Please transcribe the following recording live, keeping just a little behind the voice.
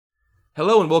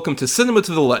Hello and welcome to Cinema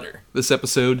to the Letter. This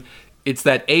episode, it's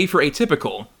that A for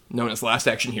Atypical, known as Last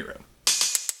Action Hero.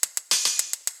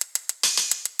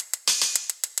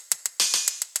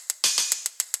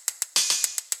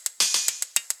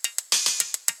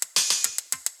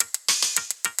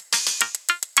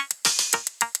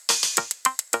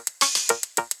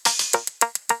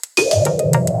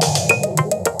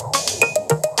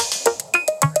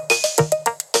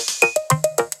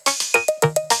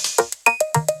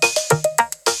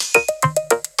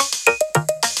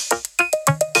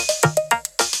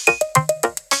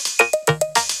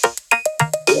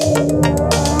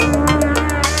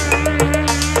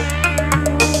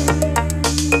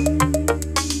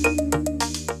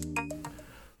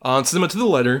 On Cinema to the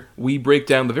Letter, we break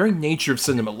down the very nature of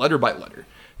cinema letter by letter.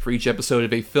 For each episode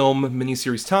of a film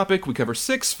miniseries topic, we cover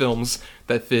 6 films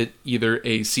that fit either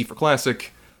a C for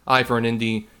classic, I for an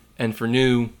indie, N for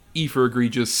new, E for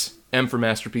egregious, M for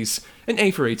masterpiece, and A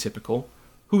for atypical.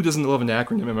 Who doesn't love an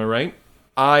acronym, am I right?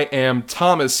 I am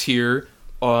Thomas here,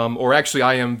 or actually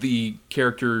I am the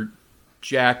character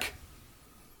Jack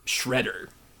Shredder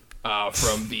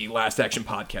from the Last Action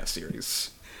podcast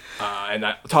series. And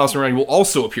Thomas Moran will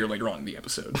also appear later on in the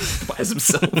episode by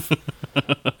himself.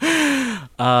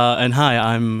 And hi,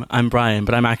 I'm Brian,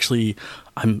 but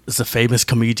I'm the famous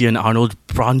comedian Arnold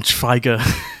Braunschweiger.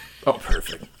 Oh,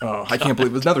 perfect. Oh, I can't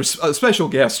believe it was another special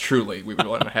guest, truly, we would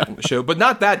want to have on the show. But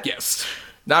not that guest.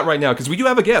 Not right now, because we do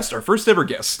have a guest, our first ever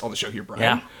guest on the show here, Brian.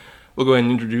 Yeah. We'll go ahead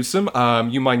and introduce him.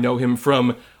 You might know him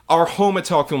from our home at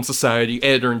Talk Film Society,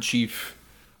 editor-in-chief,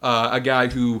 a guy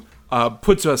who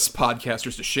puts us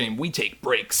podcasters to shame. We take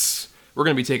breaks. We're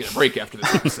going to be taking a break after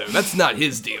this episode. That's not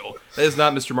his deal. That is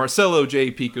not Mr. Marcelo J.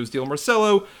 Pico's deal.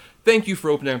 Marcelo, thank you for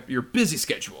opening up your busy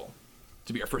schedule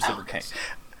to be our first ever guest.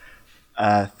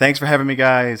 Thanks for having me,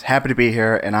 guys. Happy to be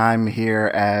here, and I'm here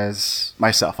as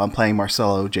myself. I'm playing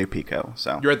Marcelo J. Pico.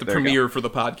 So you're at the premiere for the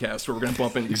podcast where we're going to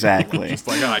bump into exactly. Just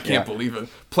like, I can't believe it.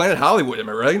 Planet Hollywood, am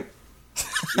I right?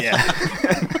 Yeah.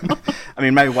 I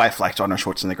mean, my wife likes Arnold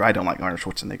Schwarzenegger. I don't like Arnold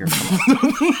Schwarzenegger.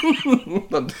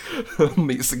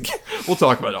 Amazing. We'll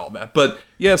talk about all that. But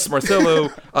yes, Marcelo,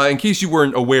 in case you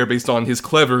weren't aware based on his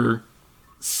clever,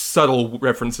 subtle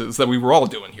references that we were all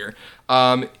doing here,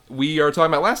 we are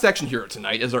talking about Last Action Hero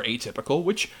tonight as our atypical,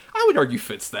 which I would argue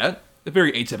fits that. A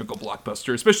very atypical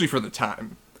blockbuster, especially for the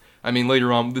time. I mean,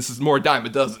 later on, this is more a dime a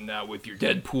dozen now with your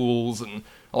Deadpools and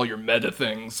all your meta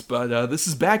things. But this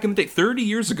is back in the day, 30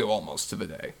 years ago almost to the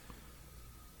day.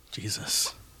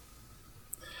 Jesus.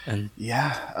 And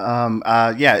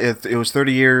it was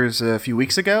 30 years a few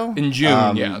weeks ago in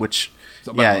June.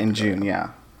 In June.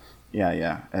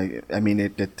 I mean,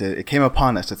 it came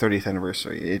upon us the 30th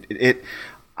anniversary.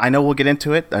 I know we'll get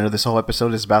into it. I know this whole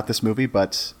episode is about this movie,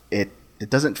 but it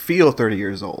doesn't feel 30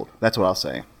 years old. That's what I'll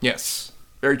say. Yes,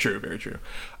 very true, very true.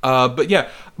 But yeah,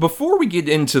 before we get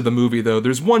into the movie, though,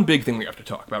 there's one big thing we have to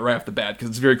talk about right off the bat because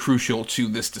it's very crucial to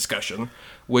this discussion,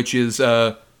 which is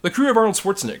the career of Arnold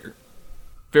Schwarzenegger.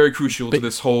 Very crucial to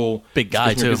this whole big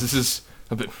guy too. Because this is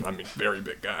very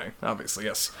big guy, obviously,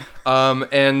 yes.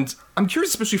 And I'm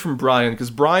curious, especially from Brian, because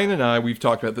Brian and I, we've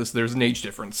talked about this. There's an age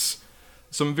difference,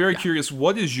 so I'm very curious.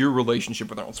 What is your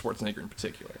relationship with Arnold Schwarzenegger in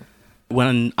particular?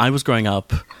 When I was growing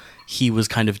up, he was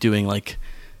kind of doing like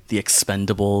the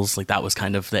Expendables. Like that was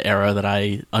kind of the era that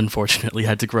I unfortunately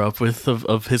had to grow up with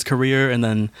of his career. And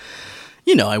then,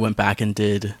 I went back and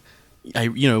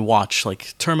watch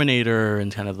like Terminator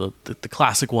and kind of the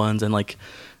classic ones, and like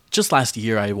just last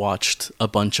year I watched a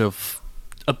bunch of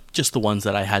just the ones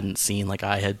that I hadn't seen. Like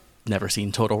I had never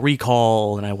seen Total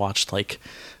Recall, and I watched like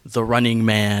The Running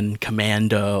Man,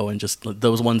 Commando, and just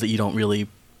those ones that you don't really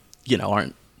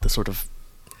aren't the sort of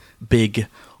big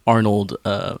Arnold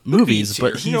movies.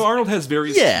 But Arnold has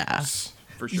various tiers,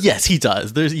 for sure. Yes, he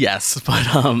does. But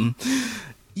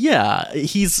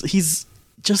he's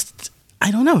just, I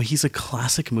don't know. He's a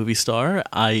classic movie star.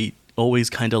 I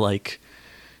always kind of like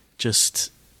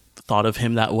just thought of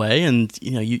him that way. And,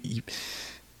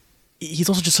 he's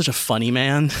also just such a funny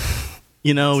man.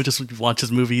 Just watch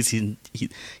his movies.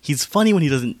 He's funny when he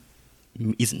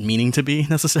isn't meaning to be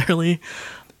necessarily.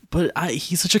 But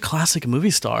he's such a classic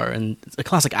movie star and a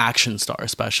classic action star,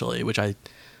 especially, which I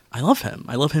love him.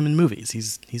 I love him in movies.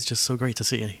 He's just so great to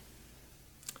see.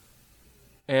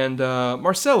 And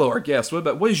Marcelo, our guest,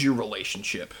 what is your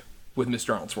relationship with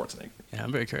Mr. Arnold Schwarzenegger? Yeah,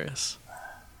 I'm very curious.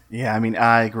 Yeah, I mean,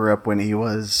 I grew up when he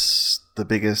was the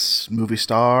biggest movie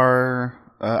star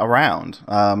around.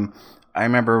 I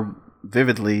remember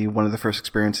vividly one of the first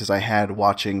experiences I had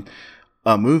watching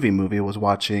a movie was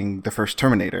watching the first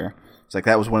Terminator. It's like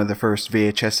that was one of the first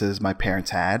VHSs my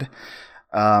parents had.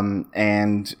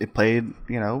 And it played,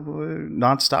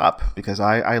 nonstop because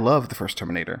I loved the first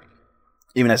Terminator,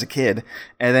 even as a kid.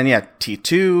 And then,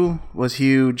 T2 was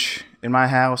huge in my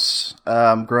house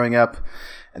growing up.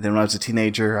 And then when I was a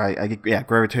teenager, I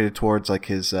gravitated towards like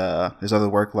his other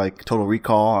work, like Total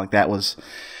Recall. Like that was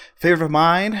a favorite of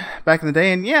mine back in the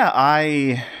day. And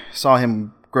I saw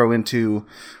him grow into.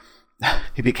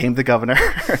 He became the governor.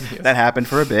 Yes. That happened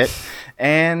for a bit,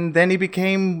 and then he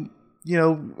became,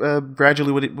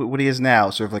 gradually what he is now,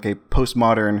 sort of like a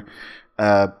postmodern,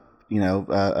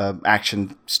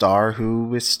 action star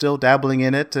who is still dabbling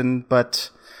in it, but.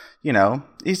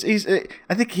 He's.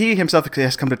 I think he himself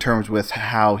has come to terms with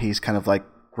how he's kind of like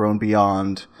grown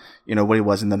beyond, what he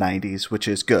was in the '90s, which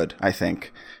is good, I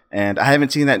think. And I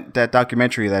haven't seen that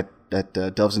documentary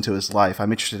that delves into his life.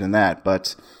 I'm interested in that,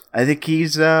 but I think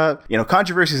he's,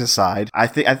 controversies aside, I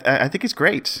think he's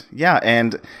great. Yeah,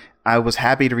 and I was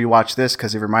happy to rewatch this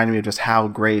because it reminded me of just how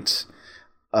great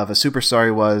of a superstar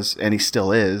he was, and he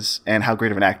still is, and how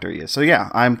great of an actor he is. So yeah,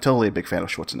 I'm totally a big fan of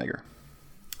Schwarzenegger.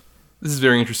 This is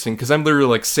very interesting, because I'm literally,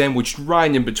 like, sandwiched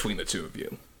right in between the two of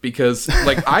you. Because,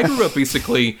 like, I grew up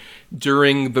basically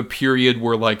during the period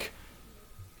where, like,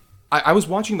 I was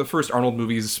watching the first Arnold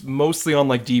movies mostly on,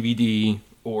 like, DVD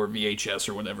or VHS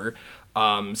or whatever.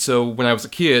 So when I was a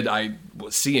kid, I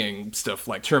was seeing stuff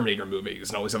like Terminator movies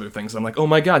and all these other things. And I'm like, oh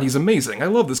my god, he's amazing. I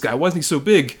love this guy. Why isn't he so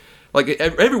big? Like,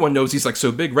 everyone knows he's, like,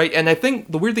 so big, right? And I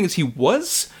think the weird thing is he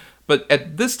was... But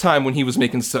at this time, when he was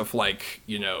making stuff like,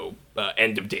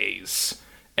 End of Days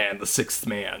and The Sixth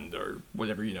Man, or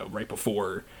whatever, right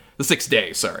before... The Sixth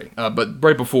Day, sorry. But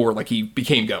right before, like, he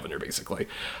became governor, basically.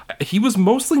 He was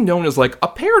mostly known as, like, a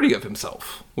parody of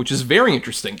himself, which is very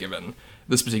interesting, given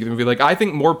this particular movie. Like, I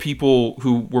think more people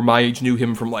who were my age knew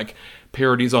him from, like,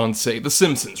 parodies on, say, The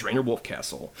Simpsons, Rainer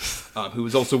Wolfcastle, who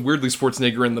was also weirdly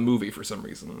Schwarzenegger in the movie for some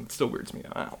reason. It still weirds me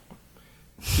out.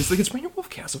 Just like, it's Rainer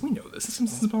Wolfcastle, we know this. The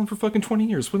Simpsons has been on for fucking 20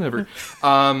 years, whatever.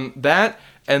 That,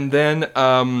 and then,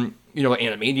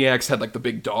 Animaniacs had, like, the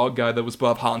big dog guy that was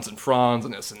above Hans and Franz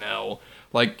and SNL.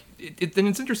 Like, and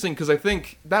it's interesting, because I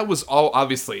think that was all,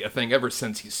 obviously, a thing ever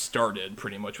since he started,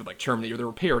 pretty much, with, like, Terminator. There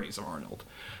were parodies of Arnold.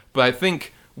 But I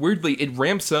think, weirdly, it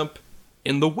ramps up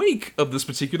in the wake of this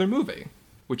particular movie,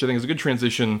 which I think is a good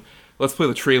transition. Let's play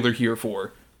the trailer here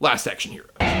for Last Action Hero.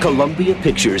 Columbia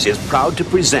Pictures is proud to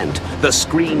present the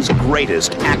screen's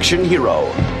greatest action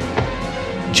hero,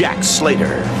 Jack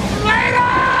Slater. Slater!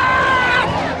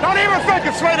 Don't even think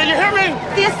it, Slater, you hear me?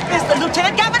 This is the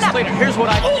Lieutenant Governor. Slater, here's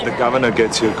what The governor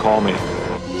gets here, call me.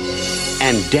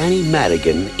 And Danny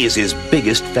Madigan is his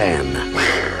biggest fan.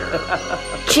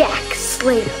 Jack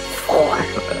Slater 4.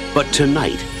 But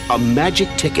tonight, a magic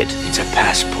ticket... It's a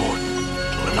passport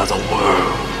to another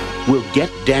world. ...will get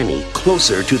Danny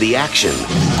closer to the action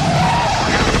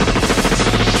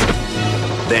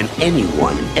than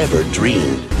anyone ever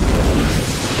dreamed.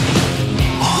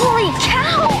 Holy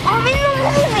cow! I'm in the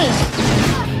movie!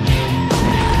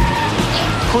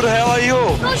 Who the hell are you?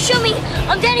 Don't shoot me!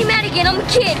 I'm Danny Madigan, I'm a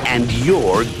kid! And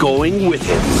you're going with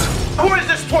him. Who is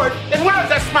this twerp, and where is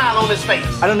that smile on his face?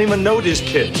 I don't even know this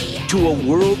kid. To a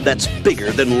world that's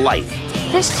bigger than life.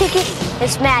 This ticket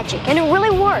is magic, and it really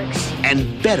works.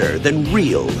 And better than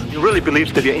real. You really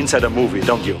believe that you're inside a movie,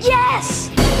 don't you? Yes!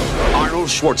 Arnold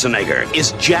Schwarzenegger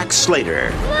is Jack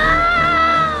Slater.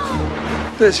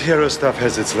 No! This hero stuff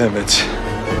has its limits.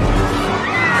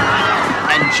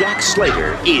 And Jack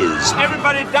Slater is...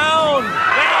 Everybody down!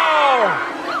 Now!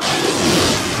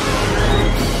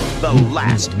 The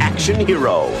last action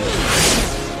hero.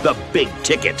 The big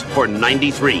ticket for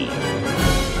 '93.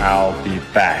 I'll be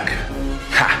back.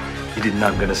 Ha! You did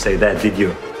not gonna say that, did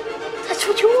you? That's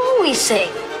what you always say.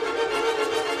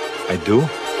 I do?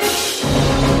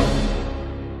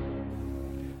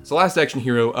 So Last Action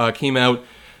Hero came out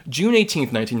June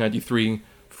 18th, 1993,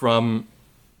 from,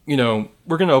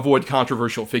 we're going to avoid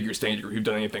controversial figures to any degree who've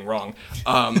done anything wrong.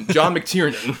 John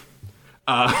McTiernan,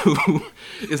 who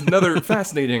is another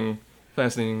fascinating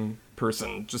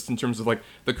person, just in terms of, like,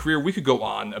 the career we could go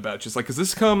on about, just, like, because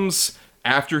this comes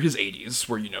after his 80s,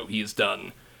 where, he has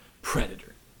done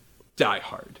Predator, Die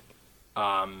Hard.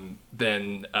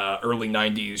 Then early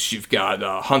 90s, you've got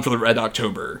Hunt for the Red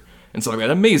October, and something like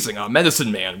that. Amazing.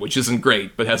 Medicine Man, which isn't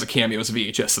great, but has a cameo as a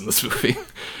VHS in this movie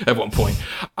at one point.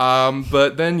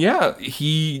 But then,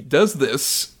 he does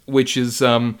this, which is,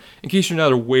 in case you're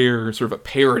not aware, sort of a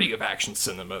parody of action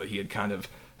cinema that he had kind of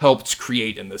helped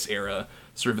create in this era,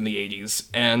 sort of in the 80s.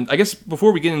 And I guess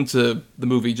before we get into the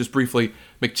movie, just briefly,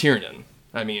 McTiernan.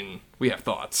 I mean, we have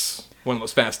thoughts. One of the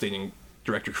most fascinating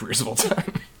director careers of all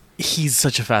time. He's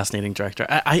such a fascinating director.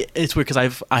 It's weird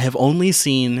because I have only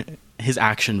seen his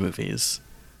action movies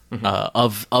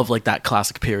of like that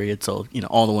classic period. So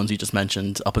all the ones you just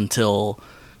mentioned up until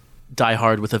Die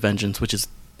Hard with a Vengeance, which is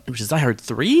Die Hard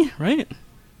 3, right?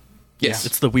 Yes,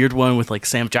 it's the weird one with like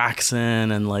Sam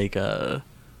Jackson and like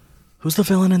who's the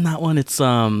villain in that one? It's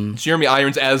Jeremy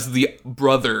Irons as the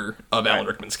brother of Alan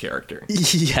Rickman's character.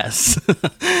 Yes,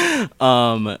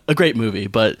 a great movie,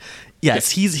 but yes,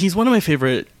 he's one of my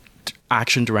favorite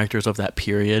action directors of that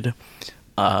period.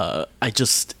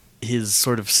 His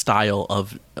sort of style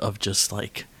of just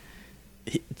like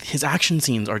his action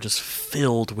scenes are just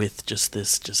filled with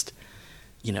just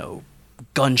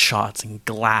gunshots and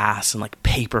glass and like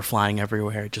paper flying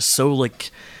everywhere. Just so like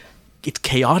it's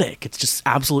chaotic. It's just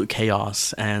absolute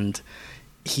chaos, and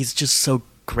he's just so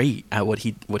great at what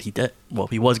he did. Well,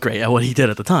 he was great at what he did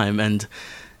at the time, and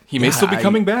he may still be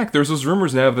coming back. There's those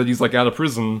rumors now that he's like out of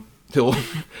prison. He'll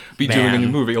be doing a new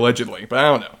movie allegedly, but I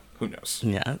don't know. Who knows?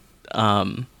 Yeah.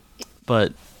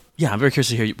 But yeah, I'm very curious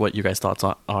to hear what you guys' thoughts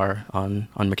are on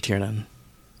McTiernan.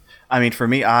 I mean, for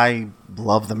me, I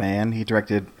love the man. He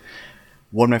directed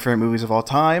one of my favorite movies of all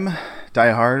time,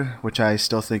 Die Hard, which I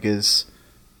still think is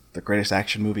the greatest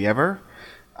action movie ever.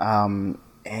 And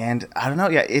I don't know,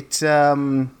 it's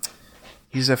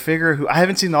he's a figure who I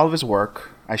haven't seen all of his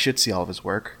work. I should see all of his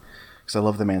work because I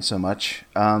love the man so much.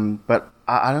 But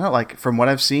I don't know, like from what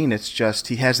I've seen, it's just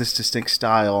he has this distinct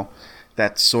style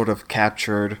that's sort of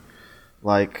captured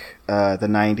like the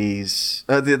 90s,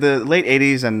 the late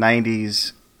 80s and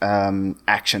 90s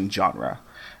action genre.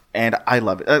 And I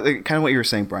love it. Kind of what you were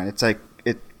saying, Brian. It's like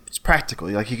it's practical.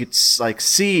 Like you could like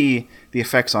see the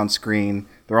effects on screen.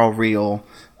 They're all real.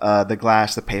 The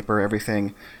glass, the paper,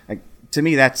 everything. Like, to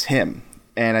me, that's him.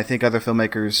 And I think other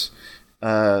filmmakers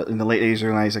in the late 80s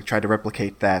or 90s like tried to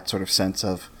replicate that sort of sense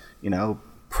of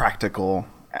practical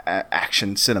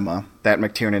action cinema that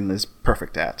McTiernan is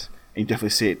perfect at. And you definitely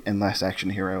see it in Last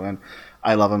Action Hero, and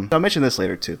I love him. I'll mention this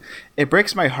later too. It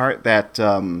breaks my heart that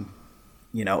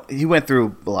he went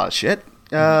through a lot of shit.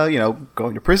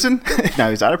 Going to prison. Now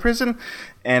he's out of prison,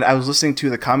 and I was listening to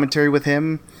the commentary with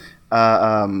him.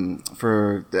 Sony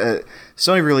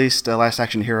released Last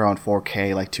Action Hero on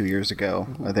 4K like 2 years ago.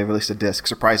 They released a disc,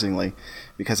 surprisingly,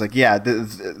 because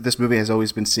this movie has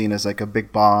always been seen as like a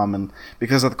big bomb, and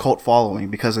because of the cult following,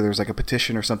 because there's like a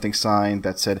petition or something signed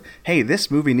that said, "Hey, this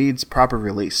movie needs proper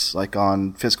release, like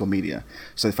on physical media."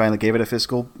 So they finally gave it a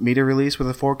physical media release with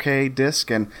a 4K disc,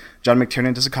 and John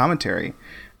McTiernan does a commentary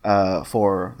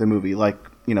for the movie, about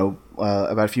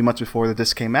a few months before the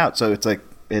disc came out. So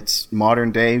it's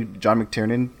modern day John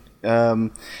McTiernan,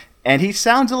 and he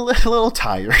sounds a little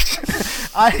tired.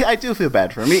 I do feel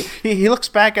bad for him. He looks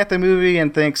back at the movie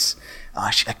and thinks, "Oh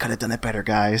shit, I could have done it better,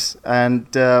 guys." And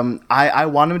I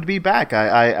want him to be back.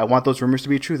 I want those rumors to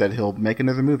be true that he'll make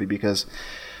another movie because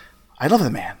I love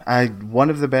the man. One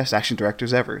of the best action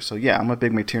directors ever. So yeah, I'm a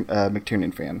big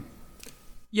McTiernan fan.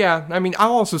 Yeah, I mean,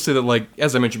 I'll also say that, like,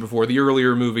 as I mentioned before, the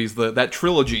earlier movies, that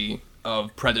trilogy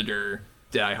of Predator,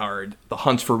 Die Hard, The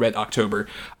Hunt for Red October,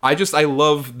 I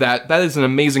love that. That is an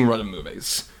amazing run of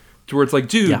movies. To where it's like,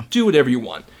 dude, do whatever you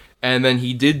want. And then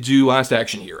he did do Last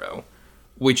Action Hero,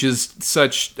 which is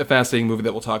such a fascinating movie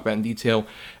that we'll talk about in detail.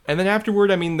 And then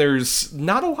afterward, I mean, there's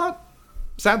not a lot,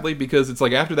 sadly, because it's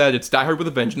like after that, it's Die Hard with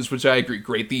a Vengeance, which I agree,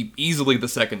 great. Easily the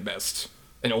second best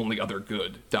and only other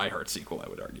good Die Hard sequel, I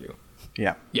would argue.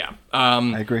 Yeah. Yeah.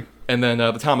 I agree. And then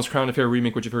the Thomas Crown Affair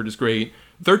remake, which I've heard is great.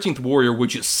 13th Warrior,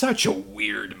 which is such a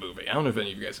weird movie. I don't know if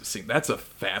any of you guys have seen. That's a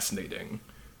fascinating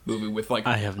movie with, like,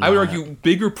 I would argue,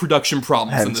 bigger production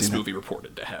problems than this movie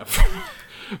reported to have.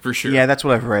 For sure. Yeah, that's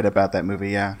what I've read about that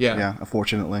movie, yeah,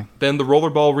 unfortunately. Then the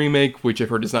Rollerball remake, which I've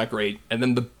heard is not great. And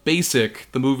then The Basic,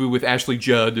 the movie with Ashley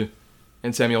Judd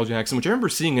and Samuel L. Jackson, which I remember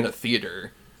seeing in a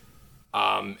theater.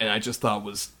 And I just thought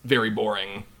was very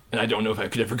boring. And I don't know if I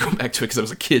could ever go back to it because I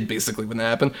was a kid, basically, when that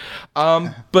happened.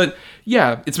 But,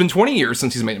 yeah, it's been 20 years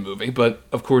since he's made a movie. But,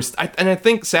 of course, I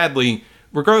think, sadly,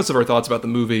 regardless of our thoughts about the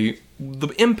movie, the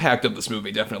impact of this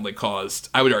movie definitely caused,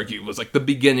 I would argue, was, like, the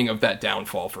beginning of that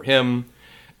downfall for him.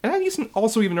 And I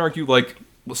also even argue, like,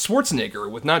 Schwarzenegger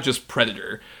with not just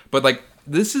Predator, but, like,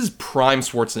 this is prime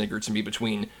Schwarzenegger to me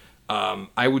between,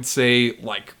 I would say,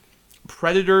 like,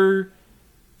 Predator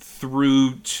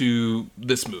through to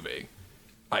this movie.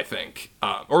 I think,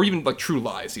 or even like True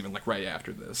Lies, even like right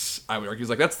after this, I would argue,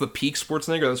 like that's the peak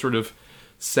Schwarzenegger, that sort of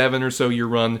 7 or so year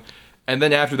run, and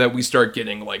then after that we start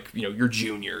getting like your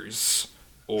Juniors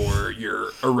or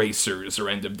your Erasers or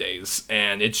End of Days,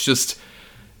 and it's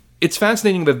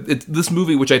fascinating that this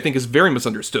movie, which I think is very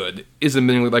misunderstood, is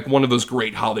admittedly like one of those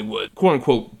great Hollywood quote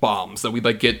unquote bombs that we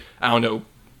like get, I don't know,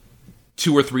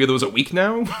 2 or 3 of those a week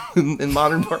now in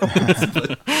modern parlance.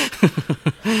 But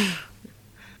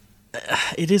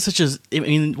it is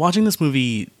watching this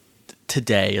movie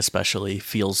today especially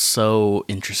feels so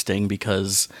interesting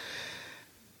because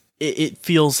it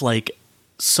feels like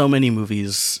so many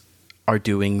movies are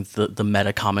doing the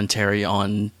meta commentary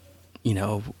on,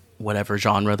 whatever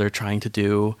genre they're trying to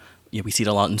do. We see it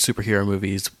a lot in superhero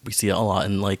movies. We see it a lot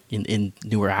in in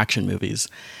newer action movies.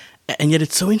 And yet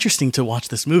it's so interesting to watch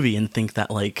this movie and think that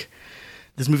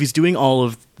this movie's doing all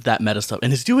of that meta stuff,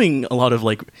 and it's doing a lot of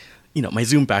my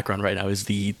Zoom background right now is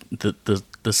the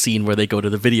scene where they go to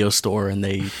the video store and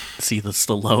they see the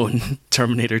Stallone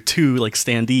Terminator 2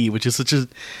 standee, which is such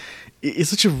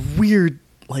a weird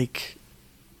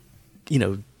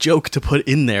joke to put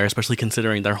in there, especially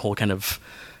considering their whole kind of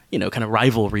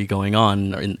rivalry going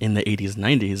on in the 80s and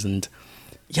 90s. And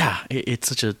yeah, it's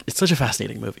such a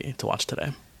fascinating movie to watch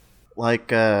today. Like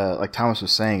Thomas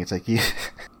was saying, it's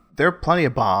there are plenty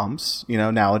of bombs,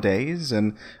 nowadays.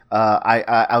 And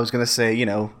I was going to say,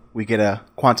 we get a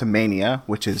Quantum Mania,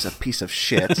 which is a piece of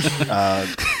shit.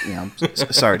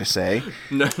 Sorry to say.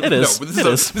 No, it is.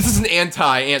 No, this is an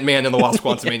anti-Ant-Man and the Wasp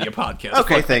Quantum Mania podcast.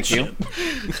 Okay, thank you.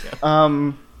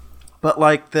 Yeah.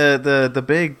 But the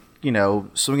big,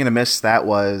 swing and a miss that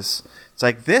was,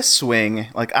 it's this swing,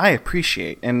 I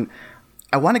appreciate. And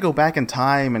I want to go back in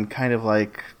time and kind of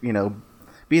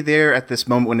be there at this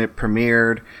moment when it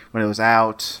premiered, when it was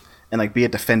out, and be a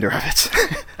defender of it.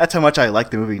 That's how much I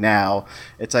like the movie now.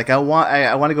 It's I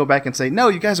want to go back and say, no,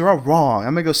 you guys are all wrong.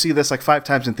 I'm gonna go see this 5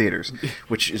 times in theaters,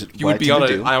 which is you what would be I on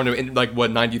do. I don't know, in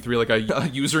 93, a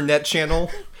Usernet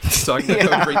channel. Talking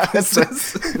about how great this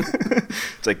is.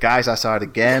 It's guys, I saw it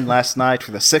again last night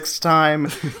for the 6th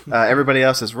time. Everybody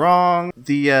else is wrong.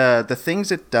 The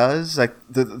things it does,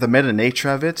 the meta nature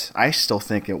of it, I still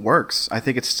think it works. I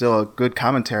think it's still a good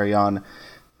commentary on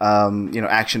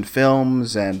action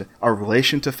films and our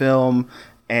relation to film.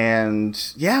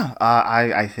 And yeah,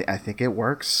 I think it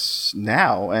works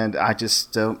now. And I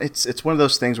just, it's one of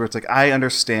those things where it's I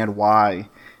understand why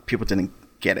people didn't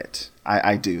get it.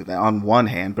 I do that on one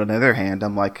hand, but on the other hand,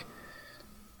 I'm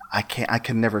I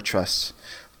can never trust.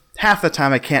 Half the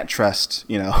time I can't trust,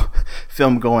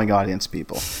 film going audience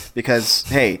people, because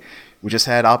hey, we just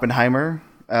had Oppenheimer,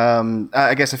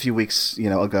 I guess a few weeks,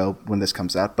 ago when this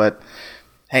comes out, but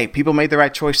hey, people made the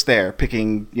right choice there,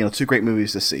 picking, 2 great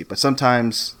movies to see, but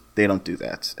sometimes they don't do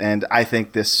that. And I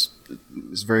think this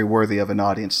is very worthy of an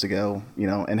audience to go,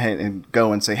 and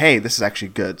go and say, hey, this is actually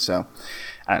good. So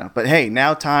I don't know, but hey,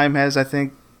 now time has, I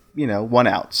think, won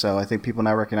out. So I think people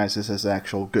now recognize this as an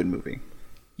actual good movie.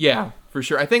 Yeah, for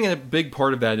sure. I think a big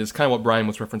part of that is kind of what Brian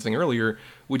was referencing earlier,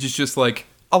 which is just a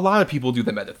lot of people do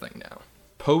the meta thing now.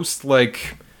 Post the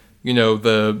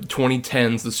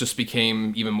 2010s, this just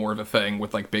became even more of a thing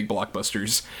with big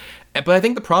blockbusters. But I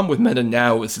think the problem with meta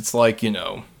now is it's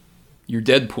your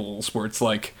Deadpools, where it's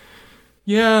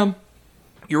yeah,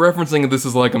 you're referencing this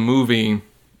as a movie,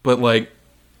 but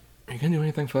are you gonna do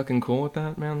anything fucking cool with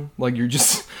that, man? You're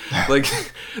just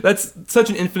that's such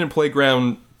an infinite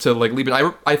playground to leave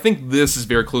it. I think this is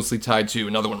very closely tied to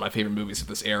another one of my favorite movies of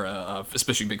this era, of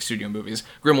especially big studio movies,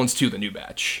 Gremlins 2: The New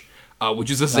Batch, which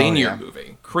is a zanier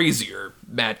movie, crazier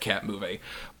madcap movie.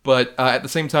 But at the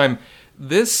same time,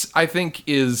 this I think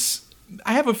is,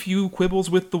 I have a few quibbles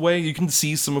with the way you can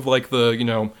see some of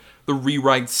the the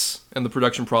rewrites and the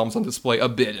production problems on display a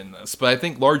bit in this, but I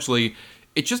think largely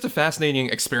it's just a fascinating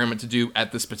experiment to do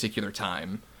at this particular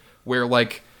time, where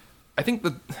I think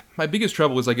my biggest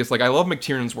trouble is I love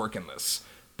McTiernan's work in this,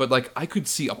 but I could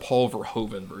see a Paul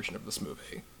Verhoeven version of this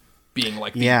movie being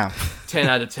the 10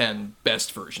 out of 10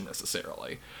 best version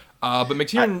necessarily. But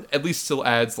McTiernan at least still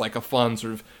adds a fun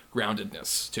sort of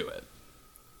groundedness to it.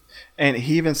 And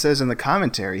he even says in the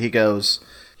commentary, he does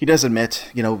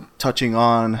admit, touching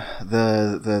on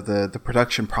the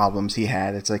production problems he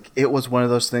had. It's it was one of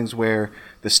those things where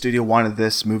the studio wanted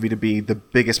this movie to be the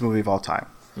biggest movie of all time.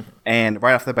 Mm-hmm. And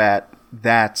right off the bat,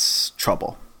 that's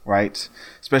trouble, right?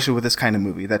 Especially with this kind of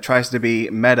movie that tries to be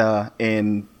meta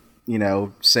in,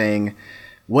 saying,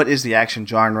 what is the action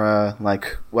genre?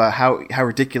 How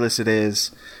ridiculous it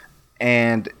is.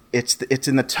 And it's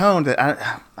in the tone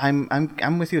that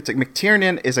I'm with you. It's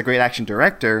McTiernan is a great action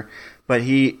director, but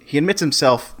he admits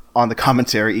himself on the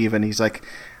commentary even. He's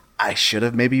I should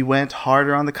have maybe went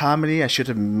harder on the comedy. I should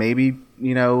have maybe,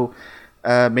 made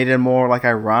it a more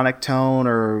ironic tone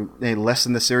or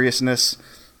lessen the seriousness.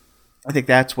 I think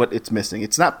that's what it's missing.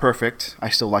 It's not perfect. I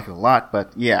still like it a lot,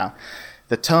 but yeah,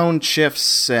 the tone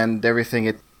shifts and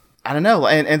everything. I don't know.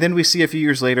 And then we see a few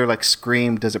years later, like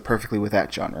Scream does it perfectly with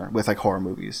that genre, with like horror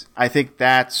movies. I think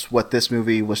that's what this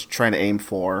movie was trying to aim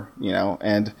for,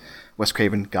 and Wes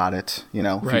Craven got it,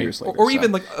 a few years later. Or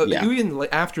even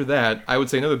after that, I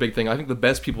would say another big thing. I think the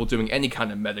best people doing any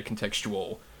kind of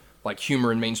meta-contextual like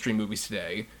humor in mainstream movies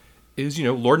today is,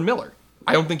 Lord and Miller.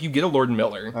 I don't think you get a Lord and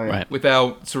Miller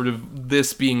without sort of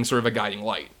this being sort of a guiding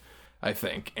light, I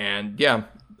think. And yeah,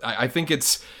 I think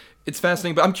it's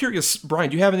fascinating. But I'm curious,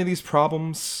 Brian, do you have any of these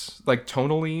problems, like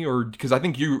tonally, or because I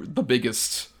think you're the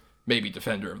biggest maybe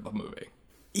defender of the movie?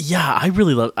 Yeah, I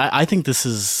really love. I think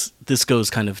this goes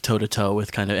kind of toe to toe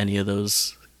with kind of any of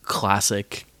those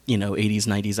classic, 80s,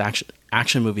 90s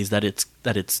action movies that it's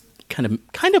kind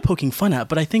of poking fun at.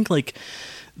 But I think like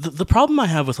the problem I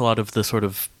have with a lot of the sort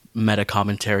of meta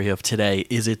commentary of today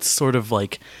is it's sort of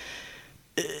like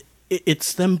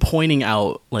it's them pointing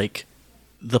out like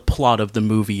the plot of the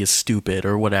movie is stupid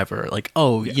or whatever. Like,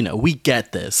 we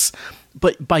get this,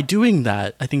 but by doing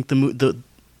that, I think the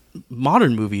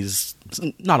modern movies,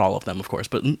 not all of them, of course,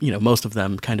 but most of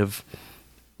them kind of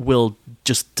will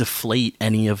just deflate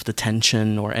any of the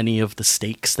tension or any of the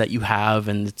stakes that you have.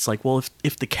 And it's like, well,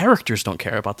 if the characters don't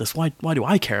care about this, why do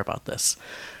I care about this?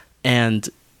 And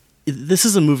this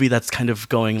is a movie that's kind of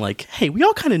going like, hey, we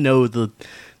all kind of know the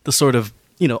sort of,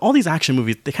 all these action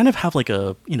movies, they kind of have like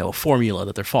a formula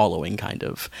that they're following kind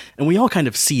of, and we all kind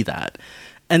of see that.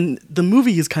 And the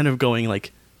movie is kind of going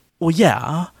like, well,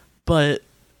 yeah, but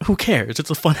who cares? It's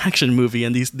a fun action movie,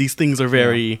 and these things are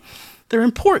they're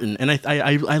important. And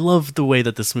I love the way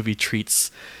that this movie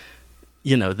treats,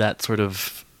 that sort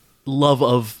of love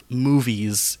of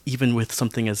movies, even with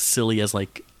something as silly as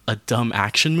like a dumb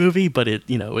action movie. But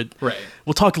right.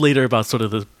 We'll talk later about sort of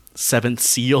the Seventh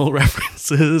Seal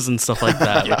references and stuff like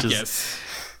that, which is,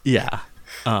 yeah.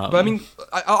 But I mean,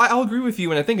 I'll agree with you,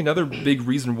 and I think another big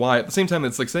reason why, at the same time,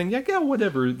 it's like saying, yeah,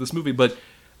 whatever, this movie, but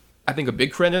I think a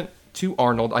big credit to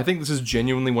Arnold. I think this is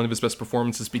genuinely one of his best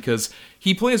performances because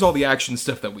he plays all the action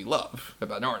stuff that we love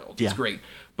about Arnold. It's great.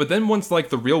 But then once, like,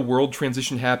 the real world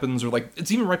transition happens, or, like,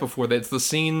 it's even right before that, it's the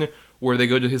scene where they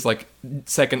go to his, like,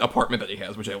 second apartment that he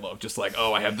has, which I love. Just like,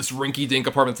 oh, I have this rinky-dink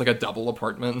apartment. It's like a double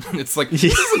apartment. It's like, this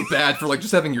isn't bad for, like,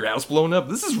 just having your house blown up.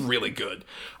 This is really good.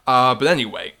 But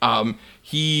anyway,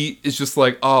 he is just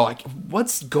like, oh, like,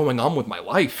 what's going on with my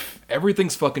life?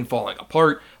 Everything's fucking falling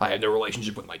apart. I have no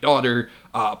relationship with my daughter.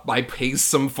 I pay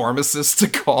some pharmacist to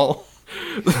call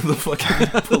the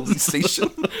fucking police station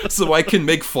so I can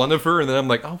make fun of her, and then I'm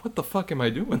like, oh, what the fuck am I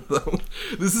doing though?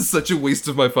 This is such a waste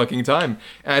of my fucking time.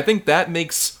 And I think that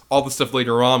makes all the stuff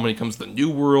later on when he comes to the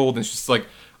New World, and it's just like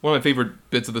one of my favorite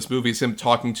bits of this movie is him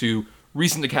talking to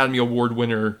recent Academy Award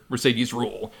winner Mercedes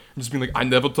Ruehl, and just being like, I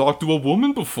never talked to a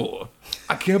woman before.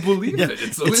 I can't believe it.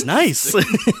 It's nice.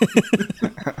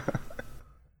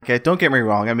 Okay, don't get me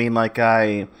wrong. I mean, like,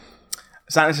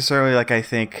 it's not necessarily like I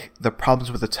think the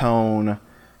problems with the tone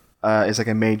is like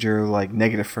a major like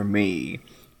negative for me,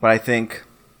 but I think,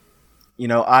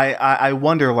 I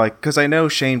wonder, like, because I know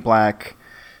Shane Black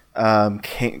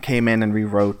came in and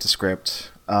rewrote the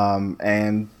script,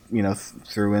 and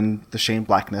threw in the Shane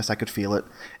Blackness. I could feel it,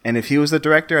 and if he was the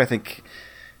director, I think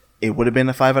it would have been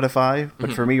a 5 out of 5.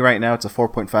 But for me right now, it's a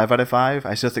 4.5 out of 5.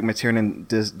 I still think McTiernan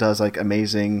does like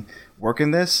amazing work in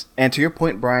this. And to your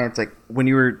point, Brian, it's like when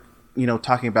you were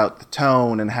talking about the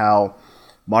tone and how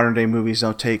modern day movies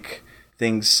don't take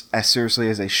things as seriously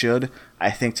as they should.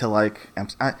 I think to like, I'm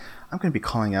going to be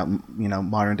calling out,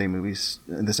 modern day movies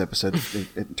in this episode,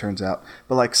 it turns out,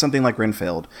 but like something like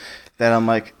Renfield, that I'm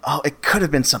like, oh, it could have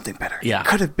been something better. Yeah. It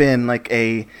could have been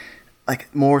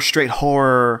like more straight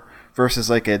horror versus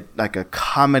like a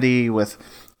comedy with,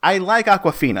 I like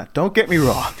Awkwafina, don't get me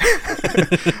wrong.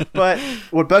 But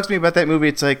what bugs me about that movie,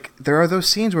 it's like there are those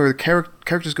scenes where the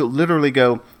characters literally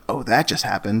go, oh, that just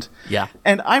happened. Yeah.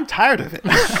 And I'm tired of it.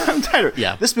 I'm tired.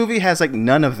 Yeah. This movie has like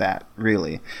none of that,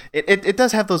 really. It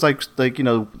does have those like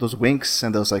those winks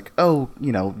and those like, oh,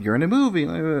 you're in a movie,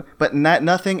 but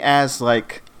nothing as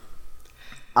like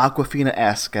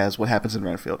Awkwafina-esque as what happens in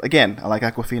Renfield. Again, I like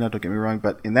Awkwafina, don't get me wrong,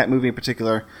 but in that movie in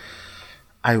particular,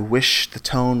 I wish the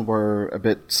tone were a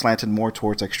bit slanted more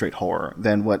towards like straight horror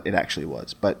than what it actually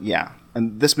was. But yeah,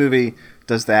 and this movie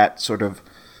does that sort of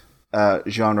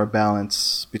genre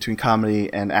balance between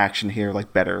comedy and action here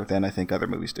like better than I think other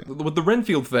movies do. With the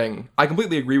Renfield thing, I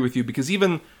completely agree with you because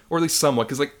even, or at least somewhat,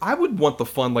 because like I would want the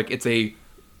fun, like it's a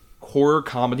horror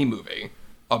comedy movie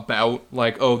about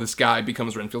like, oh, this guy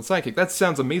becomes Renfield's sidekick. That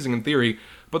sounds amazing in theory,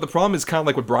 but the problem is kind of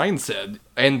like what Brian said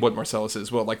and what Marcellus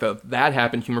says. Well, like that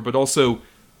happened humor, but also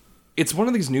it's one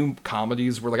of these new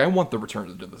comedies where, like, I want the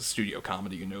return to the studio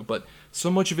comedy, you know, but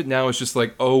so much of it now is just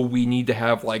like, oh, we need to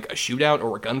have, like, a shootout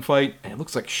or a gunfight, and it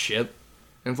looks like shit.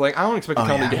 And it's like, I don't expect a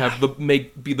comedy to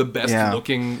have be the best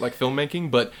looking, like,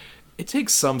 filmmaking, but it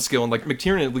takes some skill, and, like,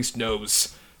 McTiernan at least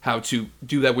knows how to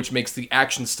do that, which makes the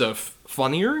action stuff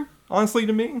funnier, honestly,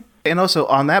 to me. And also,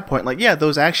 on that point, like, yeah,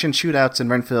 those action shootouts in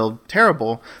Renfield,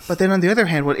 terrible. But then on the other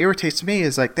hand, what irritates me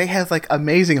is, like, they have, like,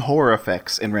 amazing horror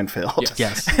effects in Renfield.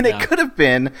 Yes. And it could have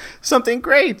been something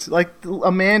great. Like,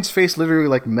 a man's face literally,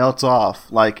 like, melts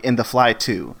off, like, in The Fly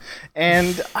 2.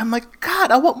 And I'm like, God,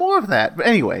 I want more of that. But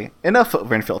anyway, enough of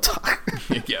Renfield talk.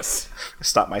 Yes.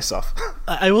 Stop myself.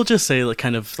 I will just say, like,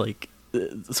 kind of, like,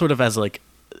 sort of as, like,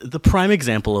 the prime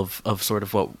example of sort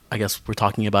of what I guess we're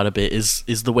talking about a bit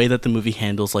is the way that the movie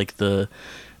handles, like,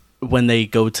 when they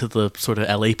go to the sort of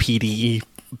LAPD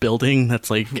building that's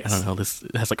like, I don't know, this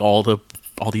has like all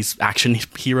these action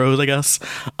heroes, I guess,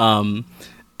 and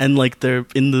like they're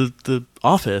in the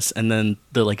office, and then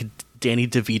the like Danny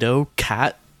DeVito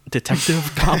cat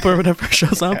detective cop or whatever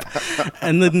shows up,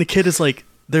 and then the kid is like,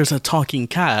 there's a talking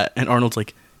cat, and Arnold's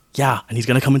like, yeah, and he's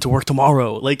gonna come into work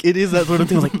tomorrow. Like, it is that sort of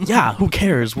thing. Like, yeah, who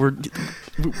cares?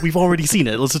 We've already seen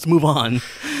it. Let's just move on.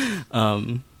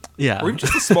 Yeah. Or even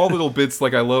just the small little bits.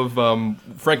 Like, I love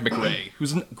Frank McRae,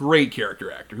 who's a great character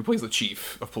actor who plays the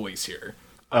chief of police here.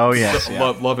 Oh yes,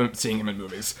 love him, seeing him in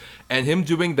movies, and him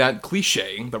doing that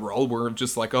cliche that we're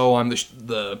just like, oh, I'm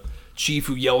the chief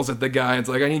who yells at the guy. It's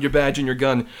like, I need your badge and your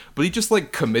gun, but he just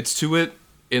like commits to it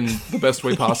in the best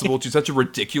way possible to such a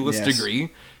ridiculous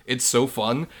degree. It's so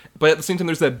fun. But at the same time,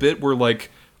 there's that bit where,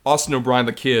 like, Austin O'Brien,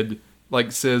 the kid,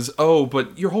 like, says, oh,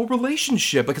 but your whole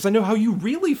relationship, because I know how you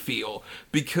really feel.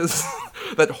 Because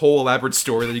that whole elaborate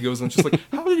story that he goes on, it's just like,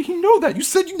 how did he know that? You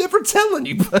said you never tell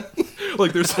anybody.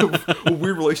 Like, there's a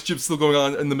weird relationship still going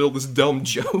on in the middle of this dumb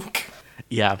joke.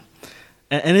 Yeah.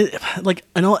 And it, like,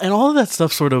 and all of that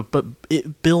stuff sort of, but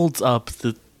it builds up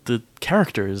the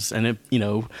characters, and it, you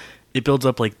know, it builds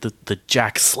up, like, the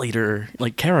Jack Slater,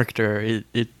 like, character.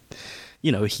 It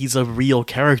you know, he's a real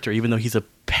character, even though he's a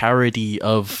parody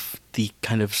of the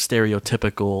kind of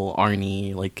stereotypical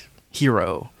Arnie, like,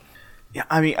 hero. Yeah,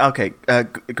 I mean, okay,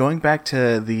 going back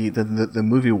to the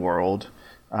movie world,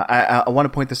 I want to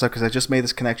point this out because I just made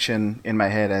this connection in my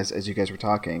head as you guys were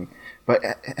talking. But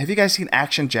have you guys seen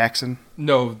Action Jackson?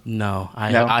 No, I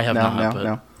have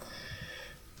not.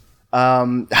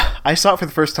 No. I saw it for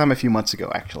the first time a few months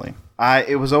ago, actually.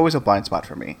 It was always a blind spot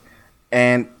for me.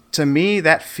 And to me,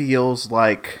 that feels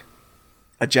like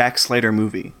a Jack Slater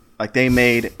movie. Like, they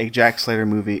made a Jack Slater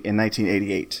movie in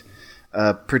 1988.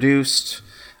 Produced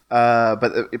by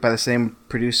the same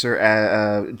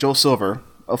producer, Joel Silver,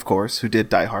 of course, who did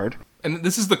Die Hard. And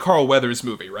this is the Carl Weathers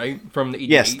movie, right? From the 88?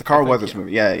 Yes, the Carl Weathers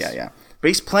movie. Yeah. But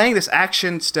he's playing this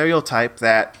action stereotype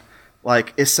that,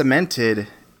 like, is cemented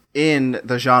in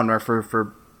the genre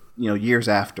for you know, years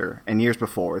after and years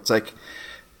before. It's like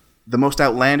the most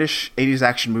outlandish 80s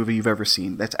action movie you've ever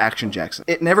seen. That's Action Jackson.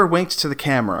 It never winked to the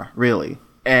camera, really.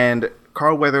 And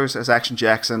Carl Weathers as Action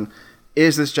Jackson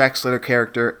is this Jack Slater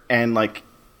character, and, like,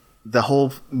 the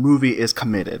whole movie is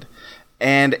committed.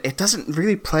 And it doesn't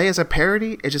really play as a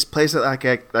parody. It just plays it like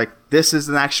this is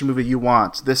an action movie you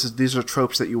want. These are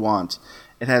tropes that you want.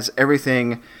 It has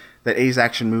everything that 80s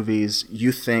action movies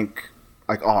you think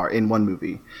like are in one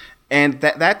movie. And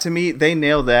that to me, they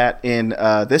nailed that in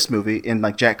this movie, in,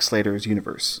 like, Jack Slater's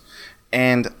universe.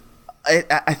 And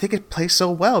I think it plays so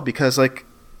well because, like,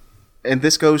 and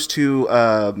this goes to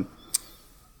I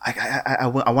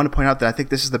want to point out that I think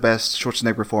this is the best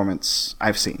Schwarzenegger performance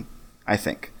I've seen. I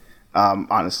think,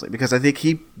 honestly, because I think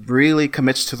he really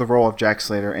commits to the role of Jack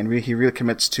Slater, and he really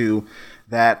commits to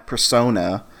that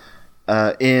persona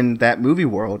in that movie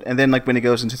world. And then, like, when he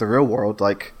goes into the real world,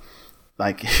 like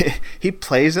he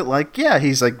plays it like, yeah,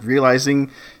 he's, like,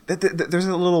 realizing that there's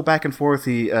a little back and forth.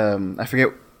 I forget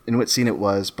in what scene it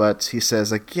was, but he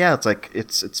says, like, yeah, it's like,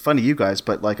 it's funny, you guys,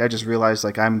 but, like, I just realized,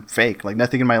 like, I'm fake, like,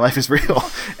 nothing in my life is real.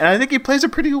 And I think he plays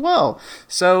it pretty well.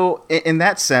 So in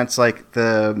that sense, like,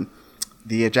 the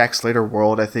Jack Slater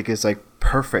world, I think, is, like,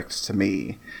 perfect to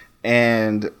me.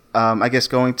 And I guess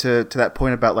going to that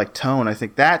point about, like, tone, I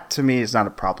think that to me is not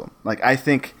a problem. Like, I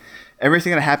think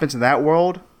everything that happens in that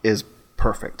world is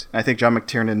perfect. I think John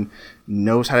McTiernan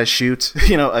knows how to shoot,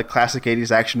 you know, a classic 80s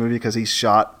action movie, because he's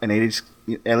shot an 80s,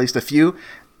 at least a few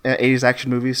 80s action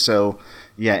movies. So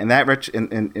yeah, in that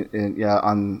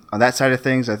on that side of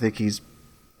things, I think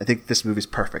this movie's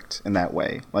perfect in that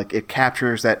way. Like, it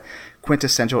captures that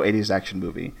quintessential 80s action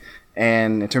movie.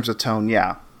 And in terms of tone,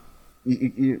 yeah,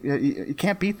 you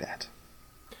can't beat that.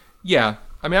 Yeah,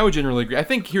 I mean, I would generally agree. I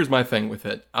think here's my thing with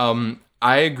it.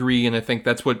 I agree, and I think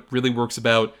that's what really works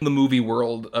about the movie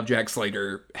world of Jack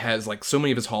Slater. Has like so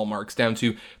many of his hallmarks, down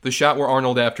to the shot where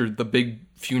Arnold, after the big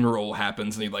funeral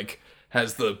happens, and he like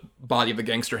has the body of the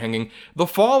gangster hanging. The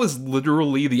fall is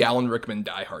literally the Alan Rickman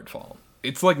Die Hard fall.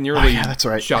 It's like nearly that's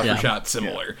right. shot for shot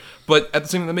similar. But at the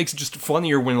same time, that makes it just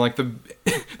funnier when like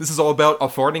this is all about a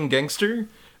farting gangster.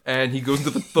 And he goes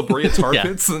into the Brea tar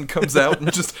pits and comes out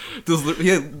and just does.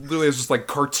 He literally has just like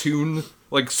cartoon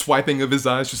like swiping of his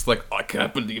eyes, just like, I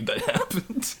can't believe that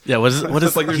happened. Yeah, what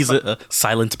is like? He's a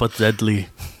silent but deadly.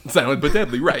 Silent but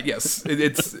deadly, right? Yes,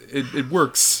 it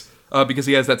works because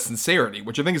he has that sincerity,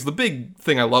 which I think is the big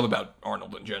thing I love about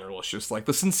Arnold in general. It's just like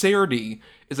the sincerity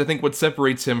is, I think, what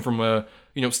separates him from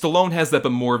Stallone has that,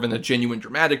 but more of in a genuine,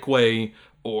 dramatic way.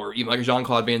 Or even like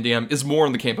Jean-Claude Van Damme is more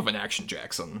in the camp of an action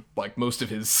Jackson. Like most of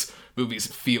his movies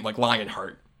feel like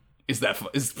Lionheart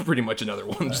is pretty much another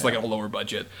one, just like a lower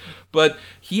budget. But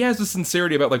he has a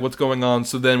sincerity about like what's going on.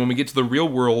 So then when we get to the real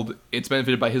world, it's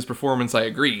benefited by his performance. I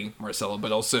agree, Marcelo,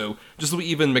 but also just the way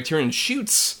even McTiernan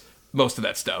shoots most of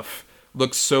that stuff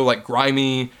looks so like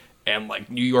grimy and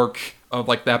like New York of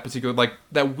like that particular like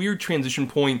that weird transition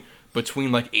point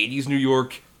between like 80s New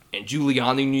York and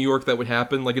Giuliani, New York, that would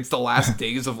happen. Like, it's the last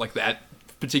days of, like, that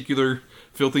particular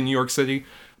filthy New York City.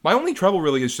 My only trouble,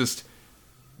 really, is just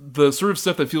the sort of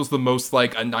stuff that feels the most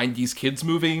like a 90s kids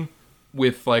movie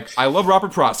with, like, I love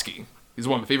Robert Prosky. He's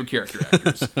one of my favorite character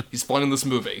actors. He's fun in this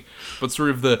movie. But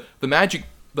sort of the magic,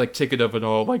 like, ticket of it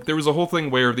all, like, there was a whole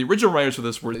thing where the original writers for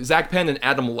this were Zach Penn and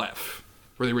Adam Leff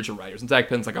were the original writers. And Zach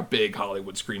Penn's, like, a big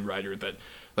Hollywood screenwriter that,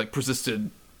 like, persisted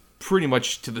pretty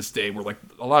much to this day, where like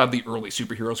a lot of the early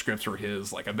superhero scripts were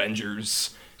his, like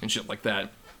Avengers and shit like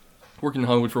that. Working in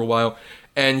Hollywood for a while,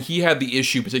 and he had the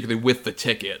issue particularly with the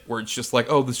ticket, where it's just like,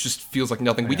 oh, this just feels like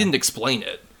nothing. We didn't explain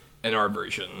it in our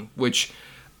version, which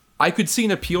I could see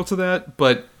an appeal to that,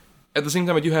 but at the same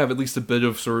time, I do have at least a bit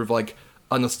of sort of like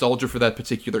a nostalgia for that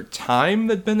particular time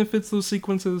that benefits those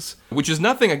sequences, which is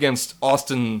nothing against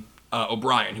Austin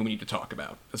O'Brien, who we need to talk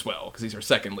about as well, because he's our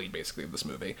second lead, basically, of this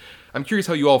movie. I'm curious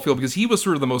how you all feel, because he was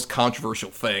sort of the most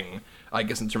controversial thing, I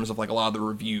guess, in terms of, like, a lot of the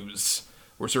reviews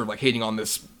were sort of, like, hating on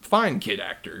this fine kid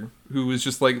actor, who was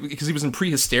just, like, because he was in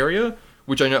Pre-Hysteria,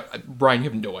 which I know, Brian, you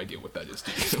have no idea what that is,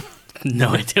 do you?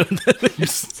 No idea what that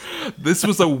is. This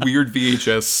was a weird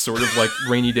VHS, sort of, like,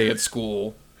 rainy day at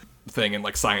school thing in,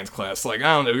 like, science class. Like,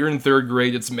 I don't know, you're in third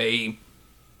grade, it's May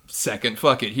 2nd,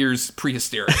 fuck it, here's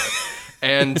Pre-Hysteria.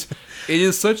 And it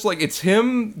is such, like, it's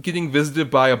him getting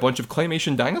visited by a bunch of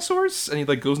claymation dinosaurs, and he,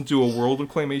 like, goes into a world of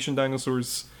claymation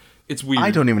dinosaurs. It's weird. I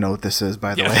don't even know what this is,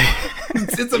 by the way.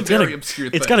 It's a very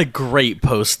obscure thing. It's got a great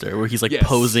poster where he's, like,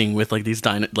 posing with, like, these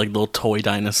like little toy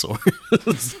dinosaurs.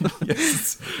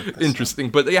 Yes, interesting.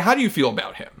 But, yeah, how do you feel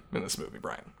about him in this movie,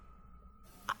 Brian?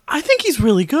 I think he's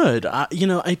really good.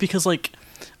 Because, like,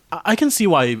 I can see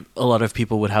why a lot of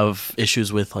people would have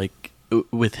issues with, like,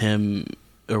 with him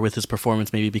or with his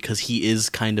performance, maybe because he is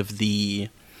kind of the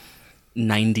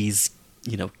 90s,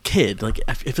 kid. Like,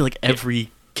 I feel like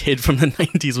every kid from the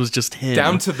 90s was just him.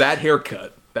 Down to that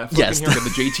haircut. That fucking haircut, the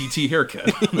JTT haircut.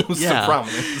 That was so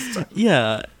prominent this time.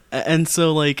 Yeah. And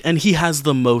so, like, and he has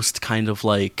the most kind of,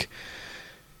 like,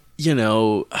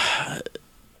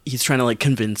 he's trying to, like,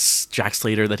 convince Jack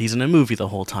Slater that he's in a movie the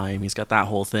whole time. He's got that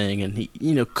whole thing, and he,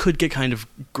 could get kind of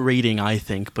grating, I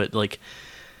think, but, like,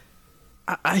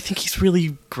 I think he's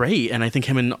really great, and I think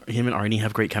him and Arnie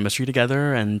have great chemistry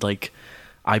together, and like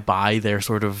I buy their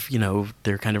sort of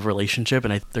their kind of relationship,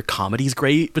 and their comedy's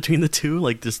great between the two.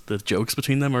 Like just the jokes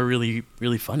between them are really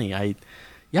really funny. I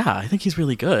think he's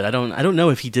really good. I don't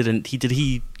know if did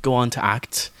he go on to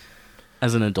act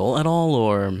as an adult at all,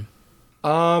 or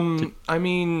I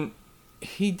mean,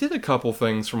 he did a couple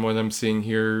things from what I'm seeing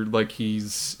here. Like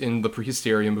he's in the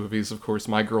Pre-Hysteria movies, of course,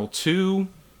 My Girl 2.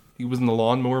 He was in The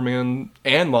Lawnmower Man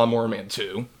and Lawnmower Man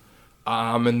 2.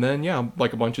 And then,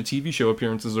 like a bunch of TV show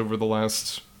appearances over the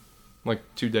last, like,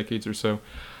 2 decades or so.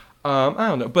 I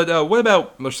don't know. But what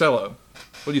about Marcelo?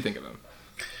 What do you think of him?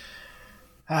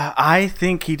 I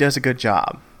think he does a good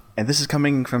job. And this is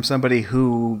coming from somebody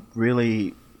who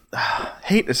really...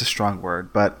 hate is a strong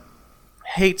word, but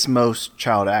hates most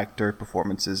child actor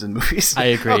performances in movies. I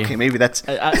agree. Okay, maybe that's...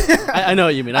 I know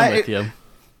what you mean. I'm with you.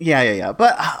 Yeah.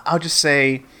 But I'll just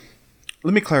say...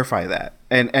 Let me clarify that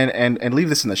and leave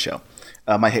this in the show.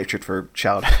 My hatred for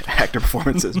child actor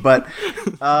performances, but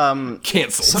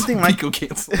cancel something like Pico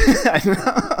cancel. I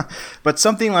know. But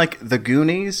something like The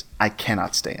Goonies, I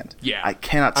cannot stand. Yeah, I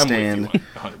cannot stand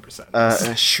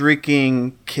 100%.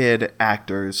 shrieking kid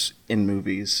actors in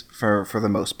movies for the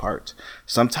most part.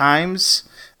 Sometimes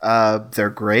they're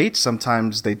great.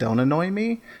 Sometimes they don't annoy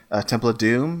me. Temple of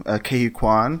Doom, Ke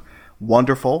Kwan,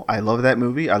 wonderful. I love that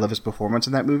movie. I love his performance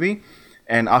in that movie.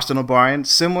 And Austin O'Brien,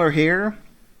 similar here.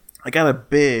 I got a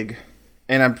big,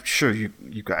 and I'm sure you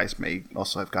guys may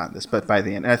also have gotten this, but by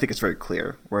the end, and I think it's very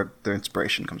clear where their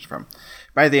inspiration comes from.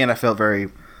 By the end, I felt very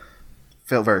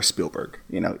Spielberg,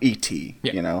 E.T.,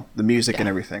 the music and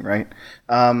everything, right?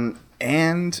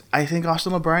 And I think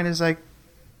Austin O'Brien is like,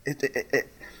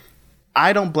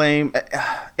 I don't blame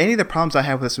any of the problems I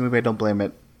have with this movie. I don't blame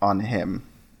it on him.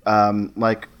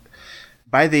 Like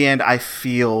by the end, I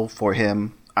feel for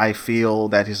him. I feel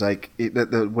that he's like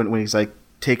when he's like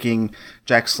taking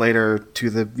Jack Slater to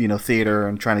the theater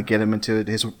and trying to get him into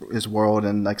his world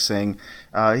and like saying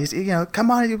he's come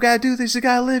on, you gotta do this, you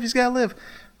gotta live.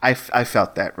 I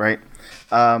felt that, right?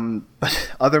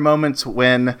 But other moments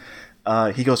when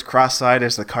he goes cross-eyed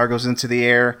as the car goes into the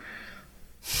air,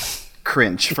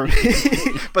 cringe for me.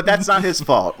 But that's not his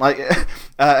fault. Like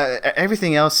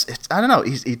everything else, I don't know.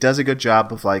 He does a good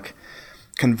job of like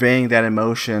conveying that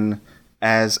emotion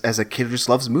as a kid who just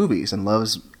loves movies and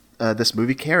loves this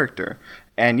movie character.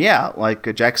 And yeah,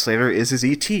 like Jack Slater is his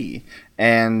E.T.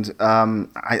 And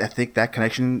I think that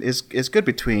connection is good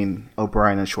between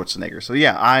O'Brien and Schwarzenegger. So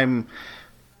yeah, I'm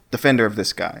defender of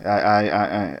this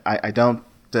guy. I don't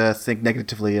think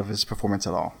negatively of his performance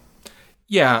at all.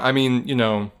 Yeah, I mean,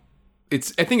 I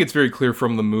think it's very clear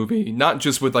from the movie, not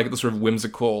just with like the sort of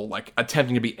whimsical, like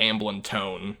attempting to be Amblin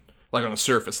tone, like on a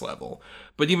surface level,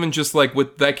 but even just like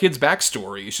with that kid's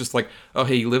backstory. It's just like, oh,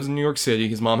 hey, he lives in New York City.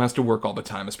 His mom has to work all the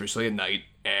time, especially at night.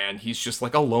 And he's just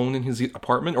like alone in his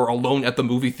apartment or alone at the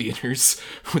movie theaters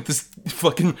with this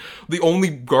fucking, the only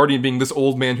guardian being this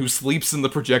old man who sleeps in the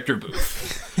projector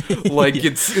booth. Like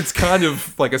it's kind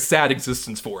of like a sad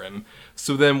existence for him.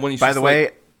 So then when he's by the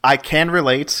way, I can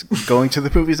relate going to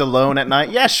the movies alone at night.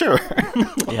 Yeah, sure.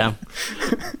 Yeah.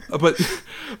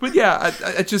 But yeah,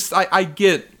 I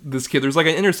get this kid. There's like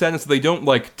an inner sadness that they don't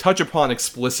like touch upon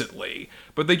explicitly,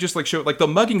 but they just like show like the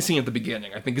mugging scene at the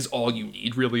beginning. I think is all you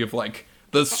need really of like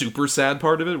the super sad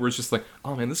part of it, where it's just like,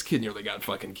 oh man, this kid nearly got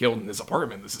fucking killed in his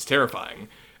apartment. This is terrifying.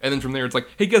 And then from there, it's like,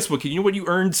 hey, guess what, kid? You know what you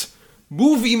earned?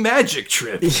 Movie magic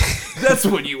trip. That's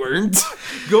what you earned.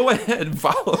 Go ahead and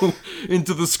follow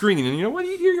into the screen. And you know what?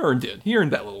 He earned it. He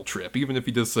earned that little trip. Even if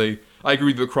he does say, I agree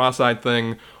with the cross-eyed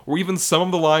thing, or even some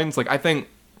of the lines, like, I think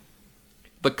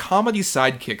the comedy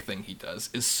sidekick thing he does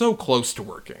is so close to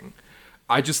working.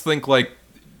 I just think, like,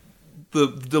 the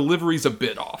delivery's a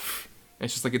bit off. And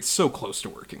it's just, like, it's so close to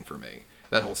working for me.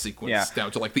 That whole sequence,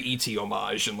 down to, like, the E.T.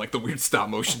 homage and, like, the weird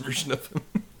stop-motion version of him.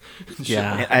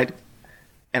 Yeah.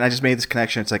 And I just made this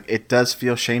connection. It's like it does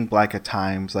feel Shane Black at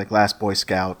times, like Last Boy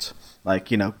Scout, like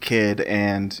kid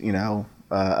and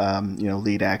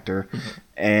lead actor,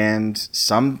 and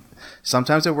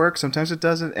sometimes it works, sometimes it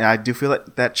doesn't. And I do feel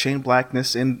like that Shane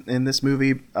Blackness in this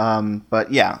movie.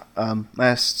 But yeah,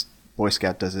 Last Boy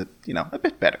Scout does it a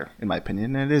bit better in my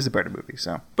opinion, and it is a better movie.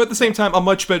 So, but at the same time, a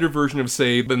much better version of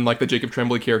say than like the Jacob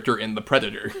Tremblay character in The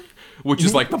Predator, which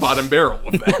is like the bottom barrel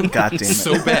of that. God damn it,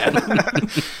 so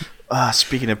bad.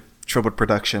 Speaking of Troubled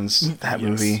Productions, that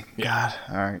movie. God.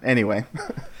 All right. Anyway.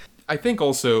 I think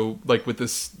also, like, with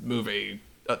this movie,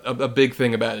 a big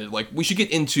thing about it, like, we should get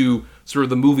into sort of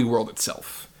the movie world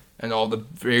itself and all the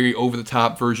very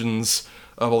over-the-top versions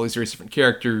of all these various different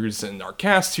characters and our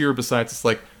cast here. Besides, it's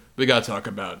like, we gotta talk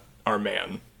about our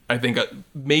man. I think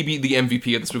maybe the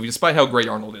MVP of this movie, despite how great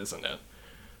Arnold is in it.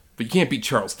 But you can't beat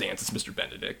Charles Dance as Mr.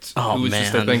 Benedict. Oh, who is man.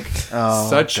 just, I think,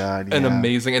 such an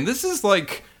amazing... And this is,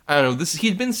 like... I don't know.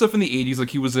 He'd been stuff in the 80s. Like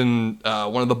he was in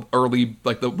one of the early,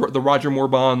 like the Roger Moore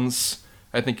Bonds.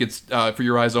 I think it's For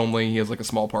Your Eyes Only. He has like a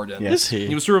small part in. Is he?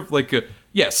 He was sort of like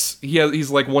he's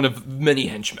like one of many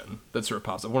henchmen that sort of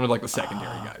pops up. One of like the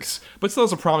secondary guys, but still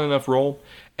has a prominent enough role.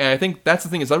 And I think that's the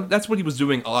thing is that's what he was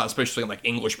doing a lot, especially in like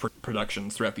English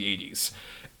productions throughout the 80s.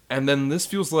 And then this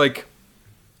feels like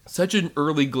such an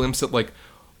early glimpse at like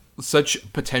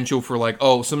such potential for like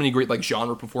so many great like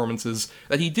genre performances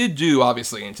that he did do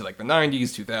obviously into like the 90s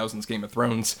 2000s Game of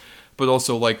Thrones, but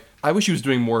also like I wish he was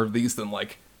doing more of these than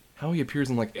like how he appears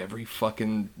in like every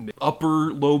fucking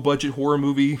upper low budget horror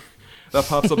movie that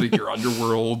pops up, like your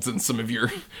Underworlds and some of your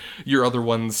other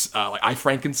ones, like I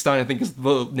Frankenstein I think is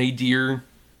the nadir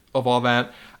of all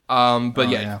that,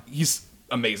 but he's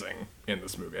amazing in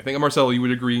this movie. I think Marcelo, you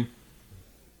would agree.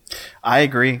 I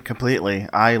agree completely.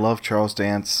 I love Charles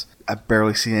Dance. I've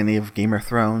barely seen any of Game of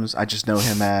Thrones. I just know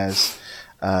him as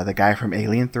the guy from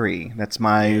Alien 3. That's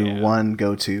my one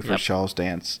go-to for Charles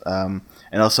Dance. And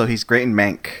also, he's great in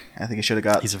Mank. I think he should have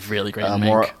got... He's really great in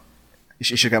Mank. He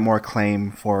should have got more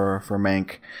acclaim for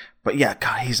Mank. But yeah,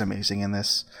 God, he's amazing in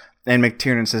this. And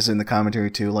McTiernan says in the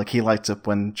commentary too, like, he lights up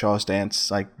when Charles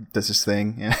Dance like does his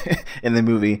thing in the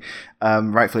movie,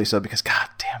 rightfully so, because God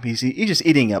damn, he's just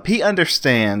eating up. He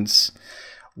understands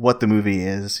what the movie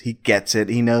is. He gets it.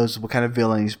 He knows what kind of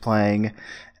villain he's playing,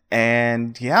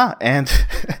 and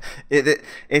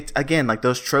it again, like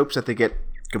those tropes that they get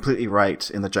completely right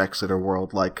in the Jack Slater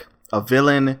world, like a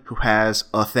villain who has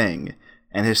a thing,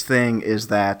 and his thing is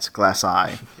that glass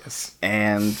eye. Yes,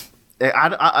 and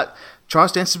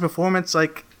Charles Dance's performance,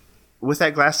 like, with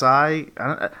that glass eye,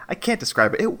 I can't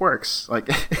describe it. It works. Like,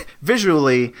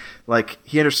 visually, like,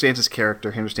 he understands his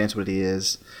character. He understands what he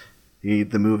is. The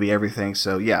movie, everything.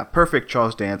 So, yeah, perfect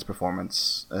Charles Dance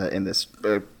performance in this.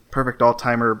 Perfect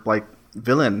all-timer, like,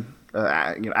 villain,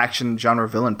 action genre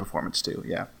villain performance, too.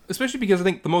 Yeah. Especially because I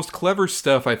think the most clever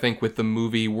stuff, I think, with the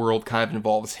movie world kind of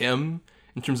involves him,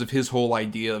 in terms of his whole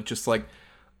idea of just, like,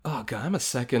 oh god, I'm a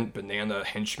second banana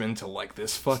henchman to like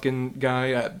this fucking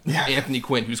guy, Anthony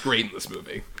Quinn, who's great in this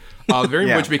movie. Very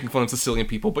much making fun of Sicilian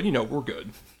people, but we're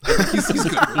good. He's good.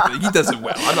 He does it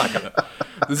well. I'm not gonna.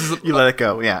 You let it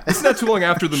go. Yeah. It's not too long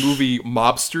after the movie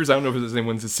Mobsters. I don't know if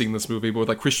anyone's seen this movie, but with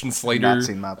like Christian Slater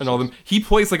and all them, he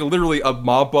plays like literally a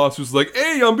mob boss who's like,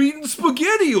 "Hey, I'm eating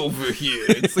spaghetti over here."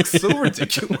 It's like so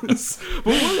ridiculous,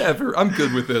 but whatever. I'm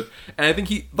good with it. And I think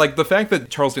he like the fact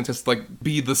that Charles Dance has to like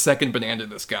be the second banana to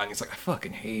this guy, and he's like, "I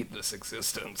fucking hate this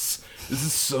existence. This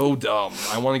is so dumb.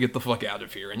 I want to get the fuck out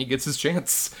of here." And he gets his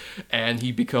chance, and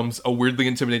he becomes a weirdly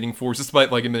intimidating force,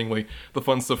 despite like admittingly the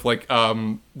fun stuff like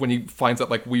when he finds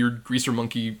that like weird greaser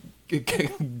monkey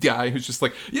guy who's just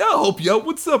like, "Yeah, I'll help you out,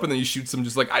 what's up?" And then he shoots him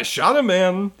just like, "I shot a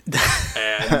man and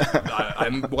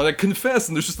I want to confess."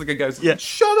 And there's just like a guy's like,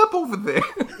 "Shut up over there."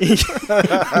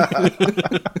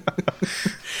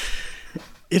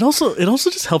 It also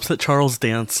just helps that Charles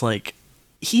Dance, like,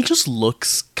 he just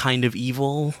looks kind of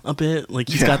evil a bit. Like,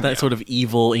 he's got that sort of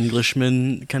evil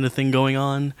Englishman kind of thing going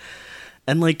on.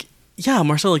 And, like, yeah,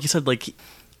 Marcel, like you said, like,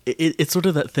 it's sort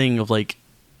of that thing of, like,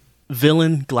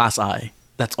 villain, glass eye.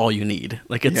 That's all you need.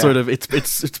 Like, it's sort of,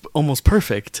 it's almost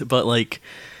perfect. But, like,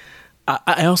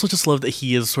 I also just love that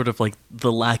he is sort of, like,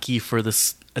 the lackey for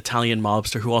this Italian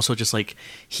mobster who also just, like,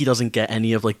 he doesn't get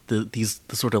any of, like, the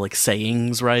sort of, like,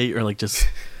 sayings, right? Or, like, just...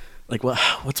 Like,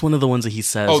 what's one of the ones that he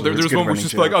says? Oh, there's one where it's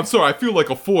just like, "I'm sorry, I feel like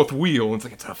a fourth wheel." And it's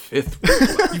like, it's a fifth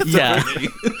wheel.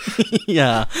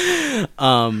 Yeah.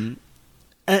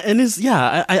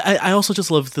 I also just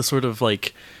love the sort of,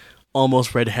 like,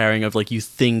 almost red herring of, like, you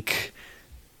think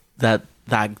that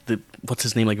what's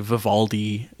his name, like,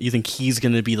 Vivaldi, you think he's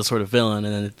going to be the sort of villain,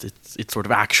 and then it's sort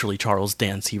of actually Charles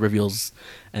Dance. He reveals,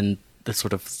 and the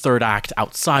sort of third act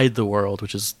outside the world,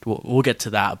 which is, we'll get to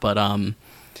that, but,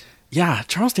 yeah,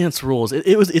 Charles Dance rules.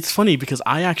 It's funny because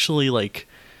I actually, like,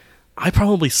 I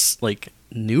probably, like,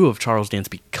 knew of Charles Dance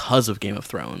because of Game of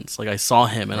Thrones. Like, I saw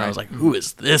him and I was like, who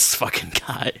is this fucking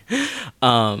guy?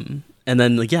 And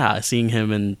then, like, yeah, seeing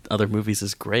him in other movies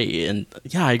is great. And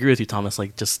yeah, I agree with you, Thomas.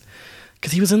 Like, just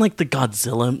because he was in, like, the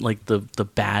Godzilla, like the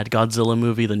bad Godzilla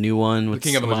movie, the new one.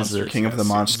 King of the Monsters. King of the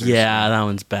Monsters. Yeah, that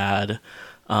one's bad.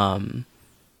 But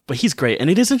he's great. And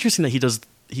it is interesting that he does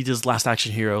Last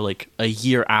Action Hero like a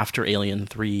year after Alien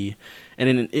 3.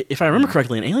 And if I remember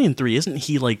correctly, in Alien 3, isn't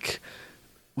he like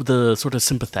the sort of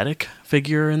sympathetic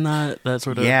figure in that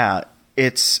sort of... Yeah,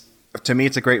 to me,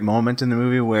 it's a great moment in the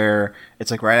movie where it's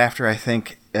like right after, I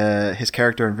think, his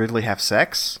character and Ridley have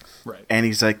sex. Right. And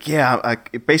he's like,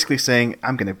 basically saying,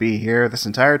 "I'm going to be here this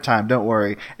entire time, don't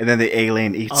worry." And then the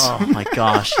alien eats him. Oh my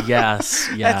gosh, yes.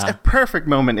 Yeah. That's a perfect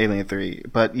moment in Alien 3.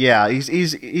 But yeah,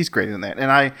 he's great in that.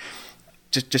 And I...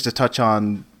 Just to touch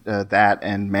on that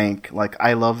and Mank, like,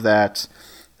 I love that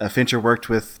Fincher worked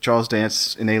with Charles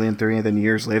Dance in Alien 3 and then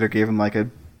years later gave him like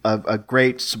a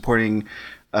great supporting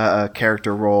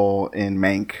character role in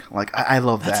Mank. Like, I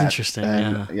love that. That's interesting.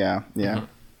 And, yeah. Mm-hmm.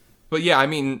 But yeah, I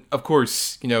mean, of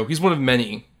course, he's one of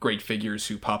many great figures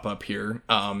who pop up here.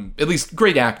 At least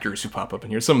great actors who pop up in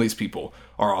here. Some of these people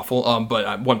are awful,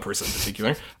 but one person in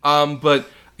particular. But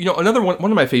another one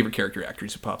of my favorite character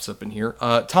actors who pops up in here,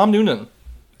 Tom Noonan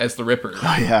as the Ripper.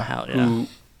 Oh yeah, hell yeah. Who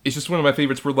is just one of my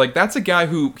favorites. Where like that's a guy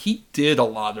who he did a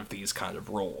lot of these kind of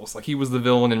roles. Like he was the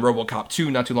villain in RoboCop 2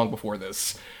 not too long before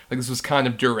this. Like this was kind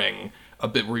of during a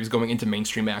bit where he was going into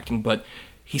mainstream acting, but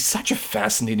he's such a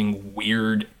fascinating,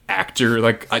 weird actor.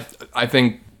 Like I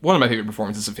think one of my favorite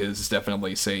performances of his is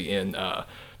definitely, say, in not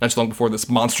too long before this,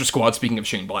 Monster Squad. Speaking of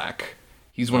Shane Black,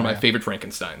 He's one of my favorite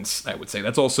Frankensteins, I would say.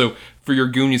 That's also, for your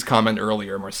Goonies comment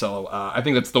earlier, Marcelo, I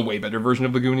think that's the way better version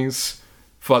of the Goonies.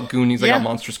 Fuck Goonies, I got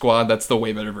Monster Squad, that's the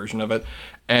way better version of it.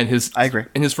 And I agree.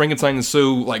 And his Frankenstein is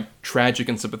so, like, tragic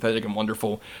and sympathetic and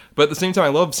wonderful. But at the same time, I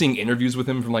love seeing interviews with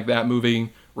him from, like, that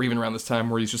movie, or even around this time,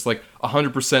 where he's just, like,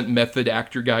 100% method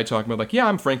actor guy talking about, like, yeah,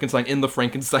 I'm Frankenstein in the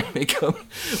Frankenstein makeup.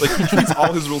 Like, he treats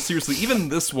all his roles seriously. Even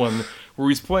this one, where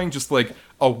he's playing just, like,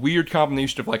 a weird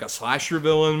combination of, like, a slasher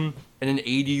villain and an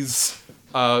 80s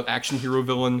action hero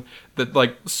villain that,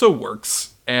 like, so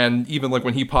works. And even, like,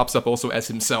 when he pops up also as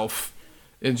himself,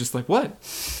 and just like, what?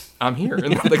 I'm here.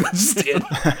 And like, that's just it.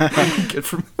 Get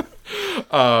from.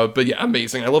 But yeah,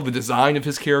 amazing. I love the design of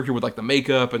his character with like the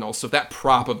makeup and also that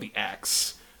prop of the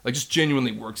axe. Like, just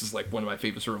genuinely works as like one of my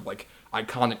favorite sort of like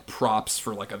iconic props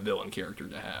for like a villain character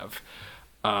to have.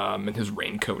 And his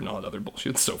raincoat and all that other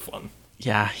bullshit. It's so fun.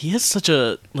 Yeah, he has such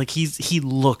a like he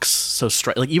looks so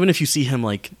like even if you see him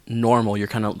like normal, you're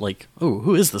kind of like, oh,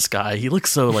 who is this guy? He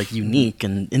looks so like unique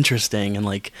and interesting and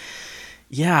like.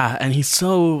 Yeah, and he's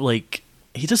so, like,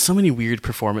 he does so many weird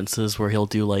performances where he'll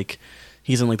do, like,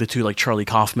 he's in, like, the two, like, Charlie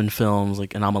Kaufman films,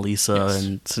 like, Anomalisa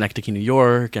and Synecdoche, New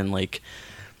York, and, like,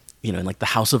 you know, in, like, The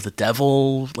House of the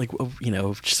Devil, like, you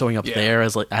know, showing up there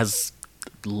as, like, as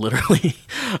literally.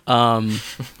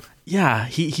 Yeah,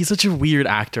 he's such a weird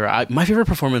actor. My favorite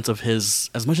performance of his,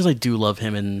 as much as I do love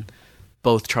him in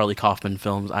both Charlie Kaufman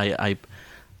films, I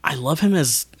love him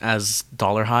as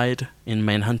Dollarhide in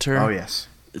Manhunter. Oh, yes.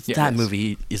 That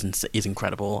movie is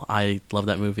incredible. I love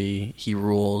that movie. He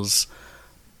rules.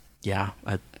 Yeah,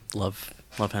 I love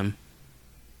him.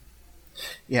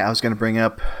 Yeah, I was going to bring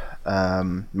up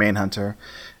Manhunter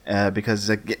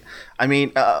because, I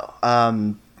mean,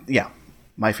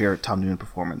 my favorite Tom Noonan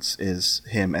performance is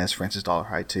him as Francis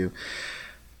Dollarhide too.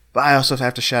 But I also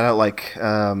have to shout out, like,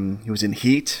 he was in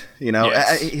Heat. You know,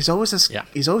 he's always this. Yeah.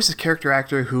 He's always this character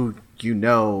actor who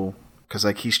because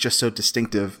like he's just so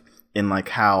distinctive. In like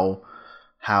how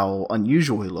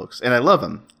unusual he looks, and I love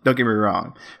him. Don't get me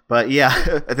wrong, but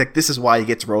yeah, I think this is why he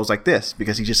gets roles like this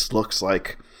because he just looks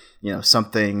like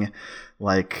something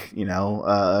like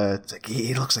it's like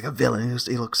he looks like a villain.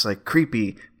 He looks like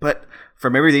creepy, but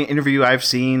from every interview I've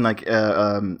seen, like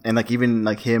and like even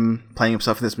like him playing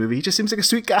himself in this movie, he just seems like a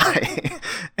sweet guy.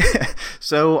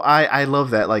 So I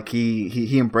love that. Like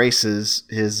he embraces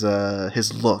his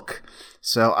look.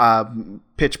 So,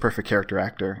 pitch perfect character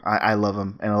actor. I love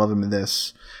him, and I love him in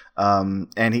this. And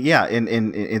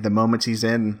in the moments he's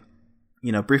in,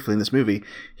 briefly in this movie,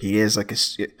 he is like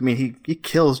he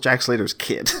kills Jack Slater's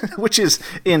kid, which is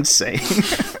insane.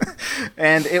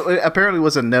 And it apparently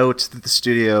was a note that the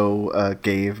studio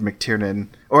gave McTiernan,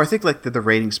 or I think like the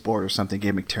ratings board or something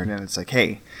gave McTiernan. It's like,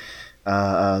 hey,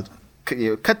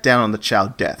 cut down on the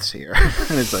child deaths here.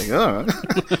 And it's like, oh.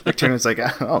 McTiernan's like,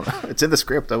 oh, it's in the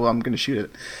script. Oh, well, I'm going to shoot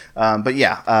it. But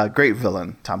yeah, great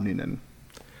villain, Tom Noonan.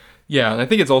 Yeah, and I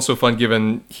think it's also fun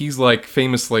given he's like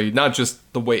famously, not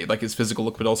just the weight, like his physical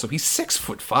look, but also he's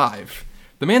 6'5".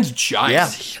 The man's giant. Yeah.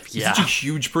 He's such a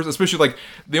huge person, especially like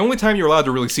the only time you're allowed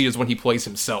to really see is when he plays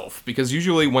himself. Because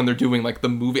usually when they're doing like the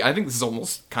movie, I think this is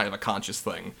almost kind of a conscious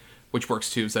thing, which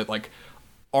works too, is that like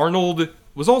Arnold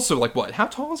was also like what? How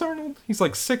tall is Arnold? He's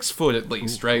like 6 foot at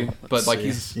least, right? But like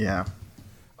he's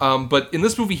but in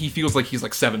this movie he feels like he's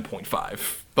like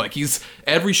 7.5. Like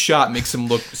every shot makes him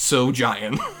look so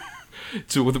giant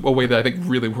to a way that I think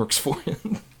really works for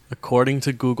him. According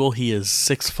to Google, he is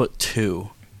 6'2".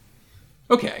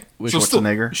 Okay, so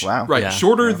Schwarzenegger, wow, right?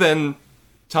 Shorter than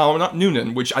Tom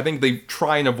Noonan, which I think they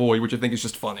try and avoid, which I think is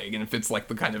just funny, and it fits like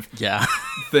the kind of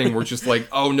thing where it's just like,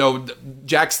 oh no,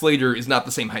 Jack Slater is not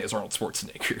the same height as Arnold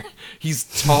Schwarzenegger. He's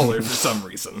taller for some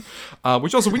reason.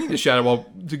 Which also we need to shout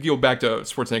out, to go back to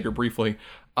Schwarzenegger briefly.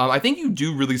 I think you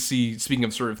do really see, speaking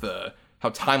of sort of how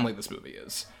timely this movie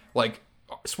is, like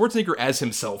Schwarzenegger as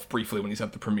himself briefly when he's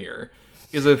at the premiere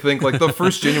is, I think, like the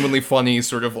first genuinely funny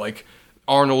sort of like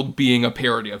Arnold being a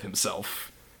parody of himself.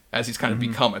 As he's kind of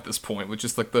become at this point, with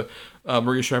just like the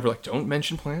Maria Shriver, like, don't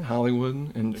mention Planet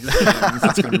Hollywood, and it's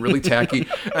going to be really tacky.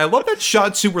 And I love that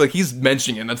shot too, where like he's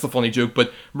mentioning it, and that's the funny joke,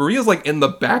 but Maria's like in the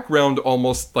background,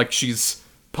 almost like she's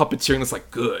puppeteering this,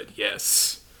 like, good,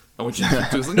 yes. I want you to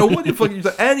do this. Like, no, what the fuck?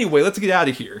 Anyway, let's get out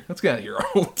of here.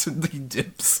 Arnold. And he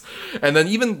dips. And then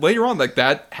even later on, like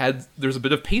there's a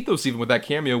bit of pathos even with that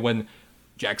cameo when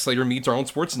Jack Slater meets Arnold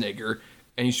Schwarzenegger,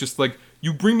 and he's just like,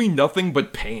 you bring me nothing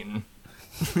but pain.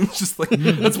 It's just like,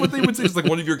 that's what they would say. It's like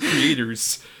one of your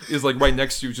creators is like right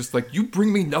next to you, just like, you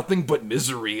bring me nothing but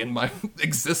misery in my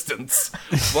existence.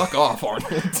 Fuck off,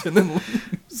 Arnold. And then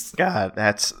leaves. God,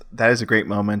 that is a great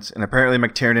moment. And apparently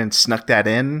McTiernan snuck that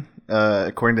in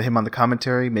according to him on the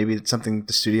commentary. Maybe it's something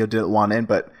the studio didn't want in,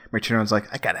 but McTiernan's like,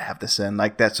 I gotta have this in.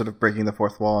 Like, that sort of breaking the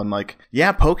fourth wall and, like,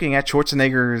 yeah, poking at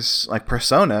Schwarzenegger's, like,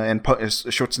 persona, and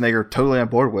Schwarzenegger totally on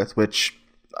board with, which,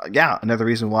 yeah, another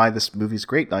reason why this movie's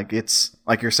great. Like, it's,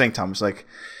 like you're saying, Tom, it's like,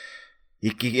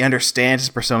 he understands his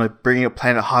persona, bringing up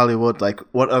Planet Hollywood. Like,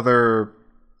 what other,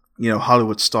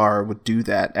 Hollywood star would do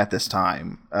that at this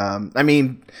time? I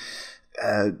mean,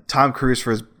 Tom Cruise,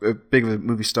 for as big of a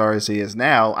movie star as he is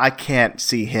now, I can't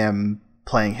see him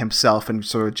playing himself and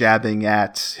sort of jabbing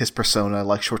at his persona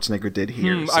like Schwarzenegger did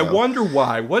here. So. I wonder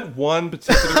why. What one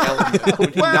particular element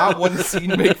would he not want to see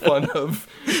make fun of?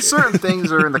 Certain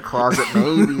things are in the closet,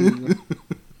 maybe.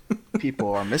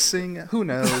 People are missing. Who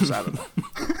knows? I don't know.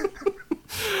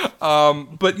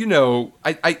 But,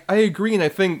 I agree, and I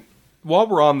think while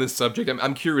we're on this subject,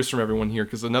 I'm curious from everyone here,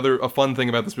 because a fun thing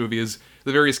about this movie is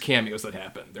the various cameos that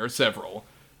happen. There are several.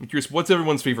 I'm curious, what's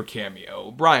everyone's favorite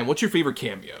cameo? Brian, what's your favorite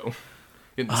cameo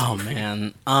in this movie?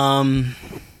 Man.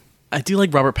 I do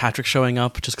like Robert Patrick showing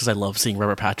up, just because I love seeing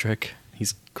Robert Patrick.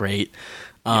 He's great.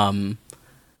 I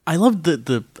love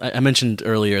I mentioned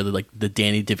earlier, the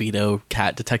Danny DeVito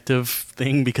cat detective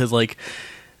thing, because, like,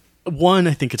 one,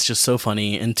 I think it's just so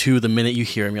funny, and two, the minute you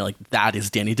hear him, you're like, that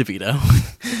is Danny DeVito.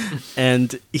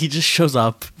 And he just shows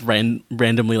up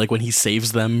randomly, like, when he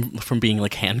saves them from being,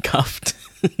 like, handcuffed.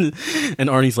 And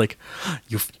Arnie's like,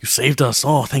 you saved us.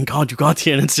 Oh, thank God you got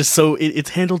here. And it's just so,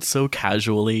 it's handled so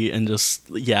casually, and just,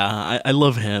 yeah, I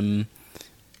love him.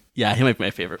 Yeah, he might be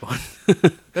my favorite one.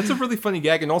 That's a really funny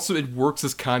gag, and also it works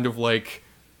as kind of like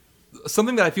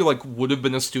something that I feel like would have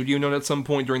been a studio note at some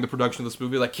point during the production of this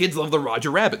movie. Like, kids love the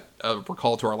Roger Rabbit.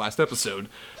 Recall to our last episode.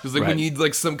 It's like, right. We need,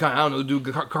 like, some kind, I don't know, do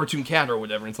a cartoon cat or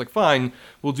whatever. And it's like, fine,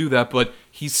 we'll do that. But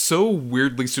he's so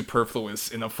weirdly superfluous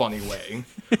in a funny way.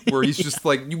 Where he's just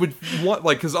like, you would want,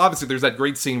 like, because obviously there's that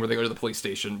great scene where they go to the police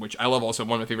station, which I love also,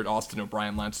 one of my favorite Austin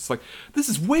O'Brien lines. It's like, this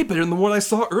is way better than the one I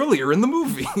saw earlier in the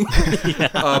movie.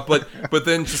 But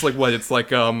then just like, what? It's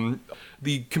like,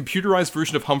 the computerized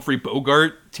version of Humphrey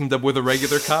Bogart teamed up with a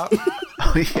regular cop.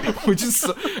 Oh, yeah. Which is,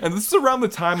 and this is around the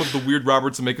time of the Weird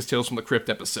Robert Zemeckis Tales from the Crypt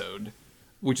episode,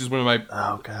 which is one of my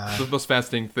the most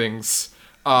fascinating things.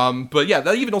 But yeah,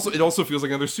 that even also, it also feels like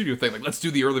another studio thing. Like, let's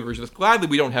do the early version. Gladly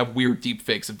we don't have weird deep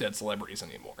fakes of dead celebrities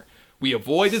anymore. We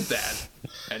avoided that,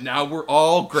 and now we're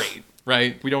all great,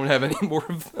 right? We don't have any more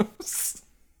of those.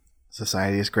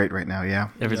 Society is great right now, yeah.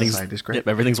 Society's great. Yep,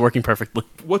 everything's working perfectly.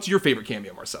 What's your favorite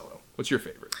cameo, Marcelo? What's your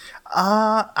favorite?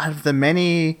 Out of the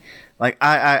many, like,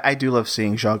 I do love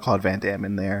seeing Jean-Claude Van Damme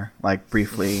in there, like,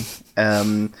 briefly.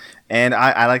 And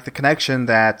I like the connection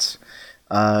that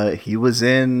he was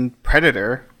in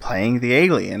Predator playing the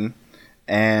alien,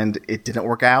 and it didn't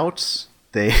work out.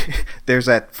 There's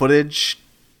that footage,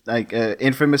 like,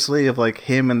 infamously, of, like,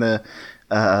 him in the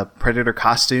Predator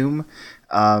costume,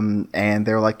 and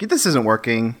they're like, this isn't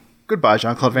working. Goodbye,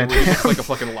 Jean-Claude Van Damme. It's like a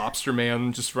fucking lobster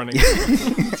man just running.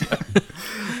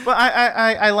 But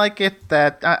I like it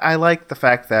that I like the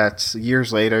fact that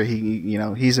years later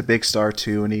he's a big star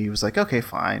too, and he was like, okay,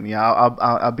 fine, yeah,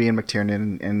 I'll be in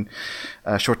McTiernan and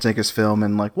Schwarzenegger's film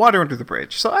and like Water Under the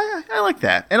Bridge. So I like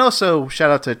that, and also shout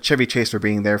out to Chevy Chase for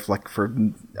being there for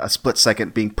a split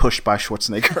second, being pushed by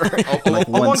Schwarzenegger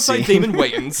alongside Damon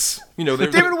Wayans.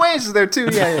 Damon Wayans is there too.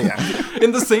 Yeah.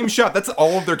 In the same shot. That's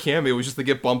all of their cameo. Is just they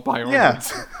get bumped by Arnold. Yeah.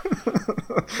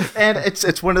 And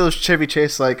it's one of those Chevy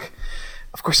Chase, like,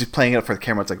 of course he's playing it up for the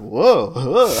camera. It's like, whoa.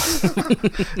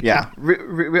 Yeah,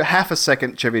 half a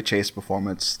second Chevy Chase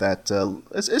performance that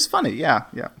is funny. Yeah.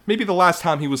 Maybe the last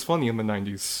time he was funny in the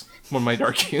 90s, one might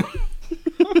argue.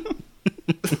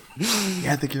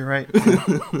 Yeah, I think you're right.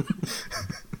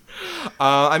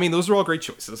 I mean, those are all great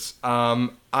choices.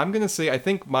 I'm going to say I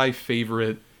think my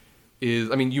favorite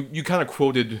is, I mean, you kind of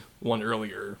quoted one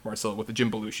earlier, Marcelo, with the Jim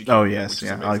Belushi. Oh, yes.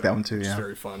 Yeah, I like that one too, yeah. It's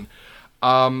very fun.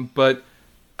 But,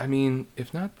 I mean,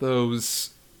 if not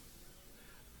those,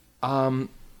 I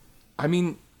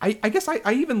mean, I guess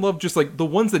I even love just, like, the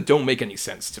ones that don't make any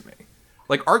sense to me.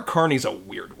 Like, Art Carney's a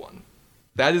weird one.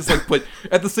 That is, like, but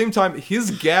at the same time,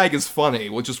 his gag is funny,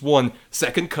 which is one,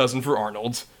 second cousin for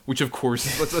Arnold, which, of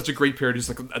course, that's such a great parody. It's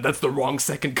like, that's the wrong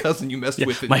second cousin you messed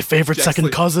with. My favorite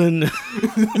second cousin.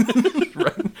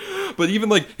 Right. But even,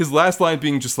 like, his last line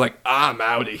being just like, I'm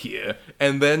out of here.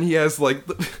 And then he has, like,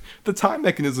 the time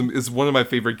mechanism is one of my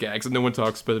favorite gags, and no one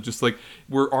talks about it. Just, like,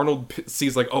 where Arnold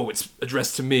sees, like, oh, it's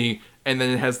addressed to me, and then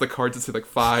it has the cards that say, like,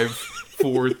 5,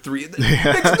 4, 3. It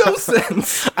makes no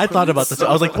sense. I thought about this.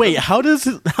 I was like, wait, how does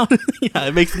yeah,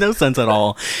 it makes no sense at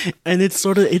all. And it's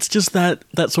just that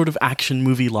sort of action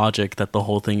movie logic that the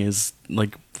whole thing is,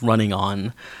 like, running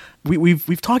on.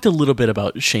 we've talked a little bit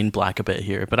about Shane Black a bit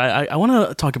here, but I want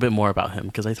to talk a bit more about him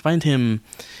because I find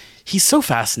he's so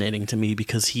fascinating to me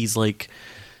because he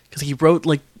wrote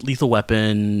like Lethal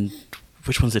Weapon.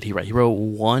 Which ones did he write? He wrote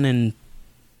 1 and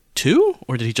 2,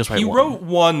 or did he just write 1? He wrote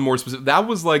 1 more specific. That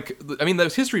was like, I mean, the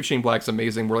history of Shane Black's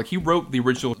amazing. Where like he wrote the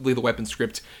original Lethal Weapon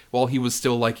script while he was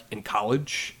still like in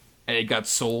college, and it got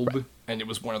sold, and it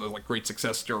was one of those like great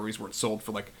success stories where it sold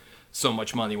for like so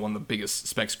much money, one of the biggest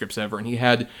spec scripts ever. And he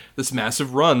had this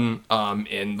massive run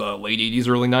in the late 80s,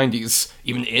 early 90s,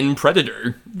 even in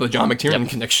Predator, the John McTiernan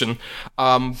connection.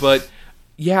 But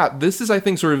yeah, this is, I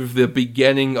think, sort of the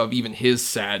beginning of even his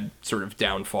sad sort of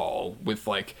downfall with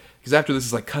like, because after this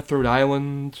is like Cutthroat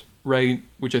Island, right?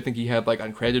 Which I think he had like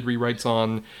uncredited rewrites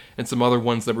on, and some other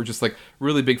ones that were just like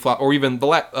really big flop, or even the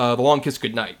Long Kiss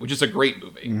Goodnight, which is a great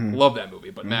movie. Love that movie,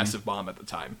 but massive bomb at the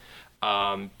time.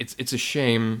 It's a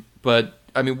shame, but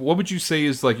I mean, what would you say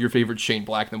is like your favorite Shane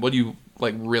Black? Then what do you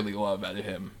like really love out of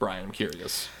him, Brian? I'm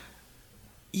curious.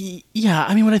 Yeah,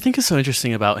 I mean, what I think is so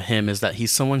interesting about him is that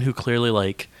he's someone who clearly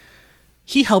like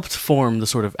he helped form the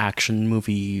sort of action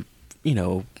movie, you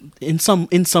know, in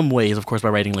some ways, of course, by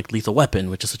writing like Lethal Weapon,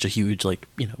 which is such a huge like,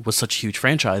 you know, was such a huge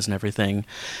franchise and everything.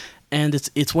 And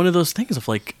it's one of those things of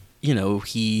like, you know,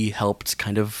 he helped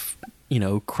kind of, you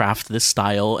know, craft this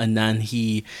style, and then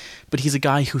but he's a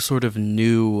guy who sort of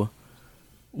knew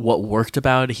what worked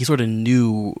about it. He sort of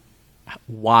knew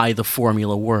why the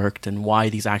formula worked and why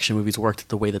these action movies worked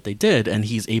the way that they did, and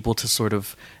he's able to sort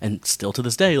of, and still to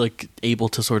this day, like able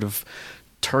to sort of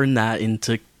turn that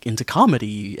into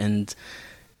comedy, and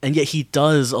yet he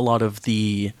does a lot of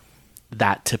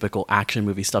that typical action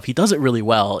movie stuff. He does it really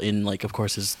well in, like, of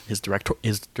course, his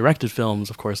directed films,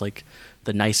 of course, like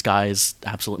The Nice Guys,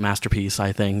 absolute masterpiece,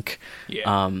 I think.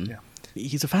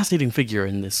 He's a fascinating figure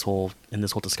in this whole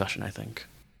discussion, I think.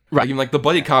 Right. Even like the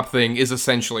buddy cop thing is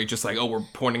essentially just like, oh, we're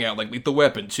pointing out like Lethal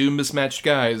Weapon, 2 mismatched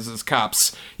guys as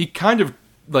cops. He kind of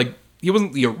like, he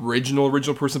wasn't the original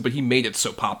person, but he made it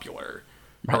so popular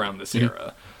around this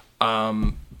era.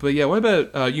 But yeah, what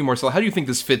about you, Marcel? How do you think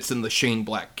this fits in the Shane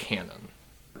Black canon?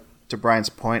 To Brian's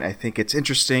point, I think it's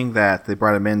interesting that they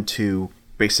brought him in to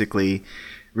basically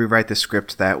rewrite the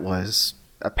script that was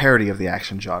a parody of the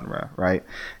action genre, right?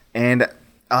 And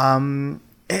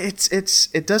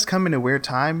it does come in a weird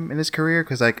time in his career,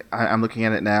 because like I'm looking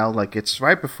at it now, like it's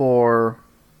right before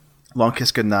Long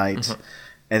Kiss Goodnight,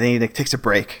 and then he like takes a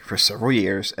break for several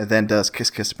years, and then does Kiss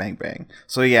Kiss Bang Bang.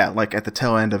 So yeah, like at the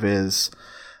tail end of his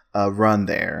run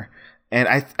there. And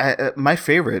I my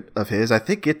favorite of his, I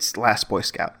think it's Last Boy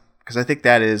Scout, because I think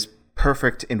that is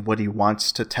perfect in what he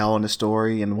wants to tell in the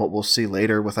story, and what we'll see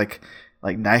later with like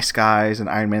Nice Guys and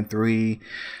Iron Man 3.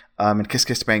 And Kiss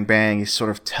Kiss Bang Bang, he's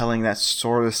sort of telling that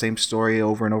sort of the same story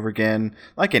over and over again,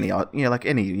 like any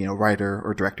writer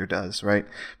or director does, right?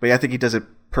 But yeah, I think he does it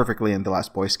perfectly in The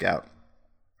Last Boy Scout.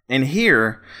 And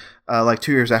here, like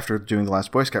 2 years after doing The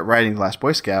Last Boy Scout, writing The Last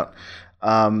Boy Scout,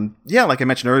 like I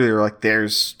mentioned earlier, like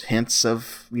there's hints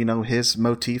of, you know, his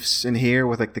motifs in here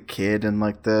with like the kid and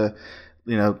like the,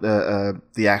 you know,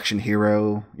 the action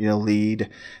hero, you know, lead.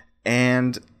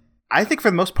 And I think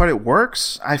for the most part it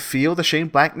works. I feel the Shane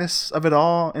Blackness of it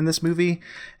all in this movie,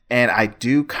 and I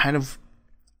do kind of,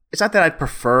 it's not that I'd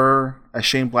prefer a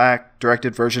Shane Black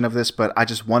directed version of this, but I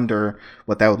just wonder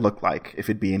what that would look like, if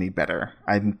it'd be any better.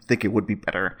 I think it would be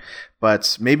better,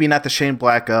 but maybe not the Shane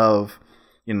Black of,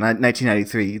 you know,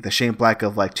 1993, the Shane Black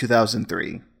of like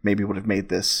 2003 maybe would have made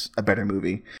this a better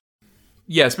movie.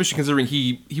 Yeah, especially considering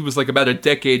he was like about a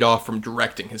decade off from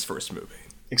directing his first movie.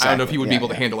 Exactly. I don't know if he would be able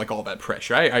to handle like all that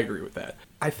pressure. I agree with that.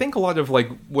 I think a lot of like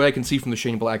what I can see from the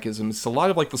Shane Blackism is a lot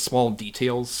of like the small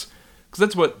details, because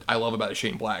that's what I love about a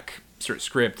Shane Black sort of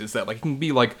script, is that like it can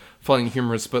be like funny and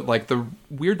humorous, but like the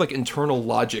weird like internal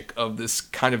logic of this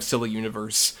kind of silly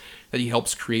universe that he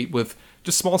helps create with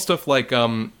just small stuff like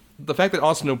the fact that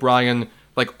Austin O'Brien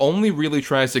like only really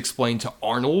tries to explain to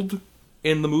Arnold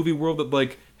in the movie world that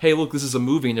like, hey, look, this is a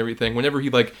movie and everything, whenever he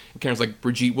like encounters like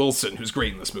Brigitte Wilson, who's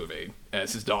great in this movie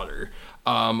as his daughter,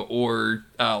 or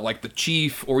like the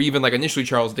Chief, or even like initially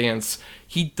Charles Dance,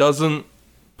 he doesn't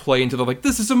play into the like,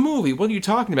 this is a movie, what are you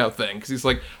talking about thing, because he's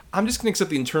like, I'm just gonna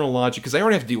accept the internal logic because I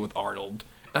already have to deal with Arnold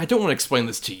and I don't want to explain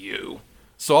this to you,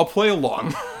 so I'll play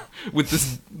along with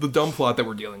the dumb plot that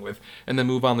we're dealing with, and then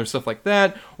move on. There's stuff like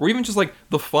that, or even just like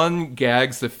the fun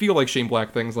gags that feel like Shane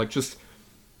Black things, like just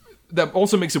that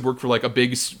also makes it work for like a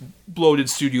big bloated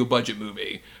studio budget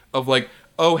movie of like,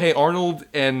 oh hey, Arnold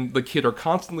and the kid are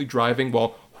constantly driving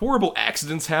while horrible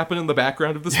accidents happen in the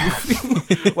background of this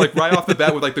movie. Like right off the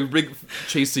bat with like the big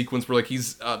chase sequence where like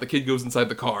he's the kid goes inside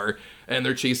the car and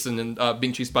they're chasing and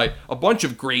being chased by a bunch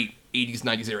of great 80s,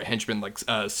 90s era henchmen like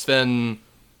Sven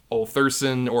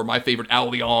Ulfthurson, or my favorite,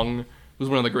 Al Leong, who's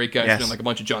one of the great guys in like a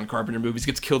bunch of John Carpenter movies,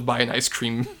 gets killed by an ice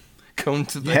cream cone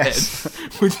to the head,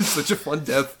 which is such a fun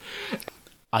death.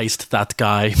 Iced that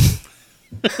guy.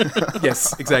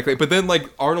 Yes, exactly. But then like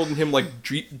Arnold and him like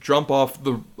jump off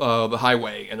the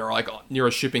highway and are like near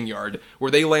a shipping yard where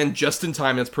they land just in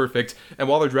time. That's perfect. And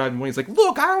while they're driving away, he's like,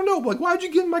 "Look, I don't know, like why'd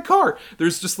you get in my car?"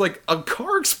 There's just like a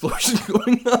car explosion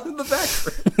going on in the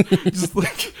background, just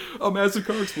like a massive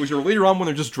car explosion. Or later on when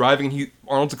they're just driving, and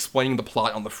Arnold's explaining the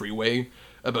plot on the freeway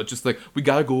about just like we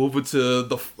gotta go over to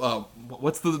the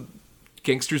what's the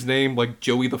gangster's name, like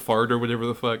Joey the Fart or whatever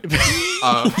the fuck.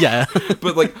 Yeah.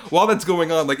 But like while that's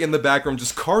going on, like in the background,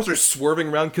 just cars are swerving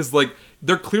around because like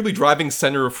they're clearly driving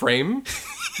center of frame,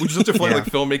 which is such a funny like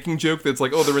filmmaking joke that's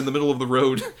like, oh, they're in the middle of the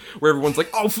road where everyone's like,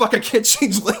 oh fuck, I can't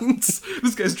change lanes.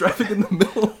 This guy's driving in the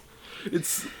middle.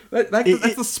 It's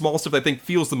that's the small stuff that I think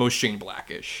feels the most Shane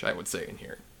Blackish, I would say, in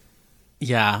here.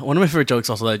 Yeah, one of my favorite jokes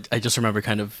also that I just remember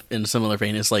kind of in a similar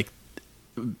vein is like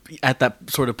at that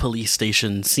sort of police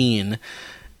station scene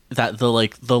that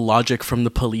the logic from the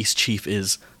police chief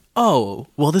is, oh,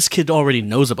 well, this kid already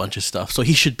knows a bunch of stuff, so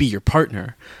he should be your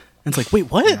partner. And it's like, wait,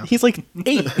 what? Yeah. He's like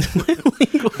 8.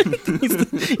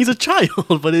 he's a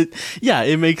child, but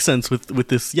it makes sense with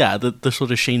this, the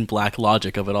sort of Shane Black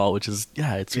logic of it all, which is,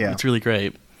 it's really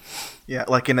great. Yeah,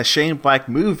 like in a Shane Black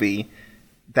movie,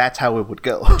 that's how it would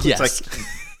go. Yes. It's like,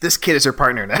 this kid is her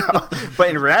partner now. But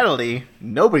in reality,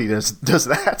 nobody does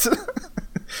that.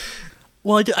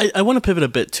 Well, I want to pivot a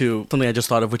bit to something I just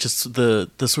thought of, which is the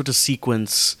sort of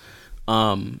sequence,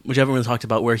 which everyone talked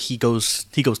about, where he goes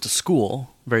to school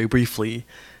very briefly,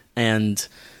 and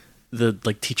the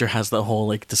like teacher has the whole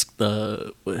like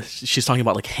she's talking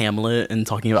about like Hamlet and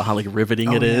talking about how like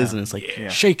riveting it is, and it's like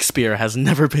Shakespeare has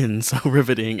never been so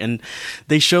riveting, and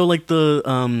they show like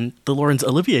the Laurence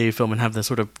Olivier film and have this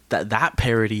sort of that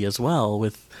parody as well,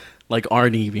 with like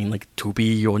Arnie being like to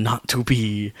be or not to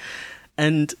be,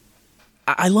 and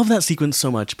I love that sequence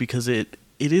so much because it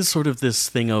is sort of this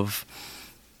thing of,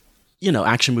 you know,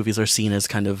 action movies are seen as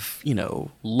kind of, you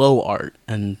know, low art,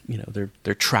 and you know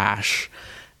they're trash.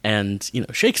 And, you know,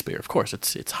 Shakespeare, of course,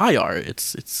 it's high art,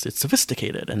 it's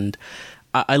sophisticated. And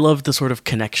I love the sort of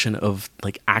connection of,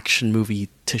 like, action movie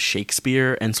to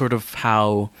Shakespeare, and sort of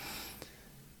how,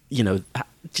 you know,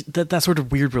 that sort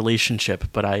of weird relationship.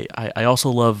 But I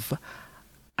also love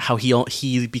how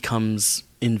he becomes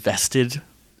invested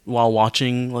while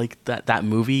watching, like, that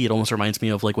movie. It almost reminds me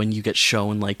of, like, when you get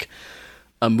shown, like,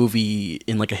 a movie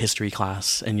in, like, a history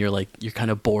class, and you're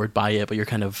kind of bored by it, but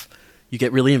you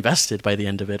get really invested by the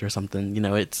end of it or something. You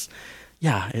know, it's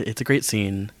a great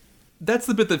scene. That's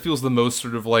the bit that feels the most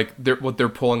sort of like what they're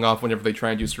pulling off whenever they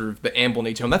try and do sort of the Amble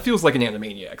tone. That feels like an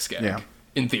Animaniacs gag,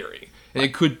 in theory. And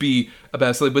it could be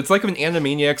about silly, but it's like if an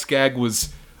Animaniacs gag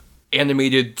was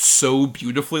animated so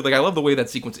beautifully. Like, I love the way that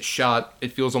sequence is shot.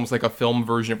 It feels almost like a film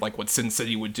version of like what Sin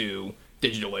City would do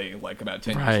digitally, like about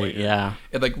 10 years later. Yeah.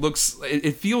 It like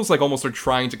it feels like almost they're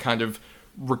trying to kind of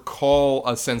recall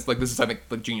a sense, like this is, I think,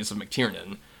 the genius of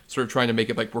McTiernan, sort of trying to make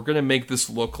it like, we're going to make this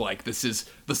look like this is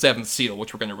the Seventh Seal,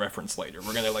 which we're going to reference later.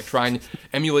 We're going to like try and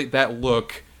emulate that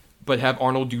look, but have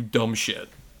Arnold do dumb shit,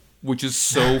 which is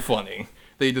so funny.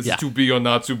 They just to be or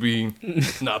not to be,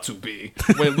 not to be.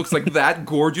 When it looks like that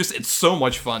gorgeous, it's so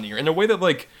much funnier in a way that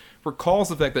like recalls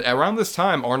the fact that around this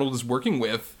time Arnold is working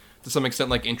with, to some extent,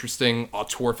 like interesting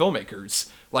auteur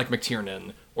filmmakers like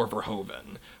McTiernan or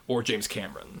Verhoeven or James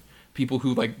Cameron. People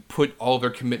who like put all their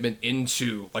commitment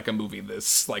into like a movie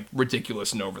this like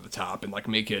ridiculous and over the top, and like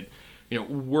make it, you know,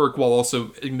 work while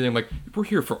also admitting like, we're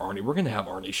here for Arnie. We're gonna have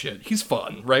Arnie shit. He's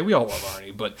fun, right? We all love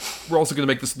Arnie, but we're also gonna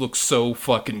make this look so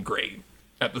fucking great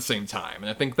at the same time. And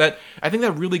I think that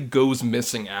really goes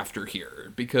missing after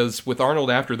here, because with Arnold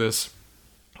after this,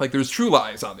 like there's True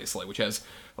Lies obviously, which has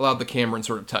a lot of the Cameron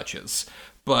sort of touches,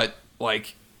 but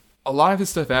like a lot of his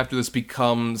stuff after this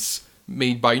becomes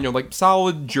made by, you know, like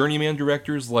solid journeyman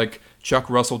directors, like Chuck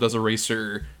Russell does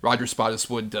Eraser, Roger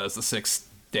Spottiswoode does The Sixth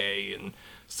Day, and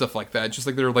stuff like that. Just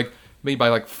like they're like made by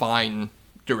like fine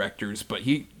directors, but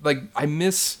he, like, I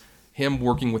miss him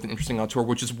working with an interesting auteur,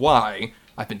 which is why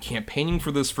I've been campaigning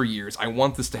for this for years. I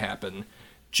want this to happen.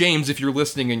 James, if you're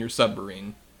listening in your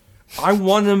submarine, I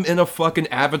want him in a fucking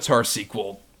Avatar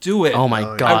sequel. Do it. Oh my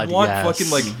god, I want yes.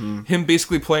 fucking like him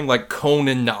basically playing like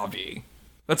Conan Navi.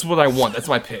 That's what I want. That's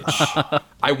my pitch.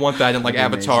 I want that in like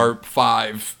Avatar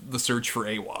 5, The Search for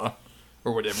Awa,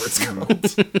 or whatever it's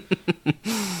called.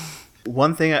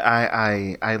 One thing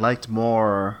I liked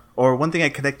more, or one thing I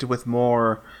connected with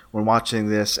more when watching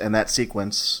this and that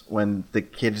sequence, when the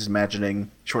kid is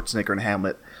imagining Schwarzenegger and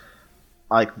Hamlet,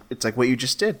 it's like what you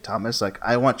just did, Thomas. Like,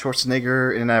 I want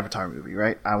Schwarzenegger in an Avatar movie,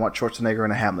 right? I want Schwarzenegger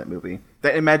in a Hamlet movie.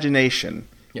 That imagination,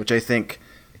 which I think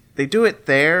they do it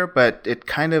there, but it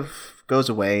kind of goes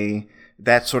away.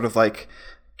 That sort of like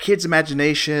kids'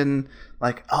 imagination,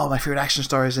 like, oh, my favorite action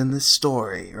star is in this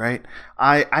story, right?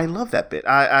 I love that bit.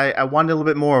 I wanted a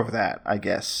little bit more of that, I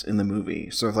guess, in the movie.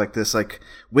 Sort of like this like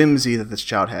whimsy that this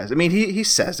child has. I mean, he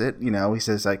says it, he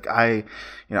says like, I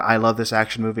love this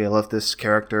action movie. I love this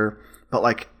character. But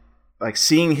like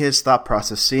seeing his thought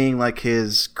process, seeing like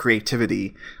his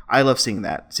creativity, I love seeing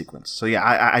that sequence. So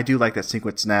yeah, I do like that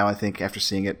sequence now. I think after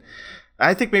seeing it,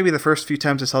 I think maybe the first few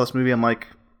times I saw this movie, I'm like,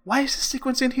 why is this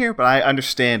sequence in here? But I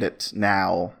understand it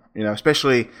now,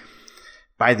 especially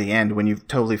by the end when you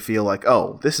totally feel like,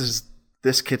 oh, this is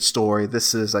this kid's story.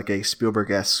 This is like a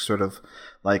Spielberg-esque sort of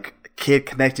like kid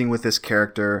connecting with this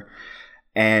character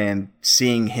and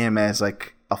seeing him as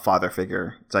like a father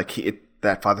figure. It's like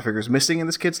that father figure is missing in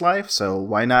this kid's life, so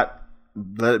why not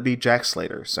let it be Jack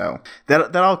Slater? So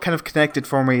that all kind of connected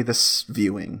for me this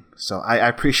viewing. So I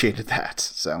appreciated that.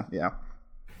 So yeah.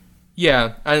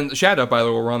 Yeah, and shout out, by the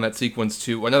way, we're on that sequence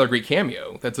to another great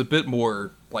cameo that's a bit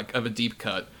more like of a deep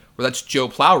cut, where that's Joe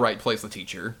Plowright plays the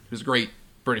teacher, who's a great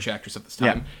British actress at this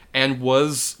time, and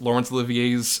was Laurence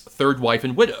Olivier's third wife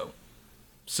and widow.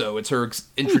 So it's her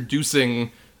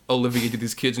introducing Olivier to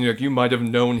these kids, and you're like, you might have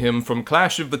known him from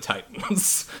Clash of the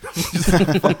Titans.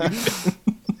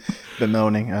 The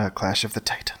moaning Clash of the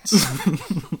Titans.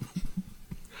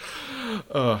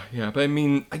 Yeah, but I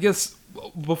mean, I guess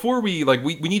before we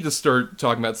need to start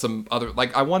talking about some other,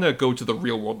 I want to go to the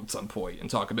real world at some point and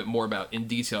talk a bit more in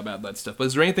detail about that stuff. But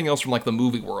is there anything else from the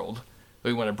movie world that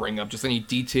we want to bring up? Just any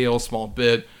detail, small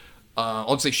bit?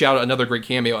 I'll just say shout out another great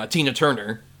cameo, Tina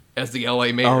Turner as the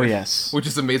LA mayor. Oh, yes. Which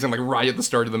is amazing, right at the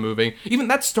start of the movie. Even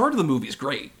that start of the movie is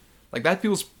great. That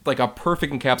feels like a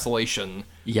perfect encapsulation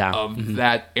of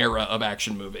that era of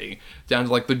action movie. Down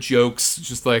to, the jokes,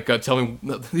 just tell me,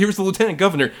 here's the lieutenant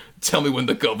governor, tell me when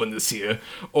the governor's here.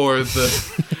 Or the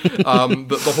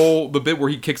bit where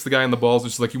he kicks the guy in the balls,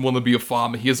 it's you want to be a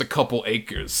farmer, here's a couple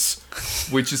acres.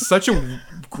 Which is such a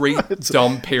great,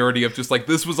 dumb parody of just,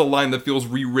 this was a line that feels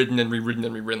rewritten.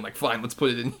 Fine, let's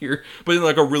put it in here. But in,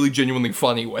 a really genuinely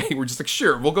funny way. We're just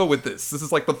sure, we'll go with this. This is,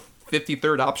 the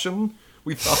 53rd option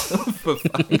we thought of, but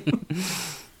fine.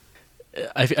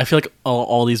 I feel like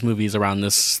all these movies around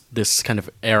this kind of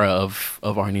era of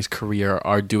Arnie's career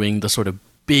are doing the sort of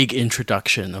big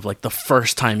introduction of the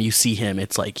first time you see him,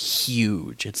 it's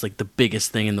huge. It's the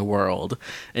biggest thing in the world.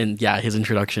 And yeah, his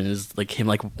introduction is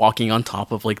him walking on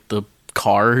top of the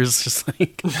cars, just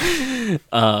him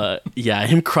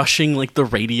crushing the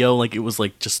radio it was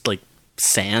just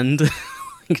sand.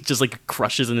 It just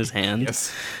crushes in his hand.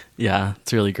 Yes. Yeah,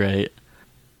 it's really great.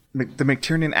 The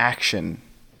McTiernan action,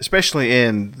 especially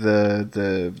in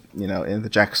the in the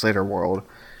Jack Slater world,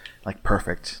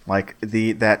 perfect.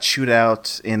 That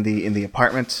shootout in the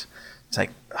apartment, it's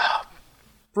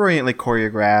brilliantly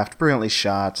choreographed, brilliantly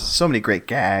shot, so many great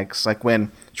gags.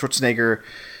 When Schwarzenegger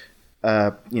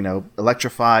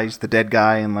electrifies the dead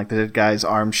guy and the dead guy's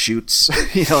arm shoots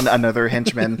another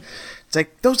henchman. It's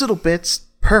those little bits,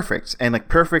 perfect, and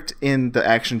perfect in the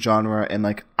action genre,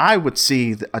 and I would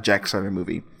see a Jack Slater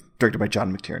movie directed by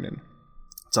John McTiernan.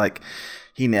 It's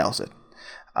he nails it.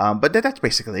 But that's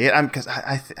basically it. Because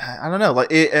I don't know.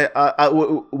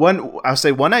 I'll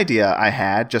say one idea I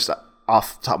had just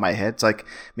off the top of my head. It's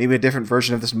maybe a different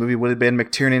version of this movie would have been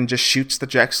McTiernan just shoots the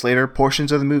Jack Slater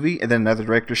portions of the movie, and then another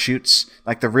director shoots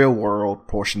the real world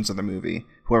portions of the movie,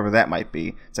 whoever that might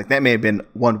be. It's that may have been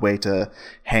one way to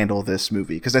handle this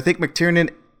movie, because I think McTiernan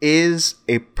is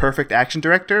a perfect action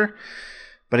director.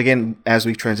 But again, as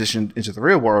we transition into the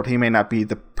real world, he may not be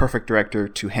the perfect director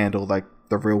to handle the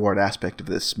real world aspect of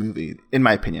this movie, in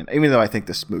my opinion, even though I think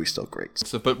this movie's still great.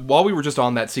 But while we were just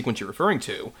on that sequence you're referring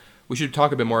to, we should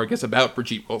talk a bit more, I guess, about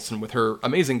Brigitte Wilson with her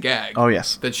amazing gag. Oh,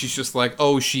 yes. That she's just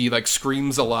she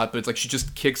screams a lot, but it's she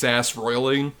just kicks ass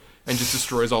royally and just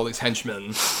destroys all these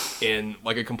henchmen in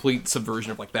a complete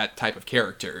subversion of that type of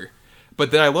character.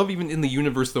 But then I love, even in the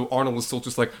universe, though, Arnold is still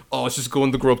just oh, it's just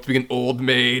going to grow up to be an old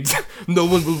maid. No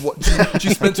one will watch.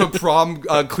 She spent her prom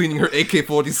cleaning her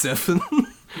AK-47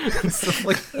 and stuff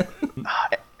like that.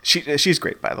 She's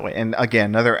great, by the way. And again,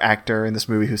 another actor in this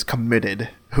movie who's committed,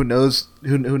 who knows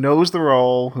the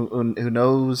role, who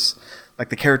knows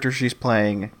the character she's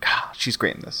playing. God, she's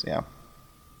great in this. Yeah.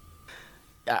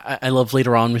 I love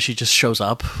later on when she just shows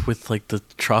up with the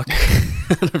truck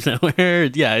out of nowhere.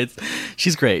 Yeah,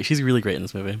 she's great. She's really great in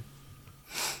this movie.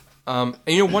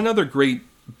 And one other great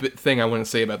thing I want to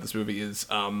say about this movie is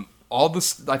all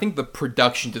this. I think the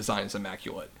production design is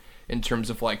immaculate. in terms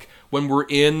of like when we're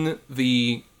in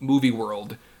the movie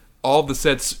world, all the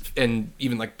sets and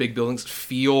even like big buildings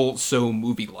feel so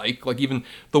movie-like. Like even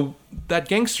that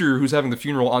gangster who's having the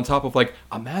funeral on top of like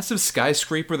a massive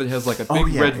skyscraper that has like a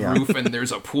big red roof and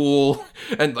there's a pool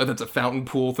and that's a fountain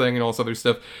pool thing and all this other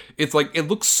stuff. It's like it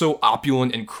looks so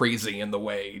opulent and crazy in the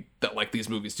way that like these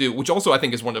movies do, which also I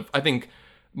think is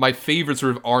my favorite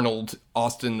sort of Arnold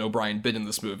Austin O'Brien bit in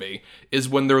this movie is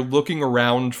when they're looking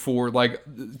around for like,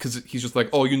 because he's just like,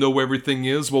 oh, you know where everything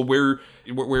is? Well,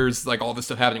 where's like all this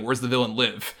stuff happening? Where's the villain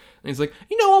live? And he's like,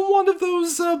 on one of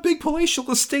those big palatial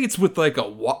estates with like a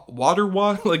water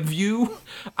like view.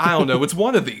 I don't know. It's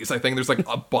one of these. I think there's like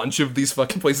a bunch of these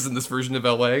fucking places in this version of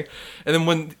LA. And then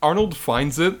when Arnold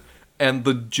finds it, and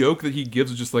the joke that he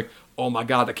gives is just like, oh my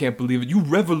God, I can't believe it. You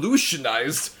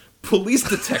revolutionized police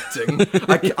detecting.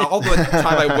 All the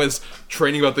time I was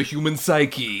training about the human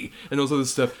psyche and all this other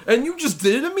stuff, and you just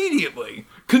did it immediately.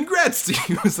 Congrats to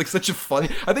you. It's like such a funny,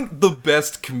 I think the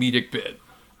best comedic bit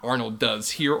Arnold does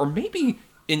here, or maybe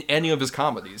in any of his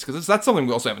comedies, because that's something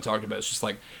we also haven't talked about. It's just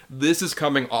like, this is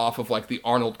coming off of like the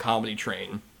Arnold comedy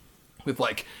train with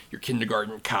like your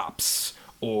Kindergarten Cops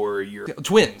or your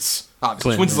Twins.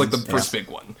 Obviously, Twins is like the first big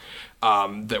one.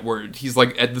 That where he's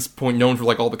like at this point known for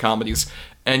like all the comedies,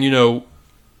 and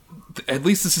at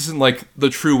least this isn't like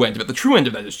the true end of it. The true end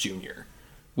of that is Junior,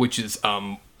 which is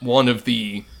one of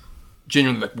the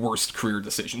genuinely like worst career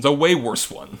decisions, a way worse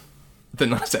one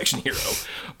than Last Action Hero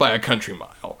by a country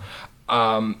mile.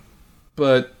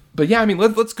 But yeah, I mean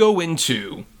let's go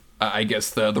into I guess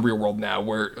the real world now,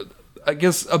 where I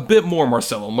guess a bit more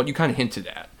Marcelo and what you kind of hinted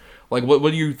at. Like what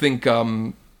do you think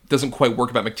doesn't quite work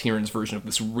about McTiernan's version of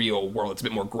this real world? It's a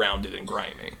bit more grounded and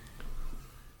grimy.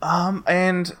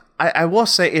 And I will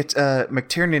say it.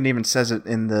 McTiernan even says it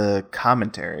in the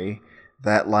commentary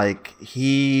that like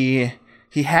he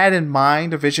had in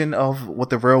mind a vision of what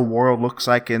the real world looks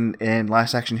like in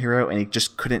Last Action Hero, and he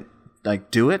just couldn't like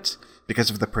do it because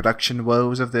of the production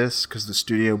woes of this, because the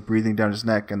studio breathing down his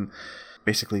neck and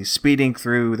basically speeding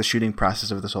through the shooting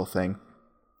process of this whole thing.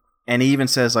 And he even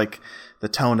says like the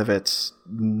tone of it's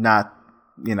not,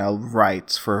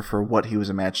 right for what he was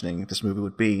imagining this movie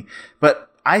would be. But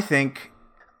I think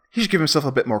he should give himself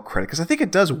a bit more credit, because I think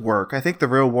it does work. I think the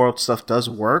real world stuff does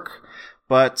work.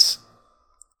 But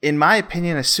in my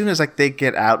opinion, as soon as like they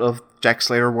get out of Jack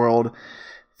Slater world,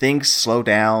 things slow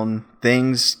down.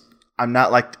 I'm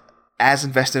not like as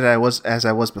invested as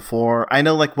I was before. I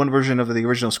know like one version of the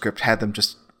original script had them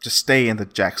just stay in the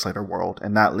Jack Slater world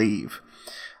and not leave.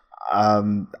 I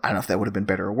don't know if that would have been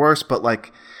better or worse, but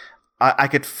like I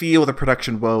could feel the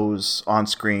production woes on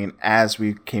screen as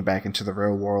we came back into the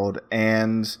real world,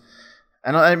 and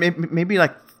maybe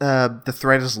like the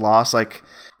thread is lost. Like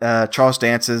Charles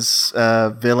Dance's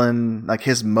villain, like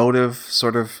his motive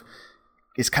sort of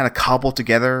is kind of cobbled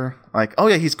together. Like, oh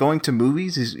yeah, he's going to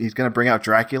movies. He's going to bring out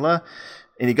Dracula.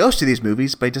 And he goes to these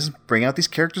movies, but he doesn't bring out these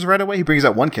characters right away. He brings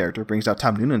out one character, brings out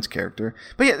Tom Noonan's character.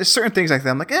 But yeah, there's certain things like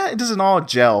that. I'm like, it doesn't all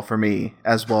gel for me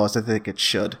as well as I think it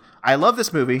should. I love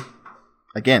this movie.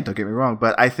 Again, don't get me wrong,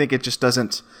 but I think it just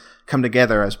doesn't come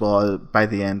together as well by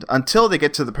the end until they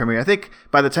get to the premiere. I think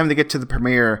by the time they get to the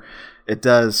premiere, it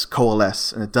does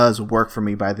coalesce and it does work for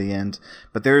me by the end.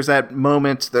 But there's that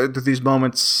moment, there's these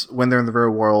moments when they're in the real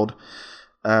world,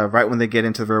 right when they get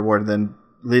into the real world, and then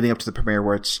leading up to the premiere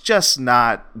where it's just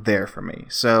not there for me.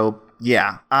 So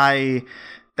yeah,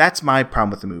 that's my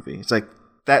problem with the movie. It's like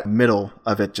that middle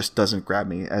of it just doesn't grab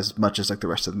me as much as like the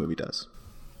rest of the movie does.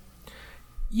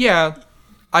 Yeah,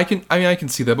 I can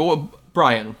see that. But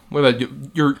Brian, what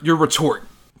about your retort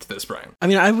to this, Brian? I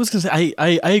mean, I was gonna say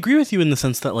I agree with you in the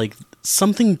sense that like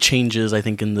something changes. I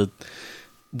think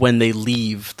when they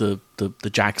leave the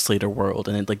Jack Slater world,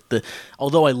 and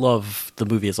although I love the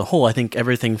movie as a whole, I think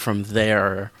everything from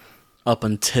there up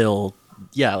until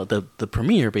the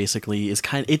premiere basically is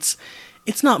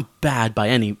it's not bad by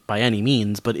any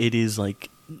means, but it is like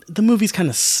the movie's kind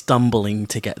of stumbling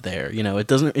to get there. It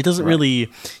doesn't right. Really.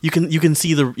 You can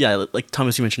see like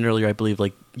Thomas, you mentioned earlier, I believe,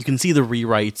 like you can see the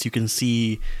rewrites, you can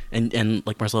see and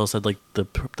like Marcelo said, like the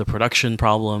production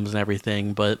problems and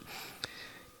everything, but.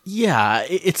 Yeah,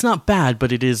 it's not bad,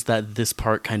 but it is that this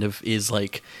part kind of is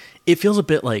like, it feels a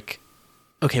bit like,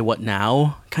 okay, what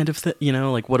now kind of thing,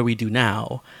 like what do we do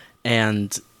now?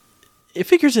 And it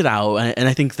figures it out, and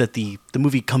I think that the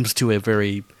movie comes to a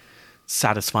very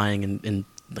satisfying and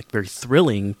like very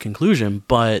thrilling conclusion,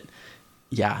 but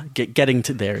yeah, getting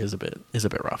to there is a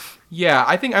bit rough. Yeah,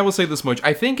 I think I will say this much.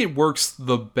 I think it works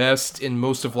the best in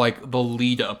most of like the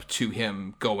lead up to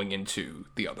him going into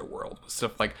the other world.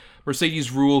 Stuff like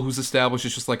Mercedes Rule, who's established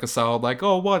as just like a solid like,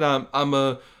 oh what, I'm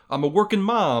a working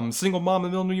mom, single mom in the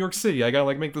middle of New York City. I gotta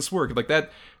like make this work. Like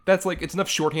that's like it's enough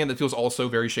shorthand that feels also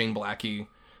very Shane Blacky,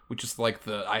 which is like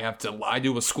I have to lie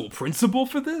to a school principal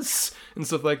for this and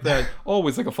stuff like that.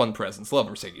 Always like a fun presence. Love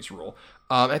Mercedes Rule.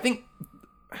 I think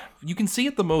you can see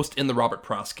it the most in the Robert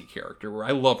Prosky character, where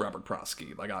I love Robert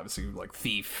Prosky. Like, obviously, like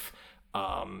Thief,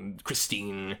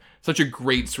 Christine, such a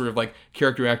great sort of like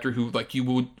character actor who like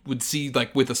you would see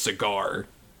like with a cigar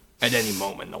at any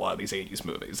moment in a lot of these 80s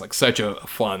movies. Like, such a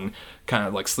fun kind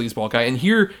of like sleazeball guy. And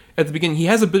here at the beginning, he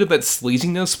has a bit of that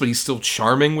sleaziness, but he's still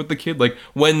charming with the kid. Like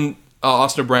when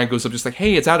Austin O'Brien goes up, just like,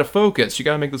 hey, it's out of focus. You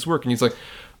got to make this work. And he's like,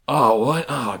 oh, what?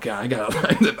 Oh, God,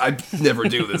 I never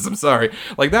do this. I'm sorry.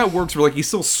 Like, that works where, like, he's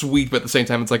still sweet, but at the same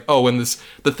time, it's like, oh, and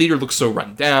the theater looks so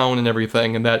run down and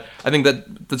everything, and I think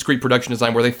that's great production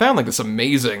design, where they found, like, this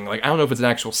amazing, like, I don't know if it's an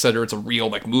actual set or it's a real,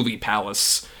 like, movie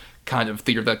palace kind of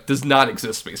theater that does not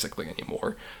exist, basically,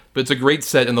 anymore. But it's a great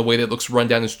set, and the way that it looks run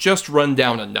down is just run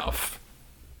down enough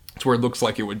to where it looks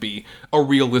like it would be a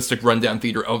realistic rundown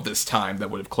theater of this time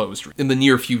that would have closed in the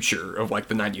near future of like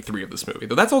the 93 of this movie.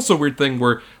 Though that's also a weird thing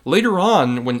where later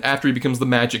on, after he becomes the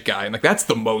magic guy, and like that's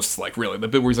the most like really the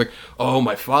bit where he's like, oh,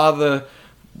 my father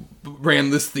ran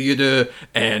this theater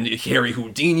and Harry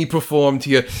Houdini performed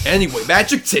here. Anyway,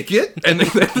 magic ticket. And then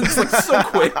it's like so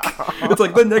quick. It's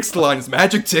like the next line is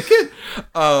magic ticket.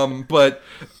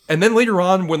 And then later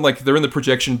on, when like they're in the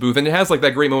projection booth, and it has like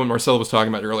that great moment Marcella was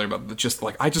talking about earlier about just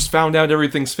like, I just found out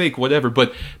everything's fake, whatever.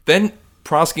 But then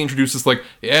Prosky introduces like,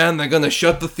 yeah, and they're gonna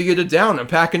shut the theater down and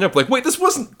packing up. Like, wait, this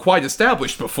wasn't quite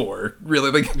established before,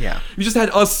 really. Like, yeah, you just had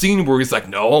a scene where he's like,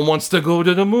 no one wants to go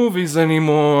to the movies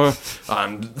anymore,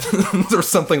 or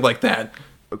something like that.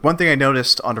 One thing I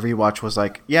noticed on the rewatch was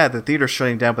like, yeah, the theater's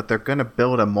shutting down, but they're gonna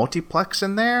build a multiplex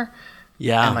in there.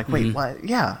 Yeah, and like, wait, what?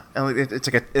 Yeah, and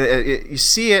it's like you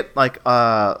see it like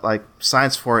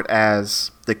signs for it as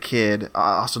the kid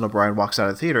Austin O'Brien walks out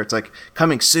of the theater. It's like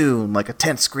coming soon, like a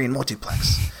 10-screen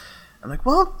multiplex. I'm like,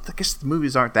 well, I guess the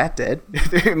movies aren't that dead.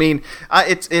 I mean,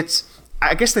 it's.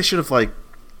 I guess they should have like,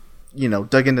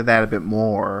 dug into that a bit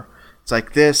more. It's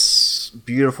like this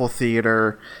beautiful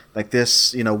theater, like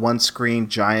this, one screen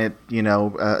giant, I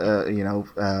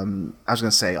was gonna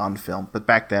say on film, but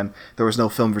back then there was no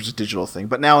film versus digital thing.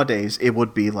 But nowadays it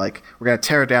would be like, we're gonna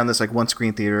tear down this like one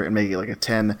screen theater and make it like a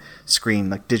 10-screen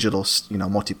like digital,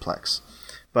 multiplex.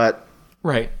 But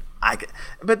right,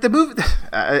 but the movie,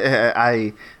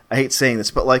 I hate saying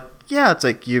this, but like, yeah, it's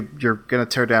like you're gonna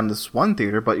tear down this one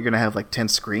theater, but you're gonna have like 10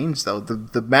 screens though.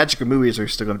 The magic of movies are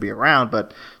still gonna be around,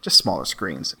 but just smaller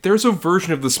screens. There's a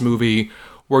version of this movie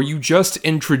where you just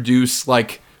introduce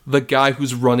like the guy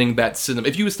who's running that cinema.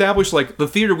 If you establish like the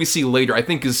theater we see later, I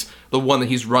think is the one that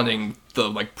he's running the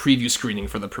like preview screening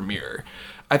for the premiere.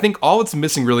 I think all it's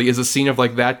missing really is a scene of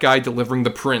like that guy delivering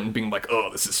the print and being like, oh,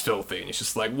 this is filthy. And it's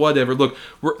just like, whatever. Look,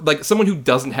 we're like someone who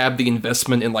doesn't have the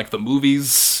investment in like the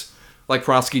movies like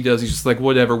Prosky does. He's just like,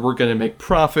 whatever, we're gonna make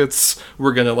profits.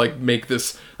 We're gonna like make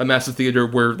this a massive theater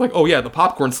where like, oh yeah, the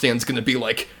popcorn stand's gonna be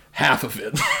like half of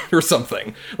it or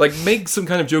something. Like make some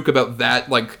kind of joke about that,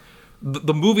 like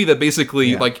the movie that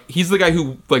basically like he's the guy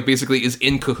who like basically is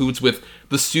in cahoots with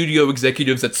the studio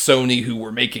executives at Sony who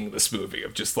were making this movie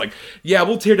of just like, yeah,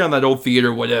 we'll tear down that old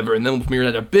theater, whatever, and then we'll premiere it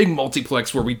at a big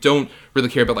multiplex where we don't really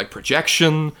care about like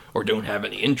projection or don't have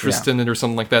any interest in it or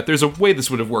something like that. There's a way this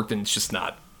would have worked and it's just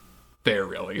not there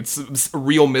really. It's a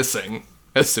real missing,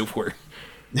 as it were.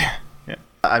 Yeah.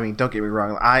 I mean, don't get me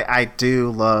wrong. I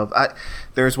do love.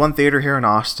 There's one theater here in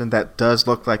Austin that does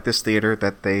look like this theater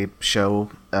that they show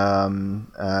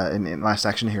in Last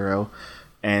Action Hero,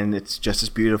 and it's just as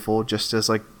beautiful, just as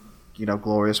like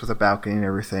glorious with a balcony and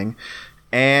everything.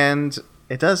 And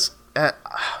it does.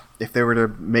 If they were to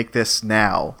make this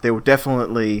now, they would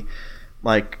definitely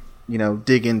like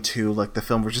dig into like the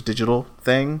film versus digital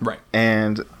thing, right?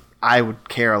 And I would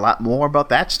care a lot more about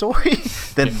that story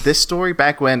than this story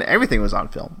back when everything was on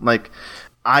film. Like,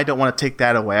 I don't want to take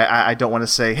that away. I don't want to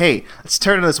say, hey, let's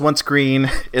turn on this one screen.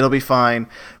 It'll be fine.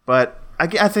 But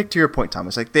I think to your point,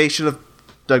 Thomas, like they should have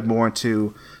dug more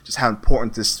into just how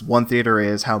important this one theater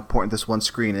is, how important this one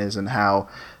screen is, and how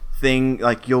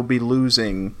you'll be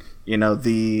losing,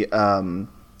 the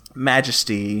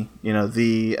majesty,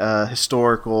 the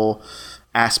historical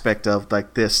aspect of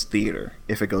like this theater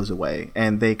if it goes away,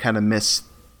 and they kind of miss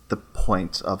the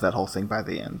point of that whole thing by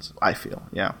the end, I feel.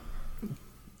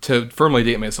 To firmly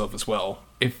date myself as well,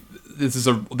 if this is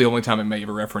the only time I may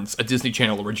ever reference a Disney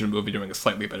Channel original movie doing a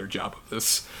slightly better job of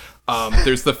this.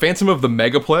 There's The Phantom of the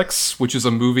Megaplex, which is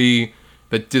a movie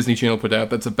that Disney Channel put out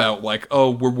that's about, like, oh,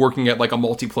 we're working at, like, a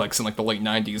multiplex in, like, the late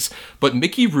 90s. But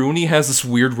Mickey Rooney has this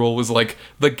weird role as, like,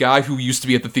 the guy who used to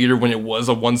be at the theater when it was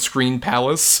a one-screen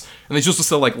palace. And they just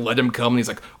let let him come, and he's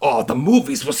like, oh, the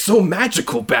movies were so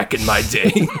magical back in my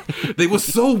day. They were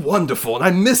so wonderful, and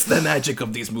I miss the magic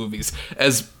of these movies.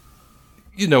 As,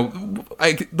 you know,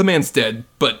 the man's dead,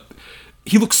 but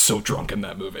he looks so drunk in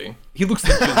that movie. He looks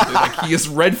legitimately like he is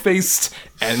red-faced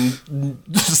and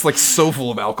just, like, so full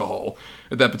of alcohol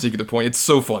at that particular point. It's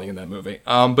so funny in that movie.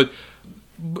 But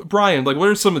Brian, like, what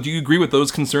are some? Do you agree with those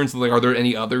concerns? Like, are there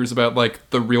any others about, like,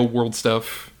 the real-world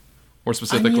stuff, more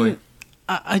specifically?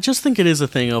 I just think it is a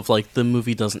thing of, like, the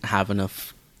movie doesn't have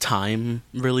enough time,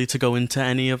 really, to go into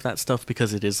any of that stuff,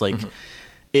 because it is, like...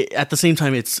 at the same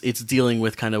time, it's dealing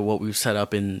with kind of what we've set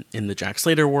up in the Jack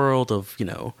Slater world of,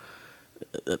 the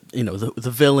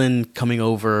villain coming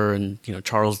over and,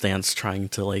 Charles Dance trying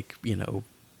to, like,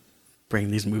 bring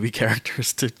these movie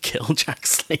characters to kill Jack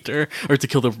Slater or to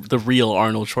kill the real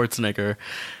Arnold Schwarzenegger.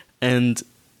 And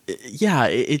yeah,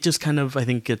 it just kind of, I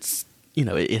think it's,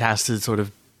 it has to sort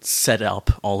of set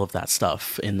up all of that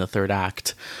stuff in the third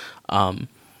act.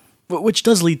 Which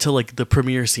does lead to, like, the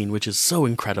premiere scene, which is so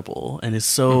incredible and is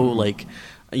so, like,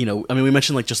 we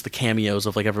mentioned, like, just the cameos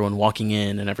of, like, everyone walking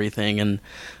in and everything,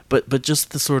 but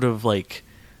just the sort of, like,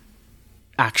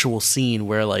 actual scene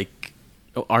where, like,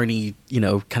 Arnie,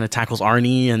 kind of tackles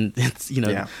Arnie, and it's,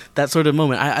 that sort of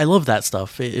moment. I love that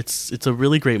stuff. It's a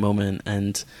really great moment,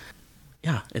 and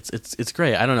yeah, it's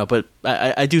great. I don't know, but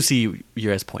I do see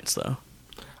your guys' points, though.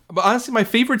 But honestly, my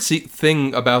favorite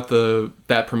thing about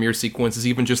that premiere sequence is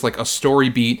even just, like, a story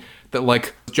beat that,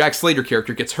 like, Jack Slater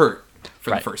character gets hurt for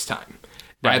the first time.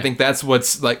 Right. I think that's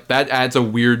what's, like, that adds a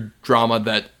weird drama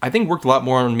that I think worked a lot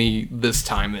more on me this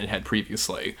time than it had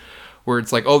previously. Where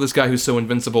it's like, oh, this guy who's so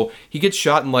invincible, he gets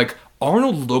shot and, like,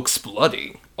 Arnold looks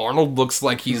bloody. Arnold looks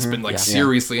like he's been, like,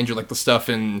 seriously injured, like the stuff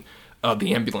in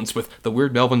the ambulance with the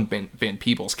weird Melvin Van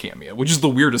Peebles cameo, which is the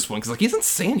weirdest one, because, like, he doesn't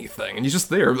say anything, and he's just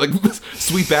there. Like,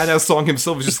 Sweet Badass Song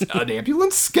himself is just an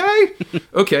ambulance guy?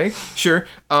 Okay, sure.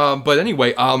 But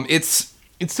anyway, it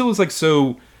still is, like,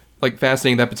 so... like,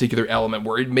 fascinating, that particular element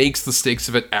where it makes the stakes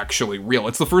of it actually real.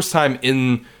 It's the first time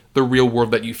in the real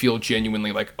world that you feel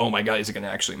genuinely like, oh my god, is it going to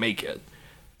actually make it?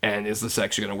 And is this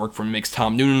actually going to work for him? It makes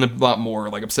Tom Noonan a lot more,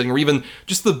 like, upsetting. Or even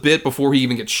just the bit before he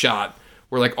even gets shot,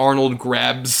 where, like, Arnold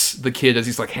grabs the kid as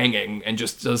he's, like, hanging and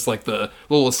just does, like, the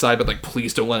little aside, but, like,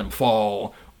 please don't let him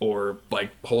fall. Or,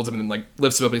 like, holds him and, like,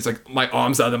 lifts him up and he's like, my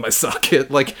arm's out of my socket.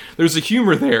 Like, there's a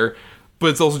humor there. But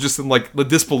it's also just in, like, the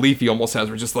disbelief he almost has.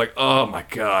 We're just like, oh my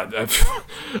god,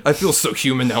 I feel so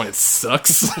human now, and it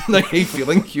sucks. And I hate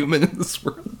feeling human in this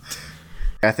world.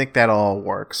 I think that all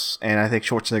works, and I think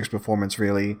Schwarzenegger's performance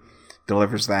really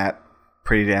delivers that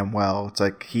pretty damn well. It's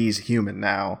like he's human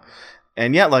now,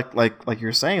 and yeah, like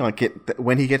you're saying, like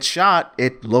when he gets shot,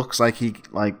 it looks like he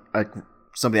like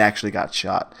somebody actually got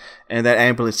shot, and that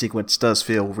ambulance sequence does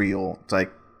feel real. It's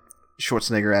like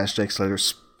Schwarzenegger as Jake Slater,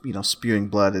 spewing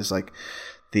blood is like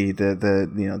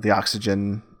the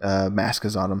oxygen mask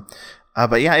is on him.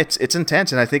 But yeah, it's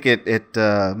intense, and I think it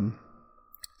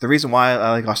the reason why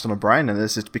I like Austin O'Brien in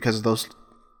this is because of those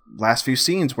last few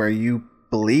scenes where you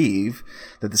believe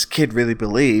that this kid really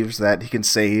believes that he can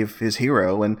save his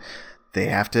hero, and they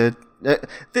have to.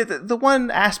 The one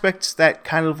aspect that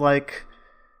kind of like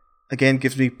again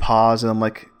gives me pause, and I'm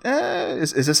like,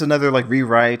 is this another like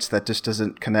rewrite that just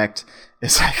doesn't connect?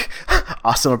 It's like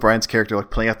Austin O'Brien's character like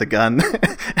pulling out the gun,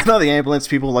 and all the ambulance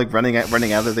people like running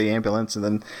out of the ambulance, and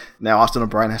then now Austin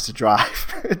O'Brien has to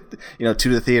drive, to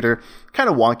the theater. Kind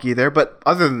of wonky there, but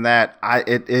other than that,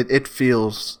 it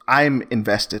feels I'm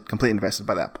completely invested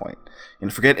by that point.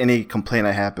 And forget any complaint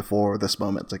I had before this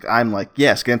moment. It's like I'm like,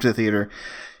 yes, get him to the theater.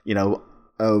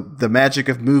 The magic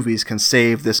of movies can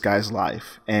save this guy's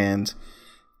life, and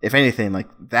if anything, like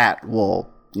that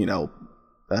will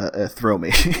thrill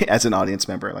me as an audience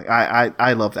member. Like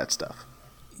I love that stuff.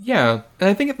 Yeah, and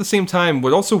I think at the same time,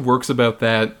 what also works about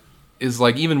that is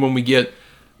like even when we get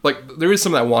like there is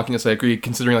some of that wonkiness. I agree,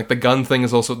 considering like the gun thing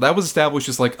is also that was established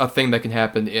as like a thing that can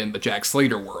happen in the Jack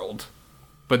Slater world,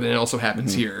 but then it also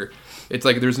happens here. It's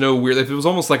like there's no weird. It was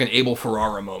almost like an Abel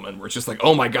Ferrara moment where it's just like,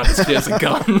 oh my god, this kid has a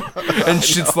gun, and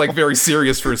shit's like very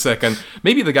serious for a second.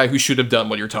 Maybe the guy who should have done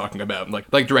what you're talking about,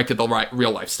 like directed the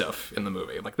real life stuff in the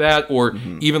movie, like that, or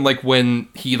even like when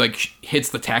he like hits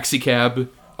the taxi cab,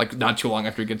 like not too long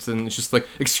after he gets in, it's just like,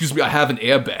 excuse me, I have an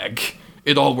airbag,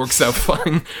 it all works out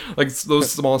fine. Like,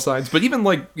 those small sides. But even,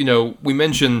 like, you know, we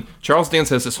mentioned Charles Dance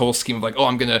has this whole scheme of, like, oh,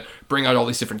 I'm going to bring out all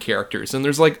these different characters. And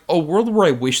there's, like, a world where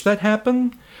I wish that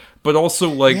happened, but also,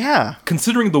 like,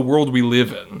 considering the world we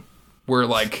live in, where,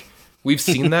 like, we've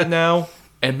seen that now,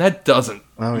 and that doesn't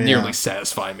nearly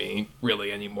satisfy me,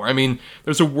 really, anymore. I mean,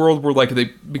 there's a world where, like,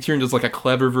 McTiernan does, like, a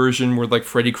clever version where, like,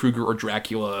 Freddy Krueger or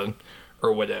Dracula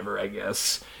or whatever, I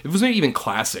guess. If it was maybe even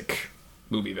classic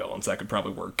movie villains, that could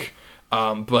probably work.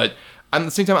 But at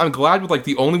the same time, I'm glad with, like,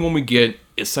 the only one we get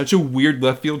is such a weird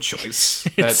left field choice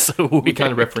that so we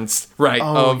kind of referenced, right?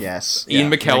 Oh, of yes.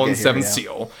 Ian McKellen's Seventh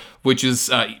Seal, which is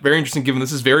very interesting given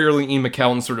this is very early Ian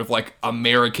McKellen's sort of, like,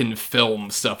 American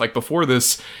film stuff. Like, before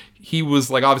this, he was,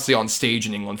 like, obviously on stage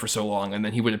in England for so long, and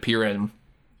then he would appear in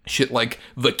shit like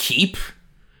The Keep,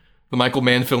 the Michael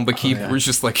Mann film The Keep, where it's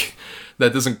just, like,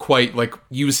 that doesn't quite, like,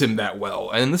 use him that well.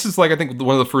 And this is, like, I think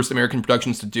one of the first American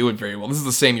productions to do it very well. This is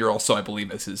the same year also, I believe,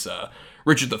 as his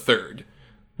Richard III,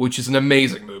 which is an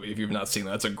amazing movie if you've not seen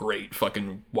that. It's a great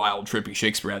fucking wild, trippy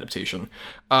Shakespeare adaptation.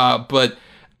 But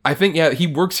I think, he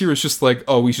works here as just like,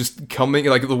 oh, he's just coming,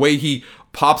 like, the way he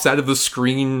pops out of the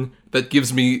screen, that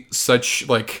gives me such,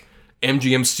 like,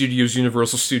 MGM Studios,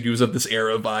 Universal Studios of this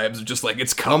era vibes of just, like,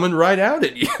 it's coming right out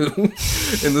at you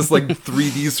in this, like,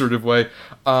 3D sort of way.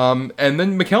 And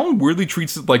then McKellen weirdly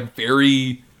treats it, like,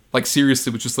 very, like,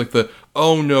 seriously, with just, like, the,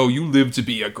 oh no, you live to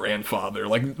be a grandfather.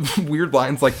 Like, weird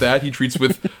lines like that he treats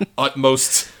with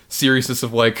utmost seriousness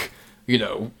of, like, you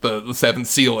know, the Seventh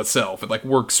Seal itself. It, like,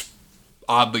 works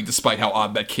oddly despite how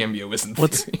odd that cameo is in theory.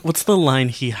 What's the line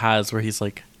he has where he's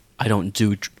like, I don't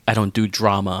do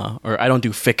drama, or I don't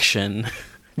do fiction.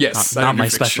 Yes, not my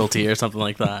specialty, or something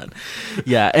like that.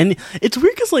 Yeah, and it's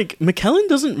weird because, like, McKellen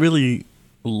doesn't really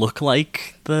look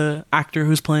like the actor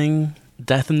who's playing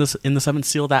Death in the Seventh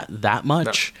Seal that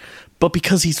much, but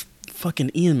because he's fucking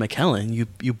Ian McKellen,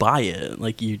 you buy it.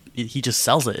 Like, he just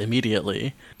sells it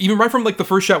immediately. Even right from, like, the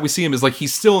first shot we see him is, like,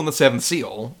 he's still in the Seventh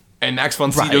Seal, and Max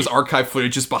von Sydow's archive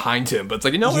footage is behind him. But it's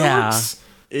like, you know, it works.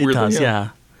 It weirdly, does, yeah.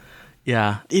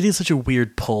 Yeah, it is such a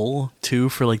weird pull, too,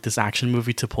 for, like, this action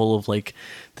movie to pull of, like,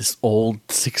 this old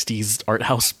 60s art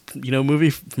house, you know, movie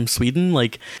from Sweden.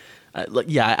 Like,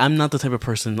 I'm not the type of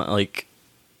person that, like,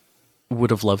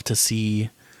 would have loved to see,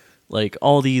 like,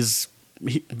 all these,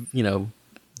 you know,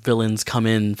 villains come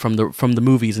in from the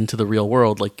movies into the real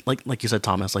world. Like you said,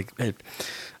 Thomas, like,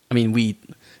 I mean, we,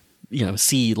 you know,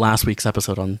 see last week's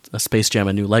episode on Space Jam: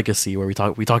 A New Legacy, where we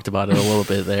talked about it a little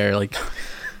bit there, like,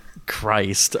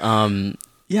 Christ.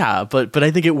 Yeah, but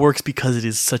I think it works because it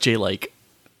is such a, like,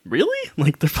 really?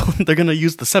 Like, they're gonna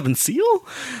use the Seventh Seal?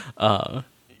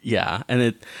 Yeah,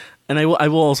 and I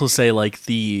will also say, like,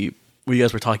 what you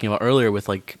guys were talking about earlier with,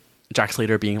 like, Jack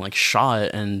Slater being, like,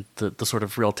 shot and the sort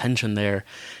of real tension there,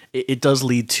 it does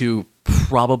lead to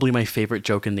probably my favorite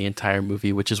joke in the entire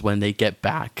movie, which is when they get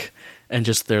back and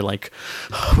just they're like,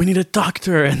 oh, we need a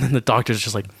doctor, and then the doctor's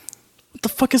just like, what the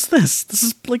fuck is this? This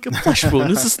is like a flesh wound.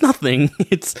 This is nothing.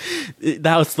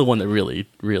 That was the one that really,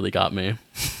 really got me.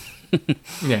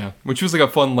 Yeah, which was like a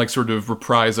fun, like, sort of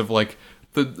reprise of, like,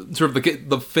 the sort of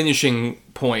the finishing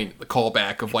point, the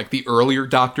callback of, like, the earlier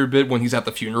doctor bit when he's at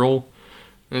the funeral.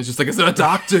 And it's just like, is there a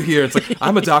doctor here? It's like,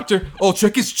 I'm a doctor. Oh,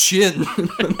 check his chin.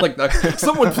 Like,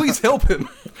 someone please help him.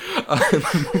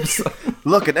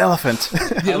 Look, an elephant.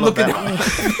 Yeah, look at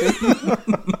elephant.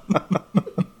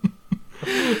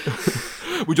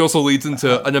 Which also leads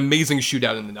into an amazing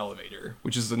shootout in an elevator,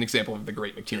 which is an example of the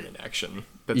great McTiernan action.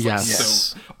 That's like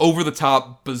so over the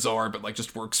top, bizarre, but, like,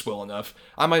 just works well enough.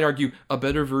 I might argue a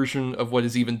better version of what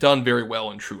is even done very well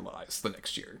in True Lies the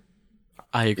next year.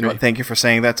 I agree. You know, thank you for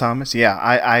saying that, Thomas. Yeah,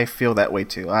 I feel that way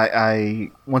too.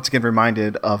 I once again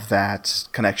reminded of that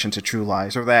connection to True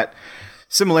Lies, or that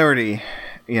similarity,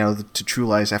 you know, to True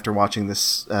Lies after watching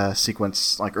this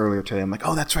sequence, like, earlier today. I'm like,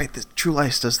 oh, that's right, the True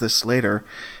Lies does this later,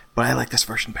 but I like this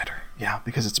version better. Yeah,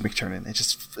 because it's McTiernan. It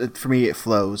just, for me, it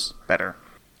flows better.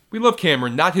 We love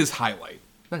Cameron, not his highlight.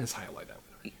 Not his highlight.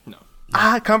 No.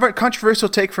 Controversial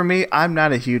take for me. I'm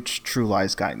not a huge True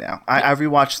Lies guy now. I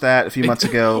rewatched that a few months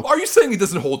ago. Are you saying it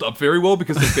doesn't hold up very well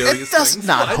because of various things? It does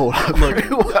not hold up very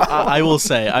well. I will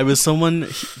say, I was someone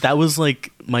that was,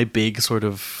 like, my big sort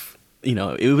of, you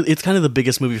know, it's kind of the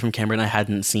biggest movie from Cameron I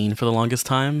hadn't seen for the longest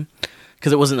time,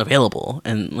 because it wasn't available,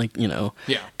 and, like, you know,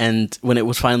 and when it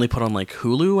was finally put on, like,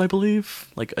 Hulu, I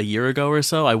believe, like a year ago or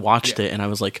so, I watched it and I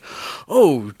was like,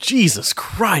 oh, Jesus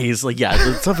Christ. Like, yeah,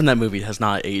 the stuff in that movie has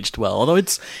not aged well, although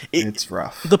it's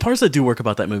rough. The parts that do work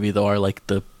about that movie, though, are, like,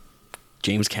 the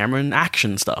James Cameron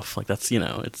action stuff. Like, that's, you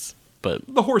know, but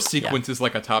the horse sequence is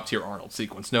like a top tier Arnold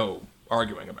sequence, no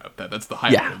arguing about that. That's the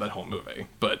highlight of that whole movie.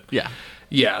 But but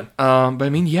I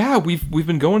mean, we've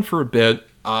been going for a bit.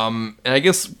 And I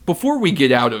guess before we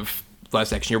get out of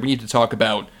Last Action Hero, we need to talk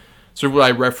about sort of what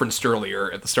I referenced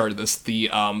earlier at the start of this, the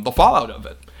fallout of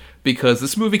it. Because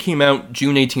this movie came out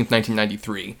June 18th,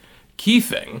 1993. Key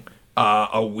thing,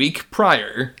 a week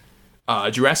prior,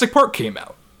 Jurassic Park came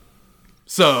out.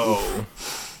 So,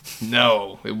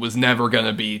 no, it was never going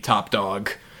to be top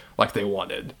dog like they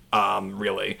wanted,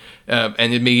 really.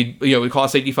 And it made, it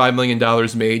cost $85 million,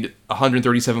 made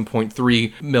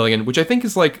 $137.3 million, which I think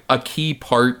is, like, a key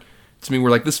part to me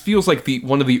where, like, this feels like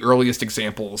one of the earliest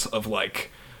examples of, like,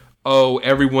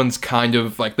 everyone's kind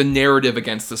of, like, the narrative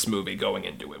against this movie going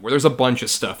into it, where there's a bunch of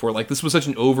stuff where, like, this was such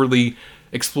an overly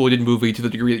exploited movie to the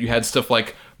degree that you had stuff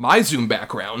like my Zoom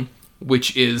background,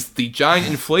 which is the giant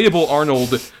inflatable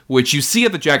Arnold, which you see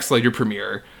at the Jack Slater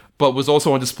premiere, but was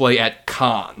also on display at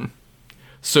Cannes.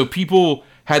 So people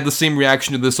had the same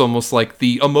reaction to this almost like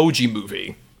the Emoji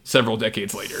Movie several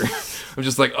decades later. I'm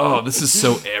just like, this is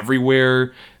so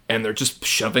everywhere, and they're just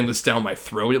shoving this down my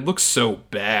throat. It looks so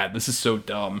bad. This is so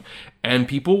dumb. And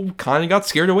people kind of got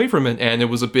scared away from it, and it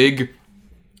was a big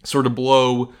sort of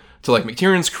blow to, like,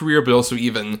 McTiernan's career, but also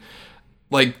even...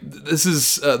 like, this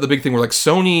is the big thing where, like,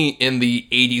 Sony in the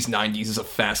 80s, 90s is a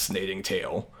fascinating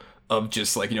tale of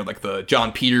just, like, like the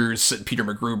John Peters and Peter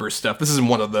McGruber stuff. This isn't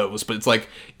one of those, but it's, like,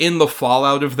 in the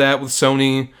fallout of that with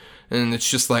Sony, and it's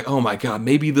just like, oh my god,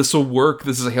 maybe this will work.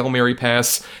 This is a Hail Mary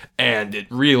pass, and it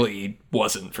really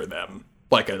wasn't for them,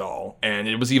 like, at all. And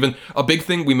it was even a big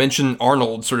thing. We mentioned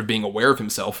Arnold sort of being aware of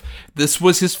himself. This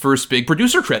was his first big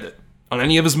producer credit on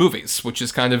any of his movies, which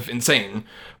is kind of insane.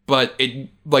 But it,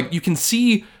 like, you can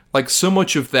see, like, so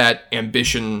much of that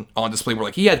ambition on display where,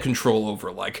 like, he had control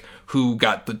over, like, who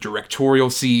got the directorial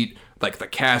seat, like, the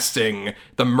casting,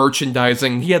 the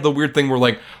merchandising. He had the weird thing where,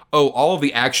 like, all of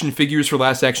the action figures for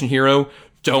Last Action Hero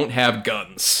don't have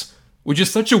guns. Which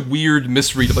is such a weird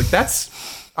misread. Like,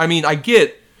 I mean, I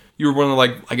get you were want to,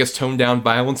 like, I guess, tone down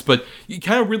violence, but it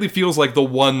kind of really feels like the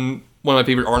one of my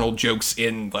favorite Arnold jokes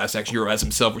in Last Action Hero as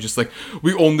himself, which is like,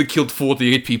 we only killed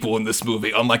 48 people in this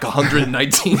movie, unlike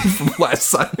 119 from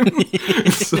last time.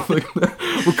 So, like,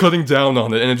 we're cutting down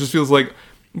on it, and it just feels like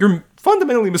you're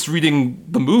fundamentally misreading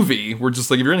the movie. We're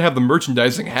just like, if you're gonna have the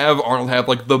merchandising, have Arnold have,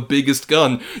 like, the biggest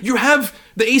gun. You have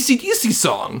the AC/DC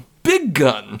song, Big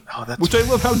Gun, which I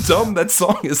love how dumb that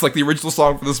song is. Like, the original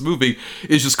song for this movie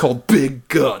is just called Big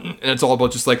Gun, and it's all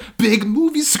about just, like, big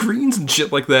movie screens and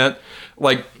shit like that.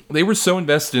 Like, they were so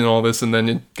invested in all this, and then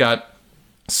it got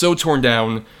so torn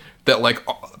down that, like,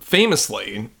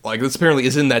 famously, like, this apparently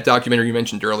is in that documentary you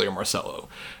mentioned earlier, Marcelo,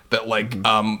 that, like,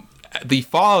 the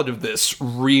fallout of this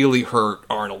really hurt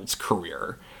Arnold's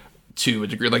career to a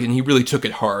degree, like, and he really took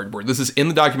it hard, where this is in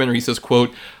the documentary, he says,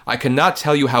 quote, "I cannot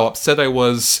tell you how upset I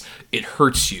was. It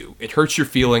hurts you. It hurts your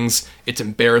feelings. It's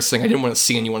embarrassing. I didn't want to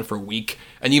see anyone for a week."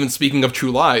 And even speaking of True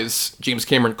Lies, James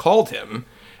Cameron called him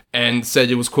and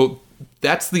said it was, quote,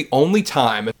 "That's the only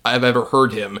time I've ever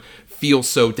heard him feel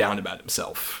so down about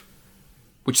himself."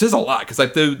 Which says a lot, because,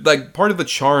 like, part of the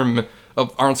charm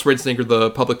of Arnold Schwarzenegger,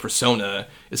 the public persona,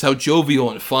 is how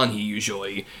jovial and fun he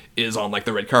usually is on, like,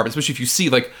 the red carpet, especially if you see,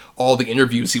 like, all the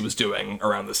interviews he was doing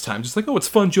around this time. Just like, it's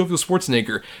fun, jovial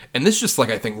Schwarzenegger. And this just, like,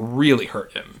 I think really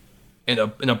hurt him in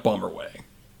a bummer way.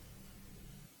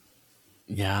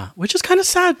 Yeah, which is kind of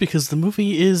sad because the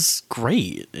movie is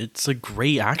great. It's a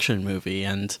great action movie,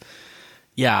 and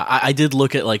yeah, I did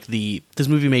look at, like, this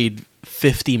movie made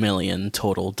 $50 million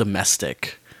total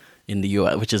domestic in the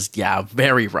US, which is,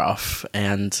 very rough.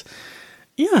 And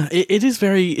yeah, it is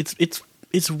very,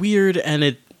 it's weird,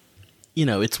 and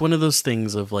it's one of those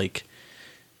things of, like,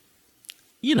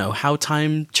 how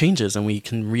time changes and we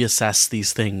can reassess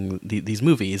these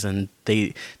movies, and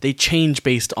they change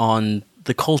based on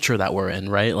the culture that we're in,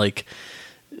 right? Like,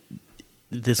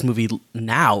 this movie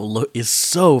now is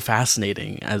so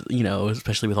fascinating, as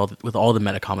especially with all the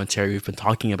meta commentary we've been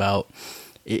talking about.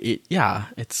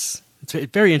 It's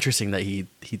very interesting that he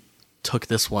took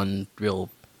this one real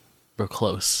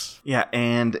close. Yeah,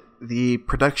 and the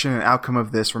production and outcome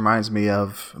of this reminds me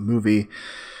of a movie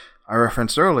I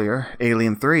referenced earlier,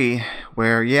 Alien 3,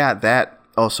 where that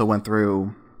also went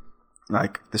through,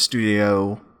 like, the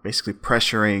studio basically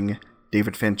pressuring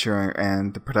David Fincher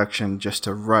and the production just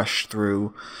to rush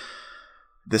through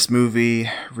this movie,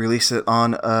 release it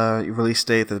on a release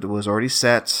date that was already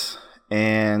set,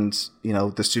 and,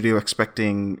 the studio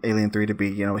expecting Alien 3 to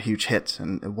be, a huge hit,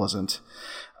 and it wasn't.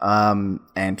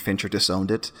 And Fincher disowned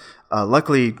it.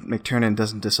 Luckily, McTiernan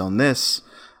doesn't disown this,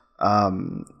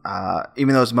 even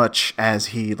though as much as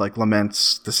he, like,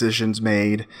 laments decisions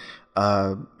made,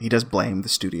 he does blame the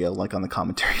studio, like on the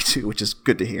commentary too, which is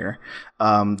good to hear.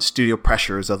 Studio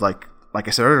pressures of like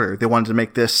I said earlier, they wanted to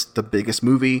make this the biggest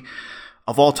movie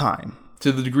of all time.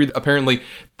 To the degree that apparently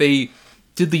they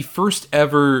did the first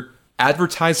ever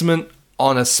advertisement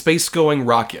on a space-going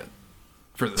rocket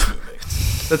for this movie.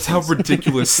 That's how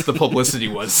ridiculous the publicity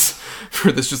was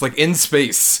for this. Just like in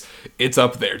space, it's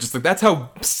up there. Just like that's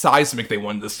how seismic they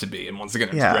wanted this to be. And once again,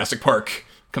 Jurassic Park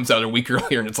comes out a week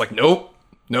earlier, and it's like, nope,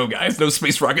 no guys, no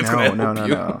space rockets gonna help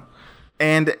you. No.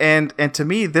 And to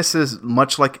me, this is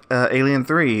much like Alien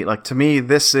 3. Like to me,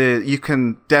 this is, you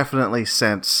can definitely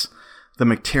sense the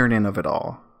McTiernan of it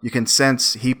all. You can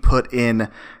sense he put in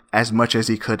as much as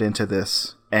he could into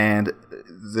this, and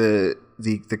the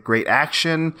great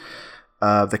action.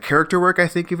 The character work, I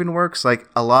think, even works. Like,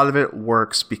 a lot of it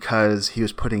works because he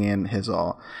was putting in his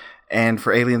all. And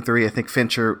for Alien 3, I think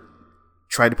Fincher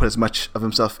tried to put as much of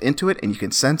himself into it, and you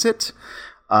can sense it.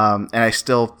 And I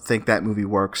still think that movie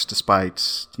works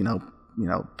despite,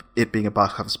 it being a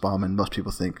box office bomb, and most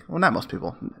people think, well, not most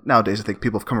people. Nowadays, I think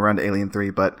people have come around to Alien 3,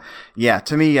 but yeah,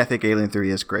 to me, I think Alien 3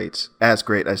 is great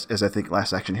as I think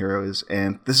Last Action Hero is.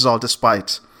 And this is all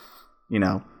despite,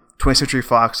 20th Century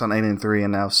Fox on Alien 3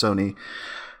 and now Sony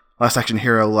Last Action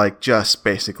Hero, like just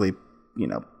basically,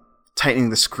 tightening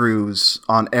the screws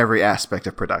on every aspect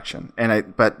of production.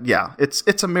 But yeah,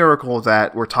 it's a miracle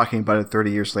that we're talking about it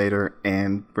 30 years later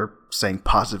and we're saying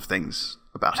positive things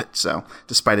about it. So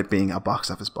despite it being a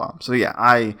box office bomb. So yeah,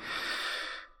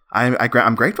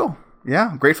 I'm grateful. Yeah,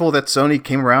 I'm grateful that Sony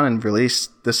came around and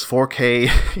released this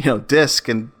 4K, disc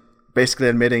and basically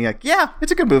admitting like, yeah,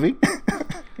 it's a good movie.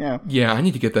 Yeah, I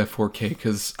need to get that 4K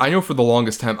because I know for the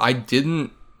longest time I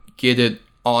didn't get it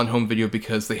on home video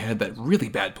because they had that really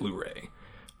bad Blu-ray.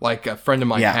 Like a friend of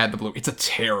mine had the Blu-ray. It's a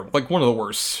terrible, like one of the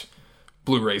worst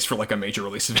Blu-rays for like a major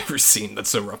release I've ever seen. That's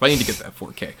so rough. I need to get that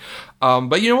 4K.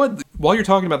 But you know what? While you're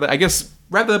talking about that, I guess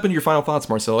wrap that up into your final thoughts,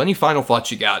 Marcel. Any final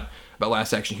thoughts you got about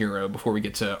Last Action Hero before we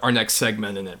get to our next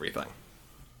segment and everything?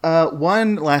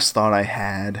 One last thought I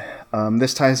had.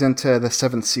 This ties into the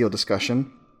Seventh Seal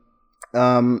discussion.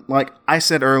 Like I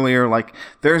said earlier, like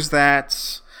there's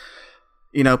that,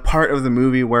 part of the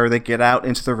movie where they get out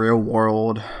into the real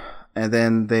world and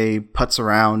then they putz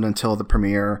around until the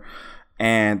premiere,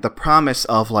 and the promise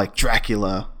of like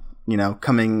Dracula,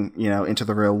 coming, into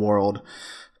the real world,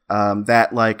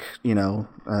 that like,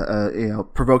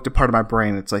 provoked a part of my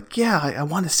brain. It's like, yeah, I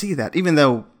want to see that, even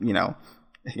though,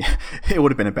 it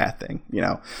would have been a bad thing,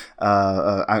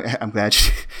 I'm glad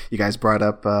you guys brought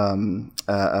up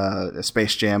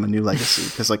Space Jam: A New Legacy,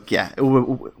 because, like, yeah, it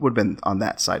would have been on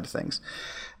that side of things.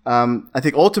 I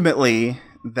think ultimately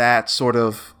that sort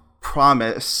of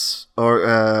promise or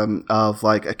of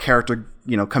like a character,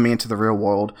 coming into the real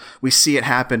world, we see it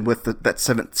happen with that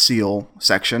Seventh Seal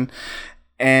section,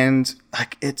 and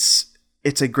like it's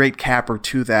a great capper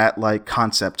to that like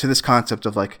concept, to this concept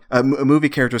of like a movie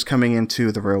characters coming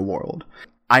into the real world.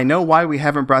 I know why we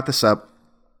haven't brought this up,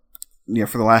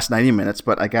 for the last 90 minutes,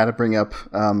 but I got to bring up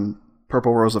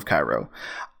Purple Rose of Cairo.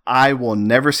 I will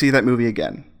never see that movie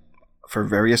again for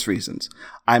various reasons.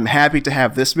 I'm happy to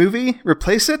have this movie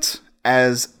replace it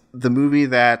as the movie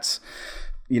that,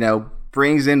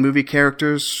 brings in movie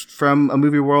characters from a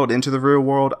movie world into the real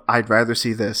world. I'd rather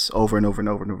see this over and over and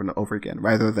over and over and over again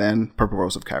rather than Purple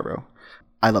Rose of Cairo.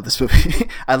 I love this movie.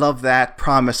 I love that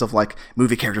promise of like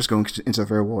movie characters going into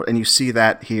the real world, and you see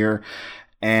that here.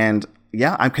 And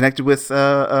yeah, I'm connected with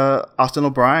Austin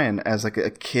O'Brien as like a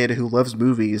kid who loves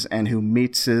movies and who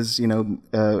meets his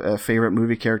favorite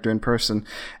movie character in person,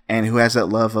 and who has that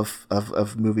love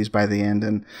of movies by the end.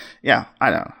 And yeah, I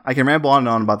know I can ramble on and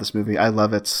on about this movie. I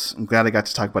love it. I'm glad I got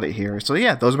to talk about it here. So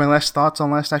yeah, those are my last thoughts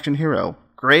on Last Action Hero.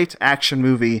 Great action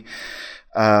movie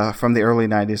from the early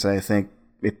 90s that I think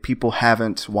if people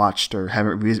haven't watched or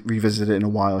haven't revisited it in a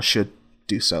while should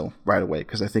do so right away,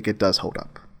 because I think it does hold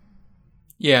up.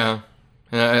 Yeah.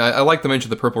 And I like to mention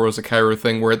the Purple Rose of Cairo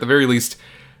thing, where at the very least,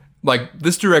 like,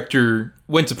 this director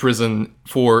went to prison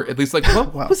for at least, like,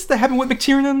 what was that happened with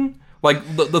McTiernan? Like,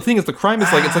 the thing is, the crime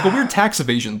is, like, it's like a weird tax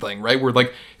evasion thing, right? Where,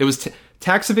 like, it was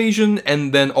tax evasion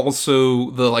and then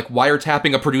also the, like,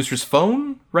 wiretapping a producer's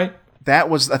phone, right? That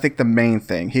was, I think, the main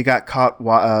thing. He got caught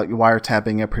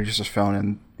wiretapping a producer's phone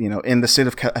and, in the state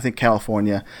of, I think,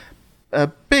 California. A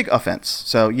big offense.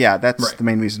 So yeah, that's right. The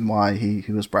main reason why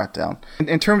he was brought down.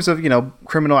 In terms of,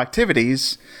 criminal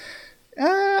activities,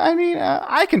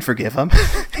 I can forgive him.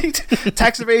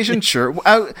 Tax evasion, sure.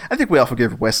 I think we all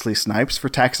forgive Wesley Snipes for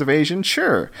tax evasion,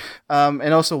 sure.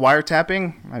 And also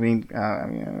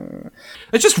wiretapping.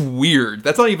 It's just weird.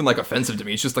 That's not even like offensive to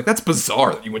me. It's just like, that's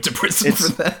bizarre that you went to prison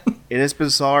for that. It is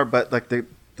bizarre, but like the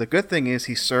the good thing is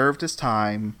he served his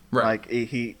time. Right. Like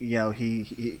he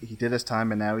did his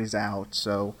time and now he's out.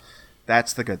 So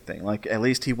that's the good thing. Like at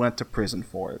least he went to prison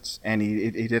for it, and he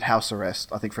did house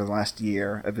arrest, I think, for the last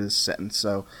year of his sentence.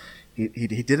 So he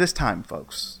did his time,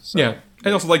 folks. So, yeah.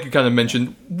 And also, like you kind of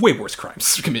mentioned, way worse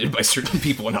crimes committed by certain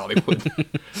people in Hollywood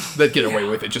that get away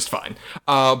with it just fine.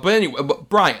 But anyway,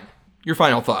 Brian, your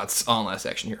final thoughts on Last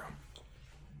Action Hero.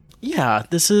 Yeah,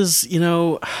 this is,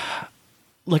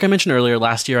 like I mentioned earlier,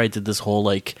 last year I did this whole,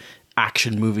 like,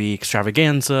 action movie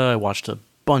extravaganza. I watched a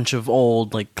bunch of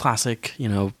old, like, classic,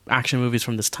 action movies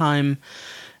from this time.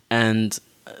 And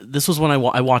this was when I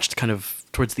watched kind of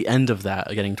towards the end of that,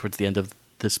 getting towards the end of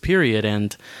this period,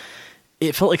 and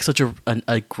it felt like such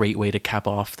a great way to cap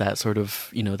off that sort of,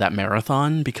 that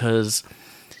marathon, because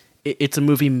it's a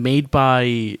movie made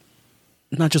by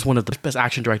not just one of the best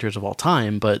action directors of all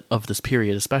time, but of this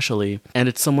period especially. And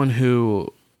it's someone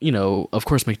who, of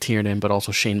course McTiernan, but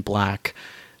also Shane Black,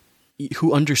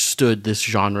 who understood this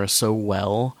genre so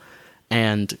well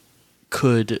and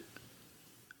could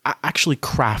actually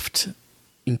craft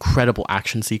incredible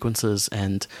action sequences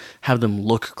and have them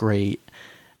look great,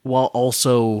 while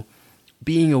also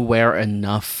being aware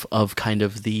enough of kind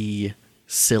of the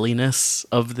silliness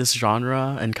of this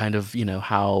genre and kind of,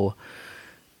 how,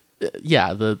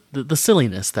 the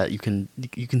silliness that you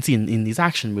can see in these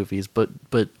action movies, but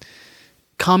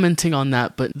commenting on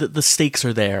that, but the stakes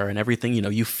are there and everything,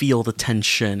 you feel the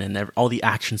tension and all the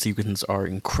action sequences are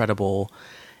incredible.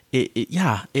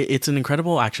 It's an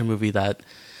incredible action movie that,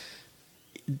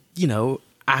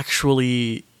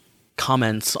 actually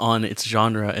comments on its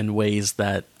genre in ways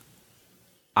that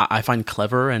I find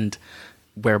clever, and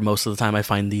where most of the time I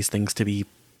find these things to be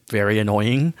very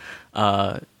annoying.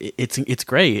 It's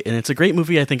great, and it's a great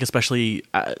movie. I think, especially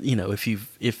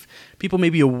if people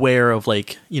may be aware of,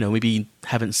 like, maybe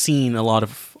haven't seen a lot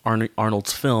of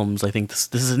Arnold's films. I think this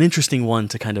is an interesting one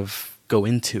to kind of go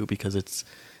into, because it's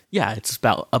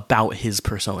about his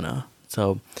persona.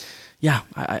 So yeah,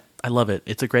 I love it.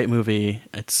 It's a great movie.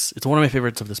 It's one of my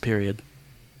favorites of this period.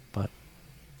 But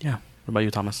yeah, what about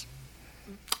you, Thomas?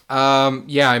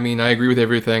 I mean, I agree with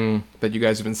everything that you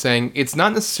guys have been saying. It's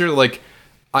not necessarily like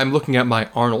I'm looking at my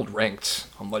Arnold ranked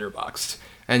on Letterboxd,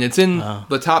 and it's in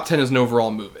the top 10 as an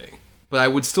overall movie. But I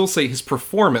would still say his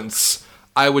performance,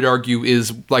 I would argue,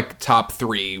 is like top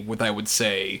 3, with, I would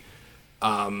say,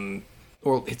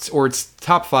 or it's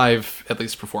top 5 at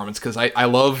least performance, because I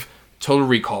love Total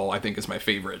Recall. I think is my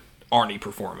favorite Arnie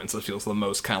performance. It feels the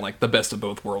most kind of like the best of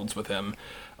both worlds with him.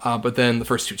 But then the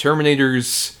first 2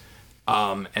 Terminators.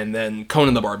 And then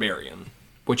Conan the Barbarian,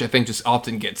 which I think just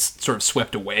often gets sort of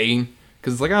swept away,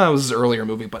 because it's like, this is an earlier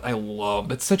movie, but I love,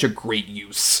 that's such a great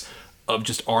use of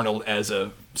just Arnold as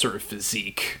a sort of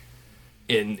physique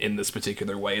in this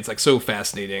particular way. It's like so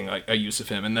fascinating, like a use of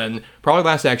him. And then probably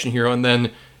Last Action Hero, and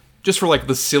then just for like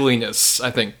the silliness,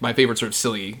 I think my favorite sort of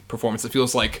silly performance, it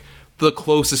feels like the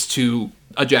closest to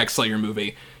a Jack Slater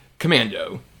movie,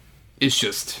 Commando, is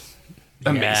just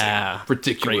amazing. Yeah,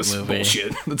 ridiculous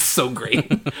bullshit. It's so great.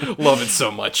 Love it so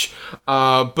much.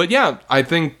 But yeah, I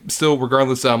think still,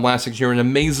 regardless, Last Action Hero, an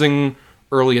amazing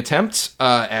early attempt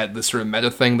at this sort of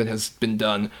meta thing that has been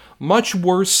done much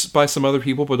worse by some other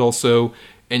people, but also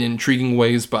in intriguing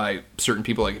ways by certain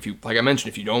people. Like I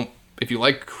mentioned, if you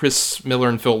like Chris Miller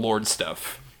and Phil Lord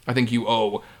stuff, I think you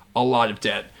owe a lot of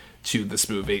debt to this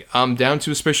movie. Down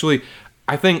to especially,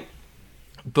 I think,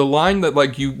 the line that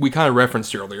we kind of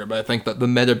referenced earlier, but I think that the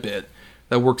meta bit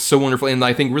that works so wonderfully, and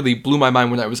I think really blew my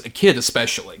mind when I was a kid,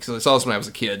 especially, because I saw this when I was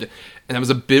a kid, and I was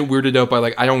a bit weirded out by,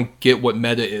 like, I don't get what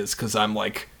meta is, because I'm,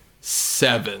 like,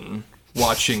 7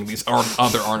 watching these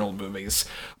other Arnold movies.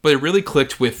 But it really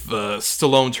clicked with the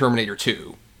Stallone Terminator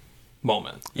 2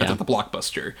 moment at the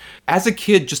Blockbuster. As a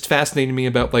kid, just fascinated me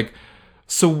about, like,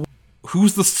 so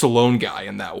who's the Stallone guy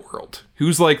in that world?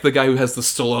 Who's, like, the guy who has the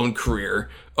Stallone career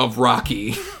of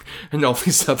Rocky and all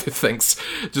these other things?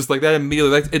 Just like that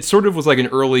immediately, it sort of was like an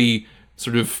early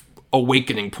sort of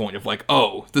awakening point of like,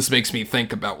 oh, this makes me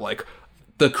think about like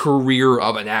the career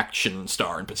of an action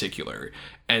star in particular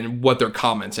and what they're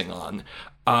commenting on,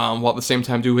 while at the same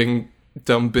time doing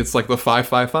dumb bits like the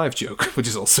 555 joke, which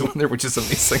is also in there, which is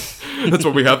amazing. That's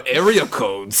where we have area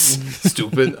codes,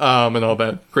 stupid, and all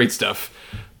that great stuff.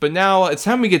 But now it's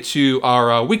time we get to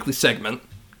our weekly segment,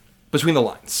 Between the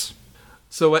Lines.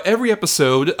 So every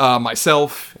episode,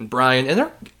 myself and Brian and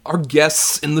our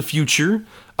guests in the future,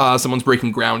 someone's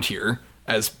breaking ground here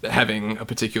as having a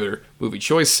particular movie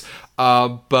choice,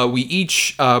 but we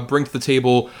each bring to the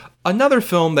table another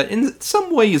film that in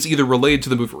some way is either related to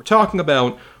the movie we're talking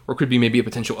about, or could be maybe a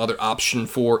potential other option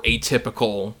for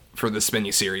atypical for this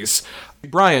miniseries.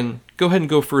 Brian, go ahead and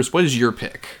go first. What is your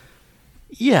pick?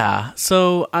 Yeah,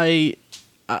 so I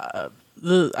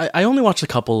only watched a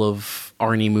couple of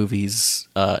Arnie movies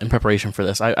in preparation for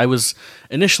this. I was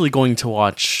initially going to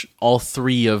watch all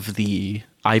 3 of the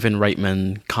Ivan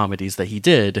Reitman comedies that he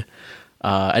did.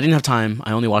 I didn't have time.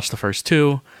 I only watched the first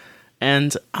 2.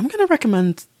 And I'm going to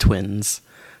recommend Twins,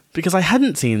 because I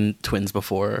hadn't seen Twins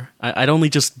before. I'd only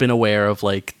just been aware of,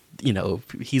 like, you know,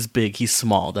 he's big, he's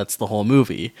small. That's the whole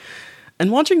movie.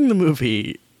 And watching the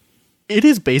movie, it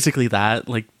is basically that.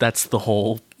 Like, that's the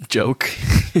whole joke.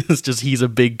 It's just he's a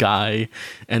big guy,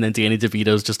 and then Danny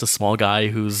DeVito's just a small guy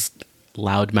who's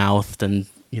loud-mouthed and,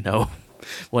 you know,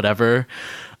 whatever.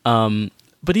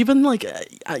 But even, like,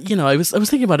 you know, I was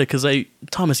thinking about it because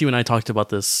Thomas, you and I talked about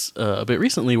this a bit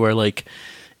recently, where, like,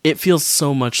 it feels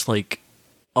so much like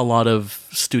a lot of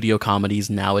studio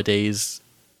comedies nowadays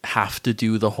have to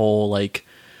do the whole, like,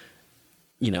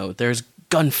 you know, there's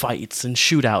gunfights and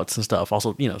shootouts and stuff.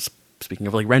 Also, you know, speaking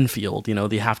of, like, Renfield, you know,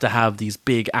 they have to have these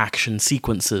big action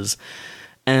sequences.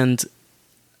 And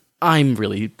I'm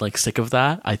really, like, sick of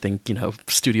that. I think, you know,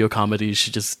 studio comedies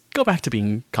should just go back to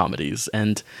being comedies.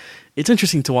 And it's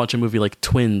interesting to watch a movie like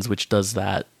Twins, which does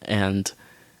that, and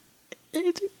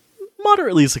it's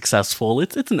moderately successful.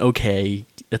 It's an okay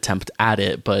attempt at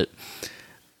it, but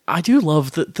I do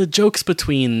love the jokes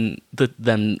between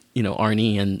them, you know,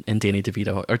 Arnie and Danny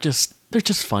DeVito they're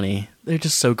just funny. They're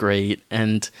just so great,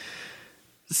 and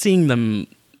seeing them,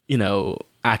 you know,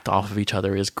 act off of each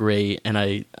other is great. And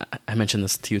I mentioned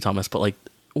this to you, Thomas, but, like,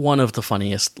 one of the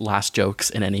funniest last jokes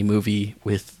in any movie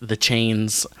with the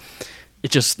chains, it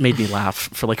just made me laugh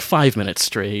for like 5 minutes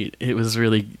straight. It was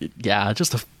really,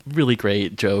 just a really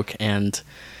great joke. And,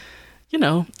 you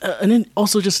know, and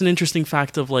also just an interesting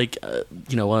fact of, like,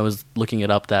 you know, when I was looking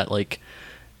it up, that, like,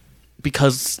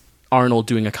 because Arnold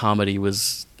doing a comedy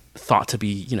was thought to be,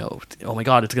 you know, oh my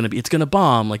God, it's gonna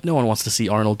bomb. Like, no one wants to see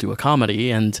Arnold do a comedy.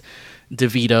 And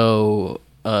DeVito,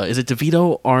 is it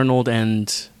DeVito, Arnold, and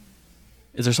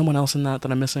is there someone else in that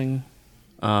I'm missing?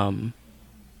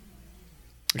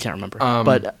 I can't remember,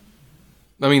 but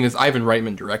I mean, it's Ivan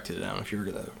Reitman directed it. I don't know if you're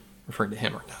referring to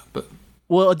him or not, but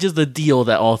well, just the deal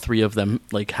that all 3 of them,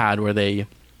 like, had, where they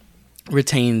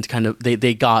retained kind of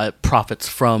they got profits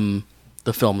from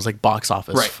the films, like box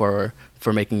office, right, for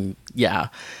making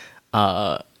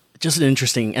just an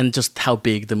interesting, and just how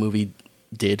big the movie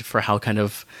did for how kind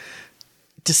of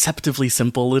deceptively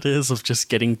simple it is of just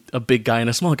getting a big guy and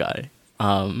a small guy.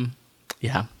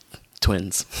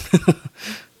 Twins.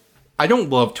 I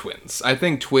don't love Twins. I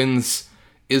think Twins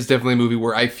is definitely a movie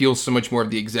where I feel so much more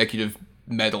of the executive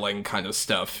meddling kind of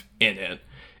stuff in it.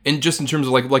 And just in terms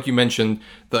of, like you mentioned,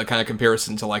 the kind of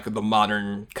comparison to, like, the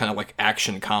modern kind of, like,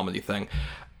 action comedy thing.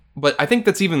 But I think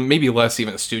that's maybe less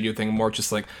even a studio thing, more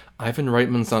just like, Ivan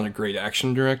Reitman's not a great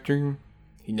action director.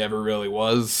 He never really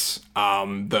was.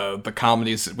 The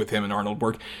comedies with him and Arnold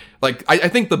work. Like, I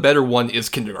think the better one is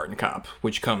Kindergarten Cop,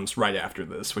 which comes right after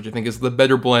this, which I think is the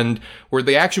better blend, where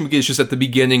the action is just at the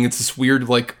beginning. It's this weird,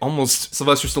 like, almost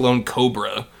Sylvester Stallone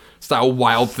Cobra style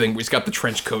wild thing where he's got the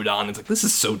trench coat on. It's like, this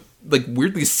is so, like,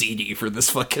 weirdly seedy for this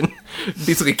fucking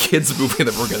basically kids movie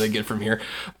that we're gonna get from here.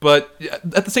 But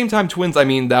at the same time, Twins, I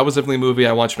mean, that was definitely a movie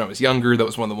I watched when I was younger. That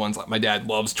was one of the ones, like, my dad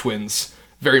loves Twins.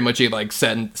 Very much a, like,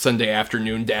 Sunday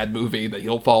afternoon dad movie that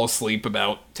he'll fall asleep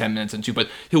about 10 minutes into, but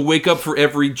he'll wake up for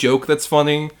every joke that's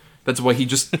funny. That's why he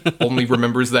just only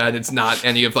remembers that. It's not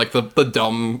any of, like, the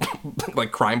dumb,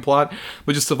 like, crime plot,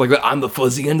 but just stuff like that. I'm the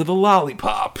fuzzy end of the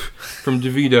lollipop from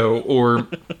DeVito, or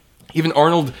even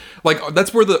Arnold. Like,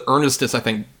 that's where the earnestness, I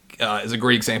think, is a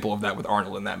great example of that with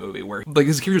Arnold in that movie, where, like,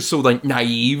 his character's so, like,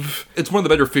 naive. It's one of the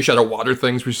better fish out of water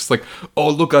things, where he's just like, oh,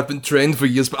 look, I've been trained for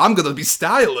years, but I'm gonna be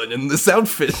styling in this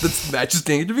outfit that matches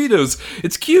Danny DeVito's.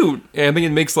 It's cute. And I think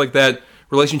it makes, like, that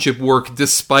relationship work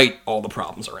despite all the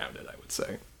problems around it, I would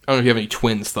say. I don't know if you have any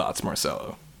Twins thoughts,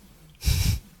 Marcelo.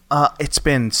 It's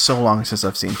been so long since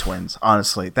I've seen Twins,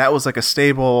 honestly. That was, like, a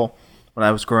staple when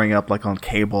I was growing up, like, on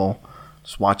cable,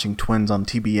 just watching Twins on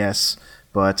TBS,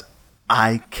 but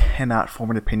I cannot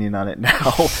form an opinion on it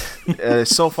now.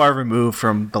 So far removed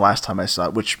from the last time I saw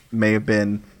it, which may have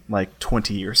been like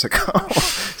 20 years ago.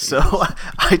 So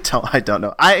I don't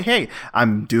know.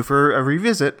 I'm due for a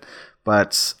revisit,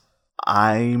 but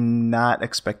I'm not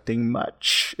expecting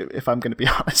much, if I'm going to be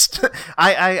honest.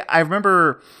 I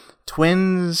remember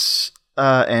Twins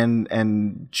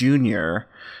and Junior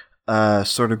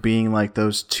sort of being like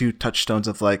those 2 touchstones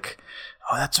of, like,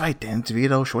 oh, that's right, Dan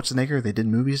DeVito, Schwarzenegger, they did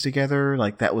movies together.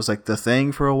 Like, that was, like, the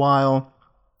thing for a while.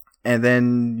 And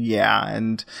then,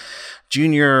 and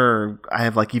Junior, I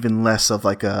have like even less of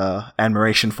like a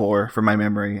admiration for my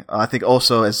memory. I think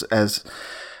also as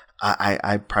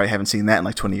I probably haven't seen that in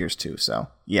like 20 years too. So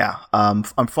yeah, I'm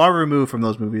far removed from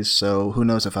those movies. So who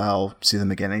knows if I'll see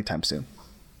them again anytime soon.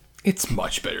 It's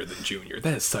much better than Junior.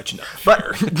 That is such an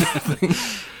unfair thing.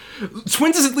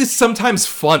 Twins is at least sometimes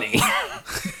funny.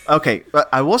 Okay, but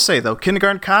I will say though,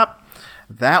 Kindergarten Cop,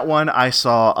 that one I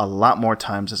saw a lot more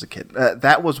times as a kid.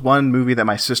 That was one movie that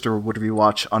my sister would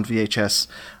rewatch on VHS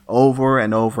over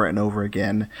and over and over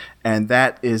again, and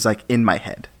that is like in my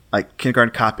head. Like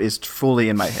Kindergarten Cop is fully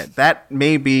in my head. That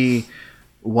may be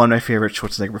one of my favorite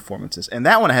Schwarzenegger performances, and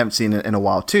that one I haven't seen in a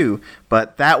while too.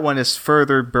 But that one is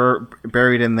further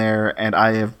buried in there, and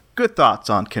I have good thoughts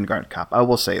on Kindergarten Cop. I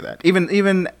will say that,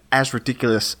 even as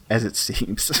ridiculous as it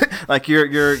seems. Like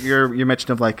your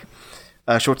mention of like.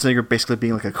 Schwarzenegger basically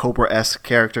being like a Cobra-esque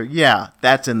character. Yeah,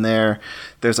 that's in there.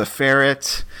 There's a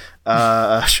ferret.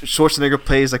 Schwarzenegger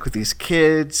plays like with these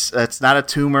kids. It's not a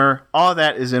tumor. All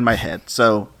that is in my head.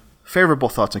 So, favorable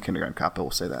thoughts on Kindergarten Cop, I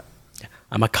will say that.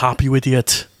 I'm a cop, you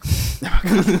idiot.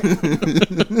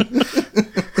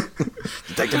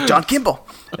 Detective John Kimball.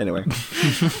 Anyway.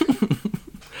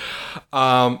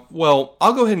 Well,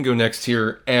 I'll go ahead and go next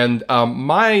here. And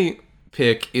my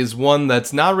pick is one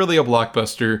that's not really a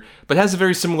blockbuster, but has a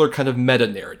very similar kind of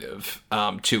meta-narrative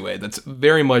to it that's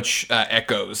very much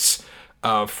echoes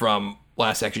from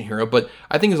Last Action Hero, but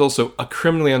I think is also a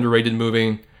criminally underrated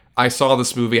movie. I saw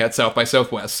this movie at South by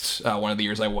Southwest one of the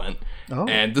years I went,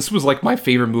 and this was like my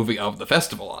favorite movie of the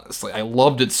festival, honestly. I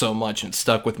loved it so much and it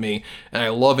stuck with me, and I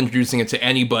love introducing it to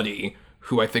anybody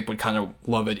who I think would kind of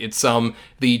love it. It's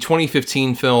the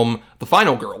 2015 film The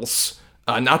Final Girls,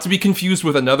 not to be confused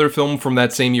with another film from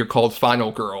that same year called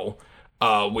Final Girl,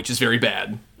 which is very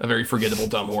bad, a very forgettable,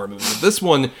 dumb horror movie. But this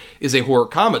one is a horror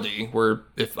comedy where,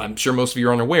 if I'm sure most of you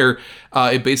are unaware,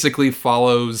 it basically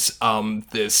follows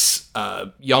this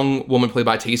young woman played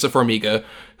by Taissa Farmiga,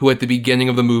 who at the beginning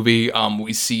of the movie,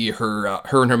 we see her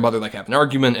and her mother like have an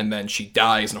argument, and then she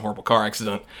dies in a horrible car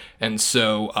accident. And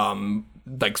so,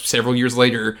 like several years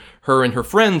later, her and her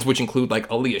friends, which include like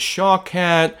Aaliyah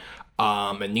Shawkat,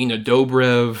 and Nina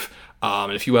Dobrev,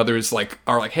 and a few others,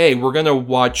 are like, hey, we're gonna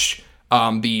watch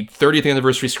the 30th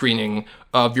anniversary screening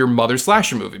of your mother's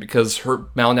slasher movie, because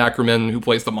Malin Ackerman, who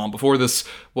plays the mom before this,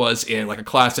 was in like a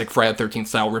classic Friday the 13th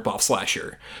style ripoff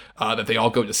slasher that they all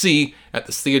go to see at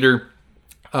this theater.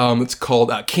 It's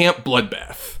called Camp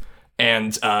Bloodbath,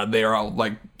 and they are all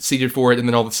like seated for it, and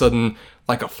then all of a sudden,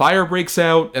 like a fire breaks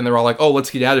out, and they're all like, oh, let's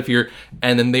get out of here,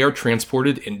 and then they are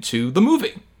transported into the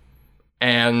movie.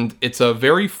 And it's a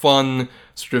very fun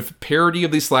sort of parody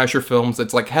of these slasher films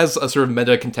that's like has a sort of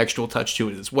meta contextual touch to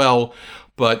it as well.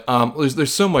 But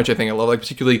there's so much I think I love. Like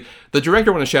particularly the director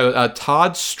I want to shout out,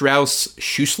 Todd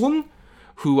Strauss-Schusslen,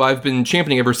 who I've been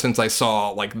championing ever since I saw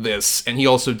like this, and he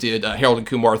also did Harold and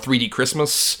Kumar 3D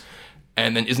Christmas,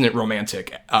 and then Isn't It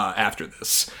Romantic after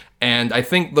this. And I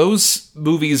think those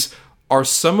movies are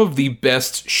some of the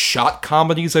best shot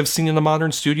comedies I've seen in the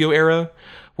modern studio era.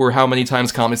 Where how many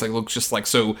times comedies like look just like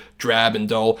so drab and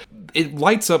dull. It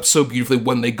lights up so beautifully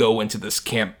when they go into this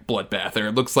camp bloodbath. There,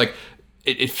 it looks like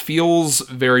it feels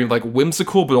very like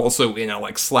whimsical, but also in a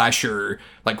like slasher,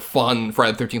 like fun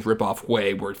Friday the 13th ripoff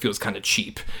way, where it feels kind of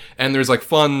cheap. And there's like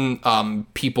fun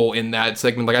people in that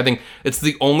segment. Like I think it's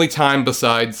the only time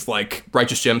besides like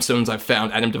Righteous Gemstones I've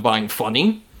found Adam Devine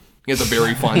funny. He has a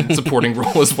very fun supporting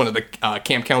role as one of the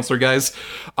camp counselor guys.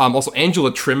 Also,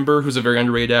 Angela Trimber, who's a very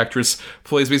underrated actress,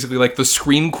 plays basically like the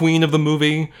scream queen of the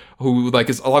movie, who like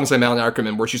is alongside Malin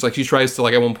Ackerman, where she tries to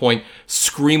like at one point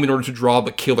scream in order to draw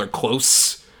the killer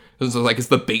close. It's like it's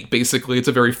the bait basically. It's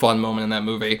a very fun moment in that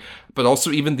movie. But also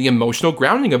even the emotional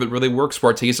grounding of it really works,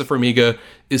 where Taissa Farmiga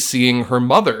is seeing her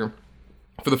mother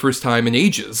for the first time in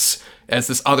ages as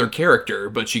this other character,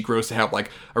 but she grows to have like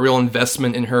a real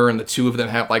investment in her, and the two of them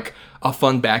have like a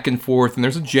fun back and forth, and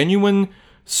there's a genuine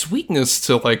sweetness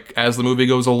to like as the movie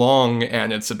goes along,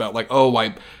 and it's about like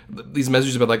these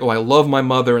messages about like I love my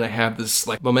mother and I have this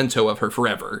like memento of her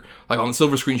forever. Like on the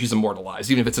silver screen she's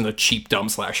immortalized, even if it's in a cheap dumb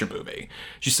slasher movie.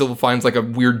 She still finds like a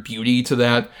weird beauty to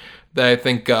that I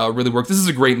think really works. This is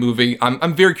a great movie.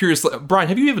 I'm very curious. Brian,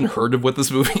 have you even heard of what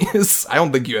this movie is? I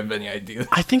don't think you have any idea.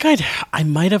 I think I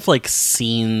might have like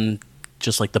seen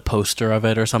just like the poster of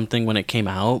it or something when it came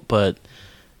out, but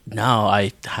no,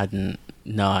 I hadn't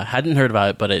heard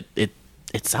about it, but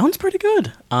it sounds pretty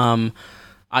good.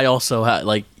 I also had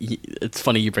like, it's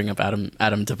funny you bring up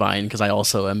Adam Devine, because I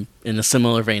also am in a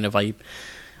similar vein of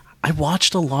I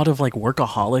watched a lot of like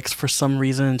Workaholics for some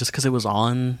reason, just because it was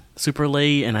on super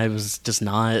late and I was just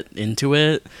not into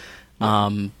it.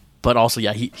 But also,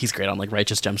 yeah, he's great on like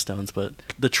Righteous Gemstones. But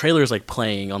the trailer is like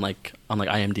playing on like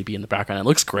IMDb in the background. It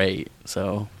looks great,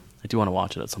 so I do want to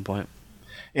watch it at some point.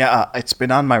 Yeah, it's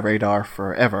been on my radar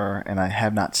forever, and I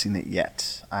have not seen it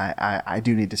yet. I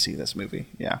do need to see this movie.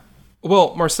 Yeah.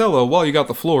 Well, Marcelo, while you got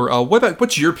the floor,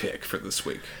 what's your pick for this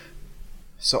week?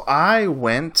 So I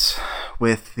went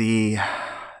with the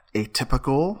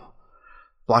Atypical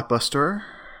Blockbuster.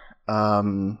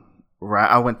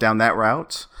 I went down that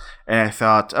route, and I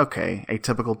thought, okay,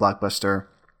 Atypical Blockbuster.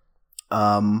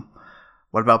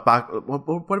 What about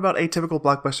atypical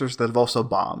blockbusters that have also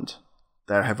bombed,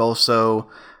 that have also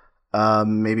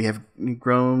maybe have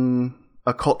grown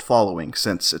a cult following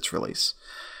since its release?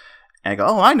 And I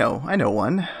go, I know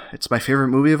one. It's my favorite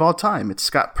movie of all time. It's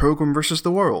Scott Pilgrim versus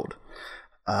the World.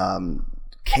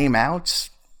 Came out,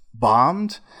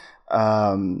 bombed.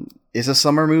 Is a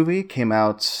summer movie. Came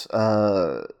out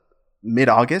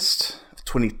mid-August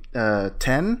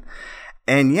 2010.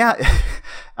 And yeah,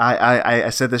 I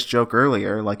said this joke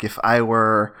earlier. Like, if I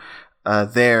were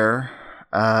there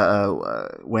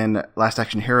when Last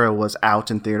Action Hero was out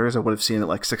in theaters, I would have seen it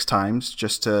like 6 times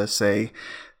just to say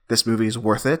this movie is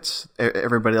worth it.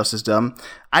 Everybody else is dumb.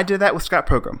 I did that with Scott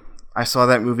Pilgrim. I saw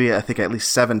that movie, I think, at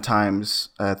least 7 times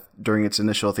during its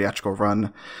initial theatrical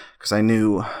run, because I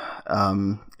knew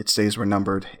its days were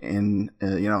numbered in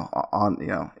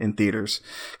in theaters,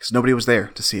 because nobody was there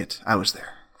to see it. I was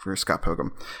there for Scott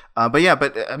Pilgrim. But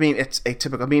I mean, it's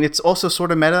atypical. I mean, it's also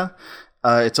sort of meta.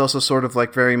 It's also sort of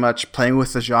like very much playing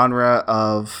with the genre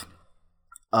of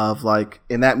like,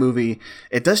 in that movie,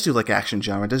 it does do like action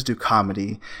genre, it does do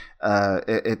comedy.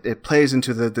 It plays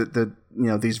into the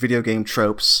these video game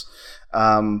tropes.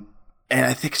 And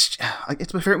I think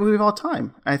it's my favorite movie of all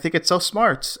time. I think it's so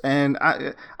smart. And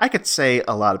I could say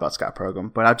a lot about Scott Pilgrim,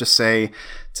 but I'll just say,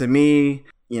 to me,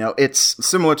 it's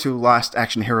similar to Last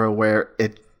Action Hero, where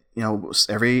it,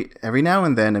 every now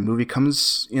and then a movie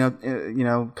comes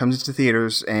into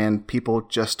theaters and people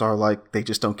just are like, they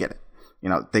just don't get it.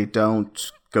 They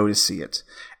don't go to see it,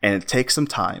 and it takes some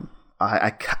time. I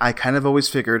kind of always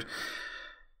figured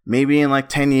maybe in like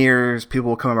 10 years people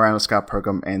will come around with Scott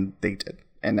Pilgrim, and they did,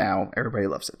 and now everybody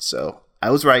loves it. So I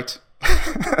was right.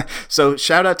 So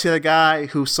shout out to the guy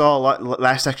who saw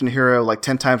Last Action Hero like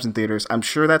 10 times in theaters. I'm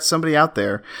sure that's somebody out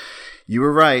there. You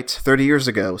were right 30 years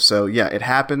ago. So yeah, it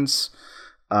happens.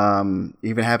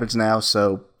 Even happens now.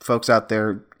 So folks out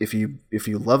there, if you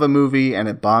love a movie and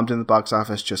it bombed in the box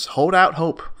office, just hold out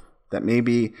hope that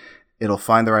maybe it'll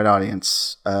find the right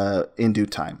audience in due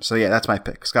time. So yeah, that's my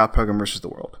pick. Scott Pilgrim versus the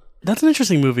World. That's an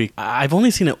interesting movie. I've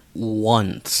only seen it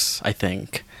once, I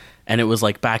think. And it was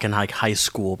like back in like high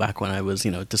school, back when I was,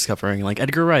 discovering like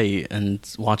Edgar Wright and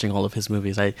watching all of his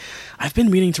movies. I've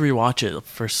been meaning to rewatch it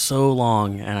for so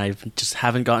long, and I just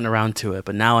haven't gotten around to it.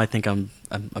 But now I think I'm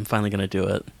finally gonna do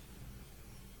it.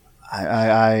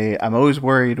 I'm always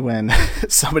worried when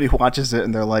somebody watches it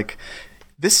and they're like,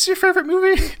 "This is your favorite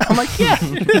movie?" I'm like, "Yeah,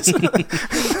 it is."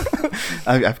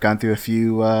 I've gone through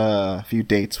a few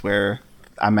dates where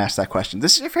I'm asked that question.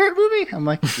 "This is your favorite movie?" I'm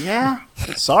like, "Yeah,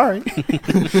 sorry."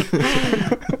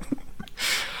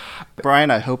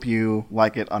 Brian, I hope you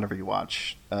like it on every you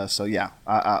watch. So yeah,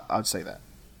 I'd say that.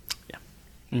 Yeah,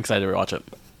 I'm excited to watch it.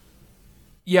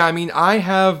 Yeah, I mean, I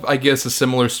have, I guess, a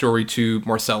similar story to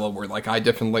Marcelo, where like I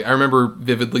remember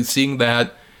vividly seeing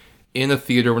that in a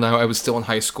theater when I was still in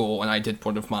high school, and I did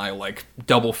one of my like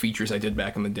double features I did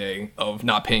back in the day of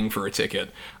not paying for a ticket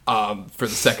for the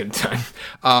second time,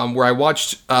 where I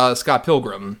watched Scott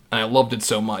Pilgrim, and I loved it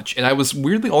so much. And I was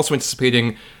weirdly also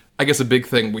anticipating, I guess a big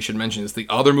thing we should mention is the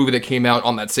other movie that came out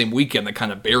on that same weekend that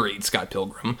kind of buried Scott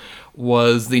Pilgrim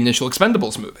was the initial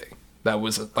Expendables movie. That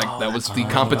was the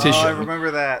competition. Oh, I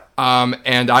remember that.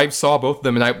 And I saw both of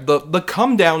them, and the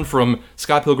come down from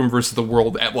Scott Pilgrim versus the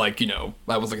World at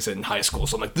I was, like I said, in high school,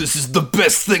 so I'm like, this is the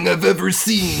best thing I've ever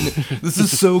seen. This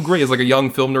is so great. It's like a young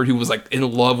film nerd who was like in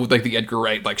love with like the Edgar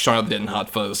Wright, like Shaun of the Dead and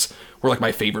Hot Fuzz were like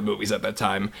my favorite movies at that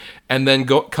time. And then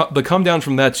the come down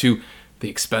from that to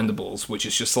the Expendables, which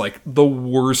is just like the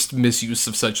worst misuse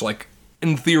of such like,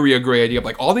 in theory, a great idea of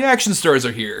like, all the action stars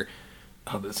are here.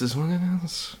 Oh, this is what it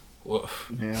is.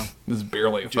 Woof. Yeah. This is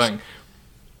barely a thing.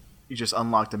 You just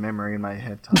unlocked a memory in my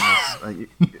head, Thomas.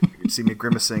 You see me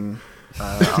grimacing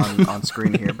on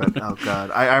screen here, but oh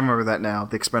god, I remember that now.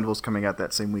 The Expendables coming out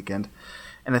that same weekend,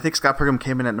 and I think Scott Pilgrim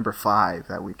came in at number 5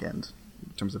 that weekend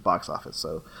in terms of box office.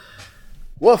 So,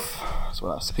 woof. That's what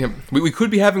I was saying. Yeah, we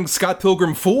could be having Scott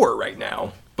Pilgrim 4 right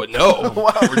now, but no.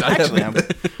 Well, we're not actually, I'm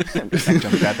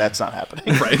glad that's not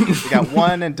happening. Right. We got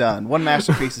one and done. One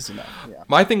masterpiece is enough. Yeah.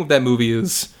 My thing with that movie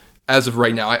is, as of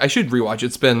right now, I should rewatch it.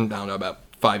 It's been, I don't know, about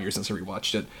 5 years since I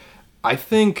rewatched it. I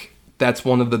think that's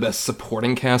one of the best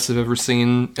supporting casts I've ever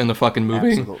seen in a fucking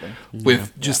movie. Absolutely.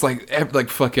 With just like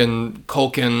fucking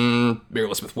Culkin, Mary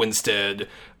Elizabeth Winstead,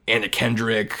 Anna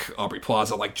Kendrick, Aubrey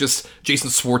Plaza, like just Jason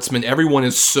Schwartzman. Everyone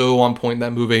is so on point in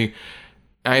that movie.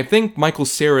 And I think Michael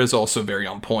Cera is also very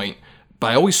on point.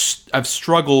 But I've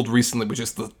struggled recently with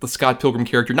just the Scott Pilgrim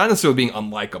character, not necessarily being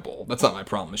unlikable. That's not my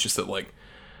problem. It's just that, like,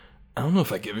 I don't know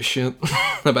if I give a shit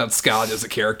about Scott as a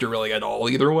character really at all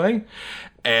either way.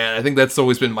 And I think that's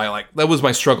always been that was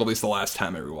my struggle, at least the last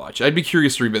time I rewatched. I'd be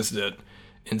curious to revisit it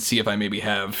and see if I maybe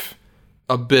have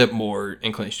a bit more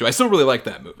inclination to. I still really like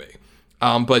that movie.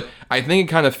 But I think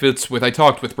it kind of fits with, I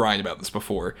talked with Brian about this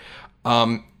before,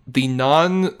 the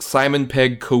non-Simon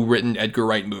Pegg co-written Edgar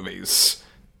Wright movies,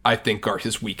 I think, are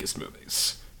his weakest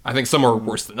movies. I think some are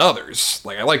worse than others.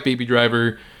 Like, I like Baby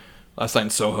Driver. Last Night in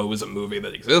Soho is a movie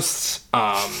that exists.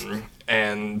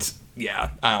 And, yeah,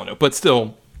 I don't know. But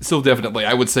still definitely,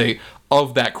 I would say,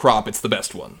 of that crop, it's the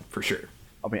best one, for sure.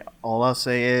 I mean, all I'll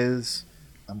say is,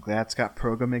 I'm glad Scott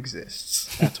Pilgrim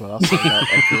exists. That's what I'll say about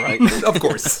Edgar Wright. Of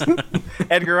course.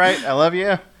 Edgar Wright, I love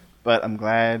you, but I'm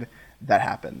glad that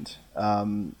happened.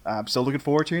 I'm still looking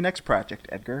forward to your next project,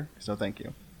 Edgar, so thank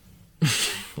you.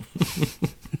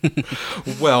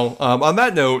 Well, on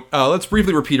that note, let's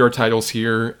briefly repeat our titles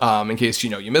here, in case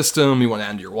you missed them, you want to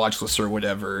add to your watch list or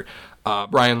whatever.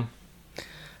 Brian?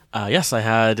 Yes, I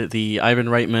had the Ivan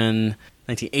Reitman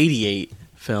 1988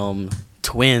 film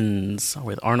Twins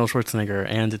with Arnold Schwarzenegger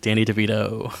and Danny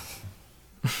DeVito.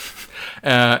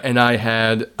 And I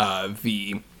had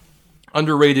the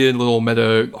underrated little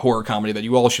meta horror comedy that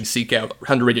you all should seek out,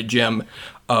 underrated gem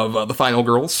of The Final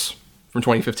Girls from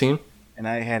 2015. And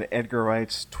I had Edgar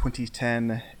Wright's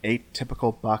 2010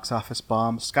 atypical box office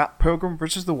bomb, Scott Pilgrim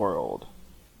vs. the World.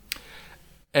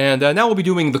 And now we'll be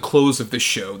doing the close of this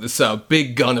show, this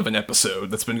big gun of an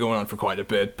episode that's been going on for quite a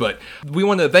bit. But we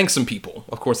want to thank some people.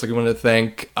 Of course, we want to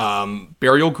thank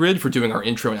Burial Grid for doing our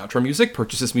intro and outro music.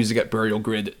 Purchase this music at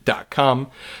burialgrid.com.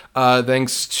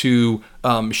 Thanks to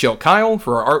Michelle Kyle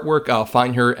for our artwork. I'll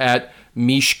find her at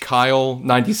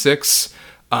MishKyle96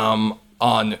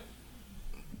 on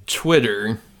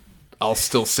Twitter. I'll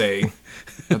still say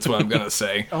that's what I'm going to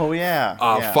say. Oh, yeah.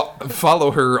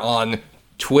 Follow her on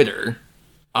Twitter.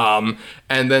 And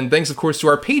then thanks, of course, to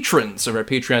our patrons over at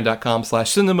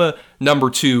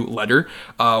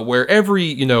patreon.com/cinema2letter, where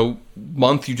every,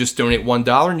 month you just donate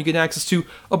 $1 and you get access to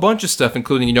a bunch of stuff,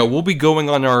 including, we'll be going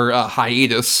on our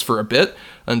hiatus for a bit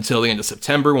until the end of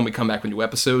September when we come back with new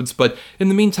episodes. But in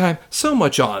the meantime, so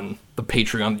much on the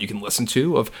Patreon that you can listen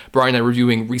to of Brian and I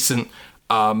reviewing recent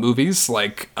movies,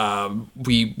 like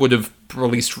we would have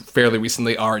released fairly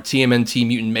recently our TMNT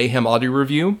Mutant Mayhem audio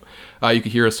review. You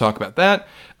could hear us talk about that.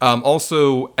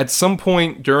 Also, at some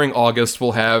point during August,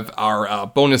 we'll have our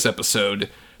bonus episode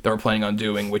that we're planning on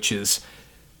doing, which is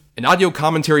an audio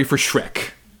commentary for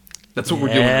Shrek. That's what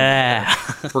we're doing.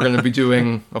 We're going to be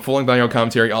doing a full-length audio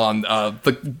commentary on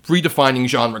the redefining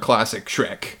genre classic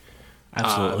Shrek.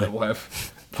 Absolutely. That we'll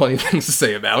have plenty of things to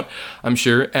say about, I'm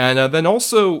sure. And then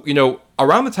also,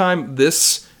 around the time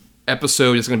this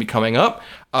episode is going to be coming up,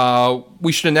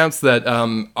 we should announce that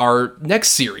our next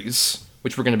series,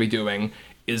 which we're going to be doing,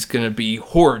 is going to be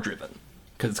horror-driven,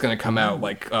 because it's going to come out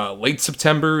late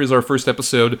September is our first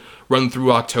episode, run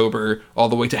through October, all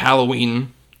the way to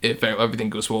Halloween. If everything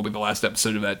goes well, will be the last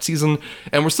episode of that season.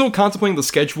 And we're still contemplating the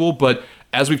schedule, but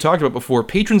as we've talked about before,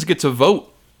 patrons get to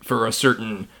vote for a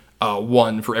certain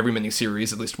one for every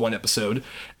miniseries, at least one episode.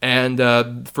 And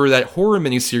for that horror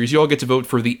miniseries, you all get to vote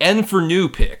for the N for New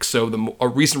pick, so a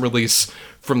recent release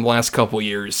from the last couple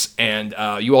years. And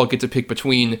you all get to pick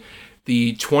between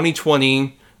the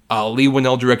 2020 Lee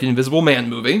Winnell directed Invisible Man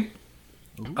movie,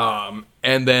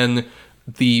 and then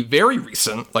the very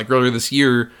recent, earlier this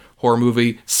year, horror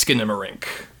movie Skinamarink,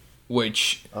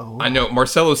 which I know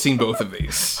Marcelo's seen both of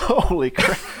these. Holy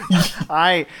crap!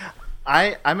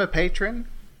 I'm a patron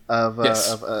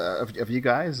of you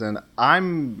guys, and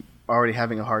I'm already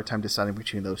having a hard time deciding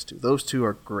between those two. Those two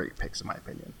are great picks, in my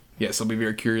opinion. Yes, I'll be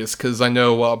very curious, because I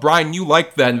know, Brian, you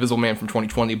liked that Invisible Man from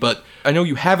 2020, but I know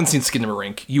you haven't seen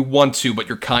Skinamarink. You want to, but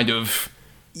you're kind of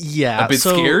a bit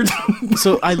scared.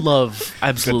 So I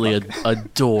absolutely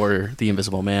adore The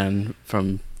Invisible Man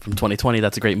from 2020.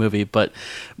 That's a great movie. But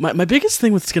my biggest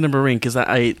thing with Skinamarink is that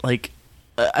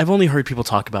I've only heard people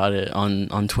talk about it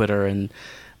on Twitter, and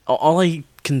all I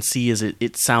can see is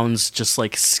it sounds just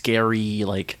like scary,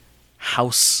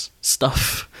 house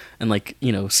stuff, and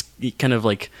kind of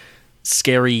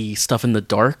scary stuff in the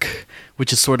dark,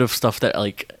 which is sort of stuff that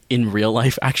in real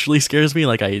life actually scares me.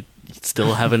 I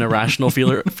still have an irrational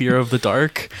fear of the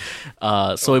dark.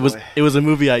 So it was a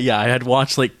movie I had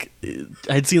watched, like,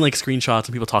 I had seen like screenshots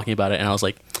and people talking about it, and I was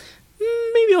like,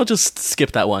 maybe I'll just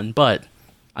skip that one, but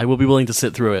I will be willing to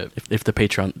sit through it if the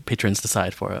patrons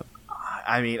decide for it.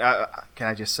 I mean, can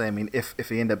I just say, I mean, if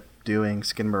we end up doing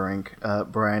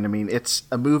Skinamarink, Brian, I mean, it's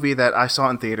a movie that I saw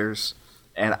in theaters,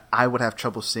 and I would have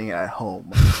trouble seeing it at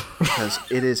home because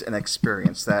it is an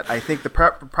experience that I think the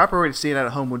proper way to see it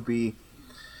at home would be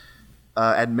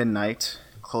at midnight,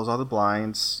 close all the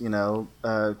blinds, turn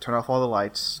off all the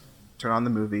lights, turn on the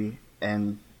movie,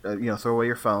 and throw away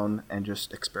your phone and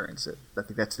just experience it. I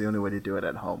think that's the only way to do it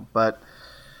at home. But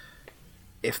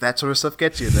if that sort of stuff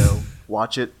gets you, though,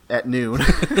 watch it at noon and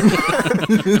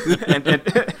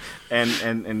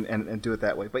do it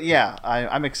that way. But yeah,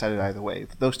 I'm excited either way.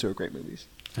 Those two are great movies.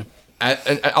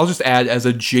 And I'll just add, as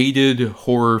a jaded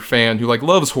horror fan who like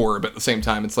loves horror, but at the same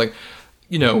time, it's like,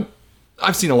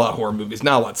 I've seen a lot of horror movies.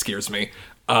 Not a lot scares me.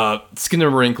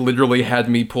 Skinamarink literally had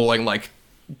me pulling like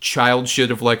child shit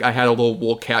of like, I had a little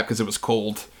wool cap because it was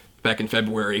cold back in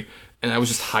February, and I was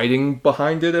just hiding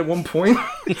behind it at one point.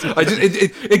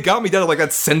 It got me down to like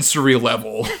that sensory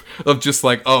level of just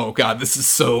like, oh god, this is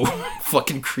so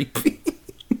fucking creepy.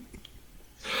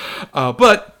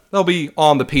 But they'll be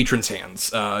on the patrons'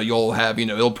 hands. You'll have,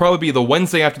 it'll probably be the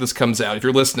Wednesday after this comes out, if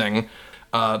you're listening,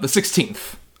 the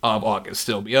 16th of August.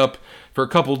 It'll be up for a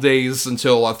couple days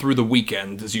until through the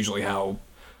weekend is usually how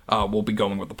we'll be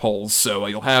going with the polls. So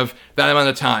you'll have that amount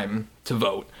of time to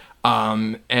vote. All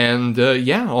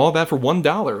that for $1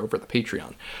 over at the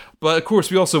Patreon. But of course,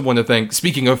 we also want to thank,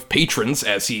 speaking of patrons,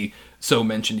 as he so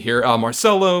mentioned here,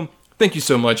 Marcelo, thank you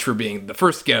so much for being the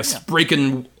first guest,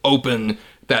 breaking open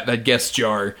that guest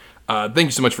jar. Thank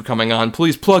you so much for coming on.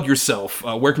 Please plug yourself.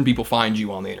 Where can people find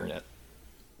you on the internet?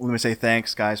 Let me say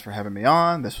thanks, guys, for having me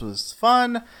on. This was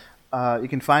fun. You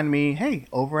can find me,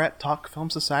 over at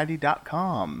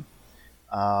talkfilmsociety.com.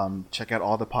 Check out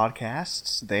all the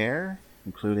podcasts there,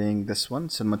 including this one,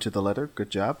 Cinema to the Letter. Good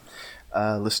job,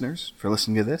 listeners, for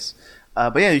listening to this.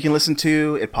 But yeah, you can listen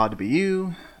to It Pod to Be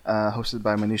You, hosted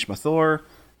by Manish Mathur,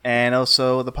 and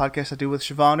also the podcast I do with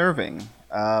Siobhan Irving.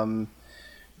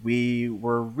 We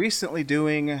were recently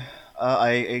doing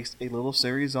a little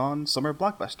series on summer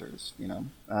blockbusters,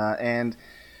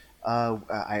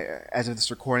 as of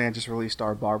this recording, I just released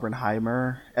our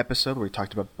Barbenheimer episode where we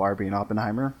talked about Barbie and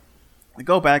Oppenheimer.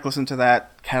 Go back, listen to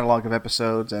that catalog of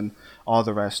episodes and all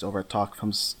the rest over at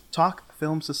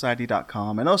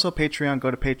talkfilmsociety.com, and also Patreon.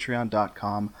 Go to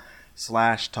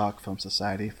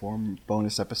patreon.com/talkfilmsociety for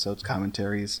bonus episodes,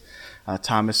 commentaries.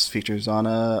 Thomas features on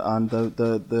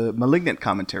the Malignant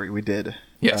commentary we did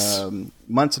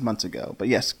months and months ago. But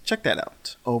yes, check that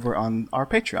out over on our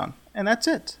Patreon. And that's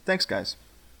it. Thanks, guys.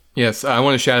 Yes, I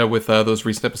want to shout out with those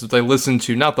recent episodes. I listened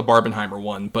to not the Barbenheimer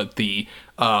one, but the,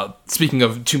 speaking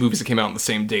of two movies that came out on the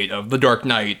same date, of The Dark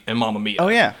Knight and Mamma Mia. Oh,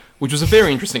 yeah. Which was a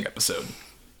very interesting episode.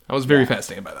 I was very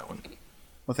fascinated by that one.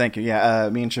 Well, thank you. Yeah,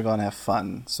 me and Siobhan have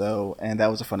fun, and that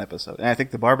was a fun episode. And I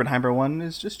think the Barbenheimer one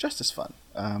is just as fun.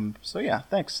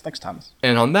 Thanks. Thanks, Thomas.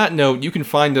 And on that note, you can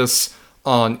find us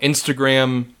on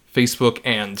Instagram, Facebook,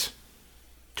 and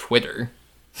Twitter.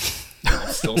 I'll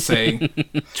still say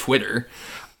Twitter.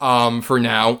 For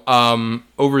now,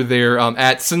 over there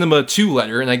at Cinema 2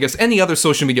 Letter, and I guess any other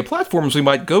social media platforms we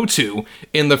might go to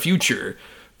in the future,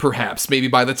 perhaps, maybe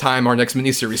by the time our next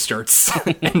miniseries starts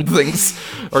and things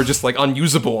are just like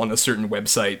unusable on a certain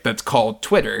website that's called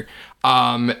Twitter.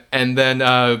 And then,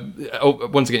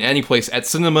 once again, any place at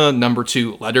Cinema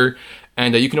 2 Letter,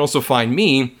 and you can also find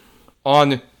me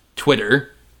on Twitter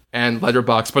and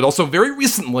Letterboxd, but also very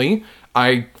recently,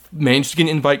 I managed to get an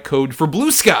invite code for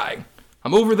Blue Sky.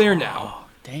 I'm over there now.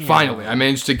 Damn. Finally, I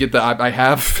managed to get I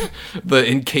have the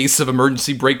in case of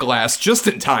emergency break glass just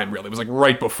in time, really. It was like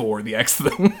right before the X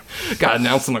thing got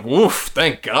announced. I'm like, woof,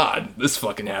 thank God this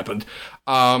fucking happened.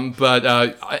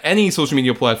 But any social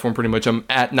media platform, pretty much, I'm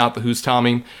at Not The Who's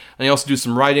Tommy. And I also do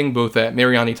some writing, both at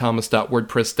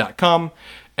marianithomas.wordpress.com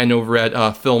and over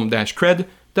at film-cred.com.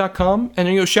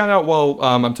 And shout out while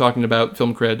I'm talking about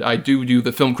Film Cred, I do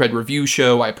the Film Cred review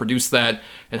show. I produce that,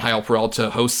 and Hayal Peralta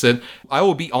hosts it. I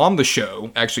will be on the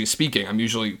show, actually speaking. I'm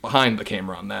usually behind the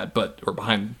camera on that, or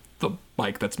behind the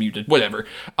mic that's muted, whatever.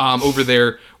 Over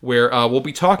there, where we'll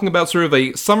be talking about sort of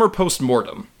a summer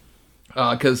post-mortem.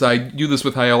 Because I do this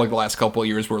with Hayal like the last couple of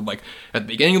years, where like at the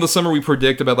beginning of the summer we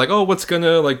predict about like, oh, what's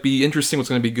gonna like be interesting, what's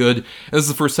gonna be good. And this is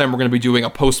the first time we're gonna be doing a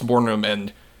post-mortem,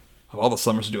 and of all the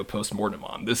summers to do a post-mortem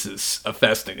on, this is a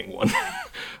fascinating one.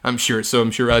 I'm sure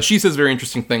she says very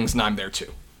interesting things, and I'm there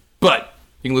too. But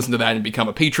you can listen to that and become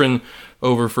a patron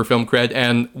over for Film Cred.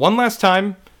 And one last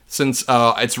time, since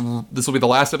this will be the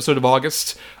last episode of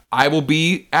August, I will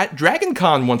be at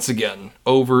DragonCon once again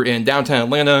over in downtown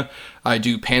Atlanta. I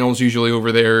do panels usually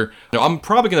over there. I'm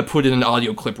probably going to put in an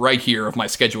audio clip right here of my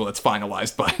schedule that's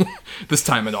finalized by this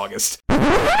time in August.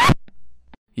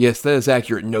 Yes, that is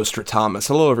accurate, Nostradamus.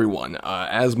 Hello, everyone.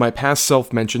 As my past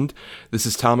self mentioned, this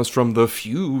is Thomas from the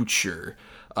future,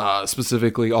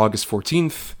 specifically August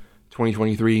 14th,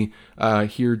 2023,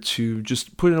 here to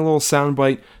just put in a little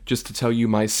soundbite just to tell you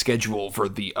my schedule for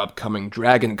the upcoming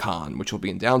DragonCon, which will be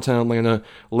in downtown Atlanta,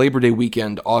 Labor Day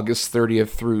weekend, August 30th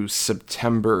through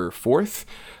September 4th.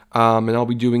 And I'll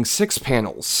be doing 6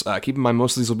 panels. Keep in mind,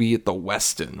 most of these will be at the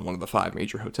Westin, one of the 5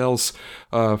 major hotels,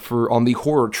 on the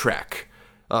horror track.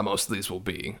 Most of these will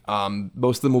be.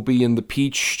 Most of them will be in the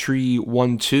Peachtree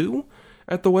 1-2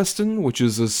 at the Westin, which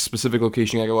is a specific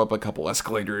location. I go up a couple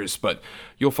escalators, but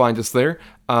you'll find us there.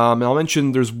 And I'll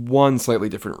mention there's one slightly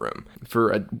different room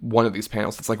for one of these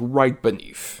panels. It's like right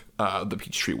beneath the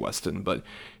Peachtree Westin. But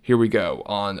here we go.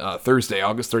 On Thursday,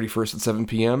 August 31st at 7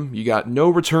 p.m., you got No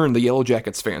Return, the Yellow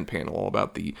Jackets fan panel, all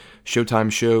about the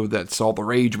Showtime show that's all the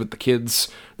rage with the kids,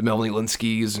 the Melanie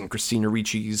Linskys and Christina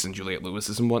Ricci's and Juliette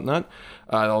Lewis's and whatnot.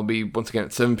 That'll be, once again,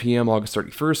 at 7 p.m., August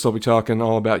 31st. I'll be talking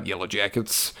all about Yellow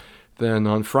Jackets. Then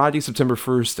on Friday, September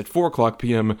 1st at 4 o'clock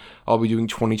p.m., I'll be doing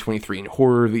 2023 in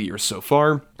horror, the year so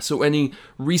far. So any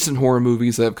recent horror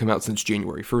movies that have come out since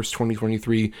January 1st,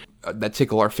 2023, that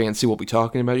tickle our fancy, we'll be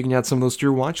talking about. You can add some of those to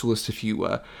your watch list if you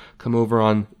come over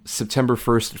on September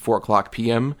 1st at 4 o'clock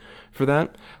p.m. for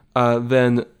that.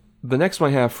 Then the next one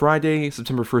I have, Friday,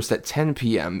 September 1st at 10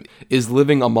 p.m., is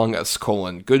Living Among Us,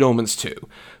 Good Omens 2.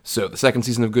 So the second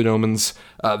season of Good Omens,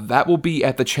 that will be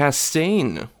at the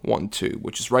Chastain 1-2,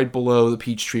 which is right below the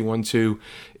Peachtree 1-2,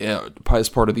 as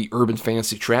part of the Urban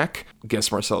Fantasy track. I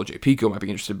guess Marcelo J. Pico might be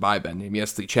interested by that name.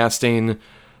 Yes, the Chastain,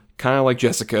 kind of like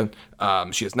Jessica,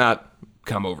 she has not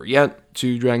come over yet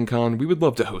to DragonCon. We would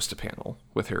love to host a panel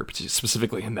with her,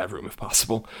 specifically in that room if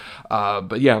possible.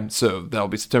 But yeah, so that'll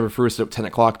be September 1st at 10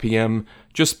 o'clock p.m.,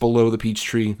 just below the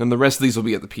Peachtree. Then the rest of these will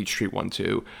be at the Peachtree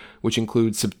 1-2, which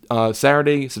includes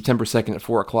Saturday, September 2nd at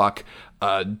 4 o'clock,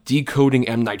 Decoding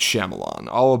M. Night Shyamalan.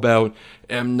 All about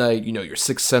M. Night, your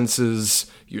Sixth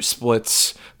Senses, your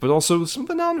Splits, but also some of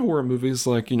the non-horror movies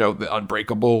like, The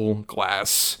Unbreakable,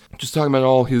 Glass. Just talking about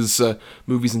all his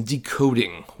movies and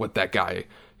decoding what that guy,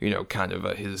 kind of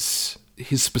his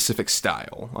specific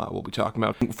style. We'll be talking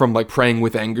about from like Praying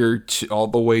with Anger all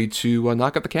the way to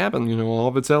Knock at the Cabin. All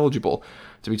of it's eligible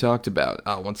to be talked about.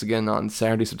 Once again on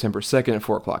Saturday, September 2nd at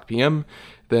 4 o'clock p.m.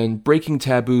 Then Breaking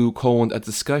Taboo, a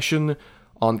discussion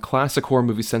on classic horror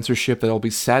movie censorship. That'll be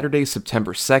Saturday,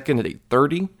 September 2nd at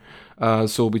 8:30.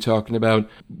 So we'll be talking about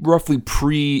roughly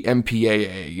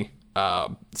pre-MPAA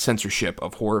censorship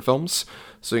of horror films.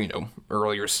 So,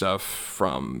 earlier stuff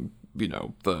from,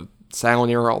 the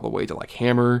silent era all the way to like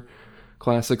Hammer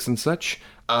classics and such.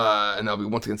 And that'll be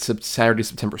once again Saturday,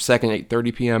 September 2nd,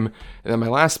 8:30 p.m. And then my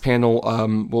last panel,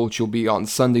 which will be on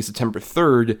Sunday, September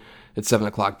 3rd at 7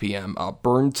 o'clock p.m.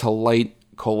 Burn to Light,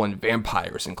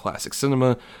 Vampires in Classic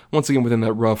Cinema. Once again, within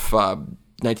that rough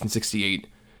 1968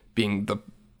 being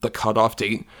the cutoff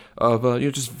date of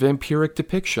just vampiric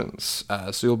depictions.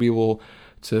 So you'll be able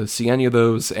to see any of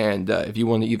those, and if you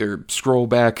want to either scroll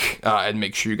back and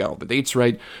make sure you got all the dates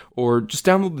right, or just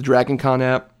download the DragonCon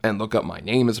app and look up my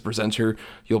name as a presenter,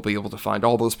 you'll be able to find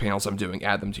all those panels I'm doing,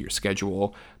 add them to your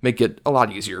schedule, make it a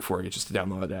lot easier for you just to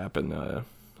download that app and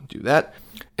do that.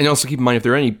 And also keep in mind if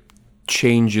there are any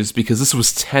changes, because this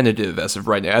was tentative as of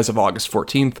right now, as of August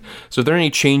 14th. So if there are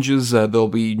any changes, they'll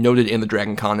be noted in the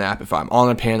DragonCon app. If I'm on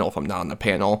a panel, if I'm not on a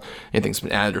panel, anything's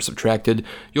been added or subtracted,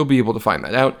 you'll be able to find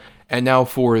that out. And now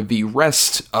for the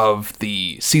rest of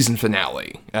the season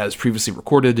finale, as previously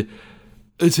recorded,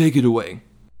 take it away.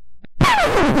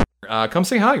 Come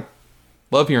say hi.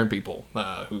 Love hearing people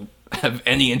who have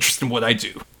any interest in what I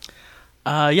do.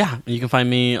 Yeah, you can find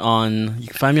me on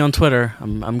Twitter.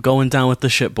 I'm going down with the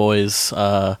shit boys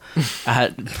at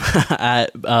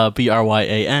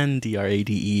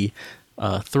BRYANDRADE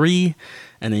 3,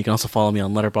 and then you can also follow me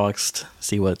on Letterboxd,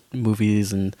 see what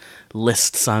movies and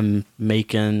lists I'm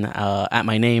making. At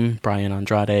my name, Brian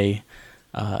Andrade,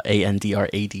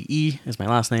 ANDRADE is my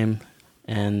last name,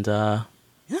 and yeah,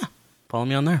 follow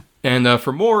me on there. And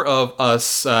for more of us,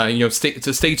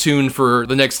 stay tuned for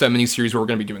the next mini-series where we're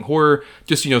going to be doing horror.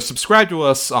 Just, subscribe to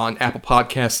us on Apple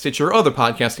Podcasts, Stitcher, or other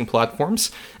podcasting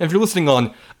platforms. And if you're listening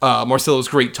on Marcelo's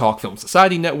Great Talk Film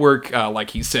Society Network,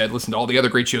 like he said, listen to all the other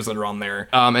great shows that are on there.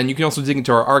 And you can also dig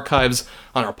into our archives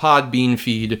on our Podbean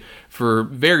feed for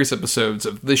various episodes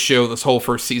of this show, this whole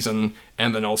first season,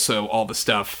 and then also all the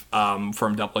stuff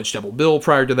from Double H Double Bill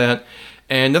prior to that.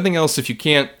 And nothing else. If you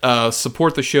can't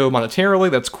support the show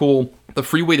monetarily, that's cool. The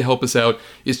free way to help us out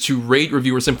is to rate,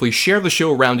 review, or simply share the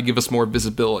show around to give us more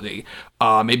visibility.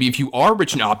 Maybe if you are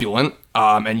rich and opulent,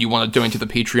 and you want to donate to the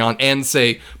Patreon and,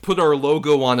 say, put our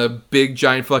logo on a big,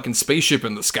 giant fucking spaceship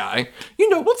in the sky,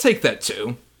 we'll take that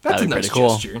too. That's a nice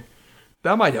gesture.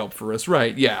 That might help for us,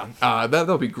 right? Yeah,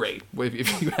 that'll be great.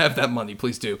 If you have that money,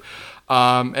 please do.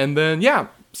 And then, yeah.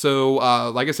 So,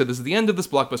 like I said, this is the end of this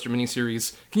Blockbuster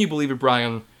miniseries. Can you believe it,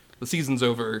 Brian? The season's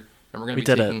over, and we're going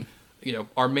to be taking,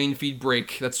 our main feed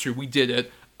break. That's true, we did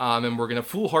it, and we're going to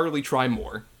foolhardily try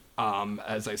more.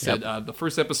 As I said, the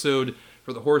first episode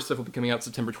for the horror stuff will be coming out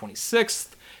September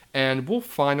 26th, and we'll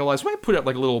finalize. We might put out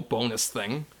like a little bonus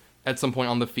thing at some point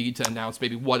on the feed to announce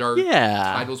maybe what our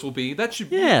titles will be. That'd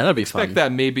be fun. Expect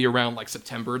that maybe around like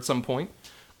September at some point.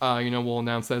 We'll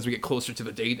announce that as we get closer to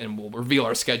the date, and we'll reveal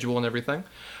our schedule and everything.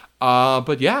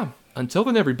 But yeah, until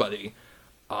then, everybody,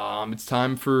 it's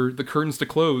time for the curtains to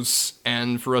close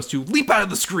and for us to leap out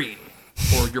of the screen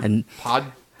or your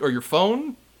pod or your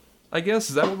phone. I guess,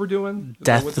 is that what we're doing?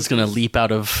 Death is going to leap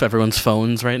out of everyone's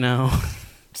phones right now.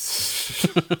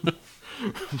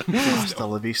 Hasta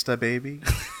la vista, baby.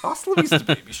 Hasta la vista,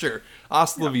 baby. Sure.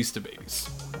 Hasta la vista, babies.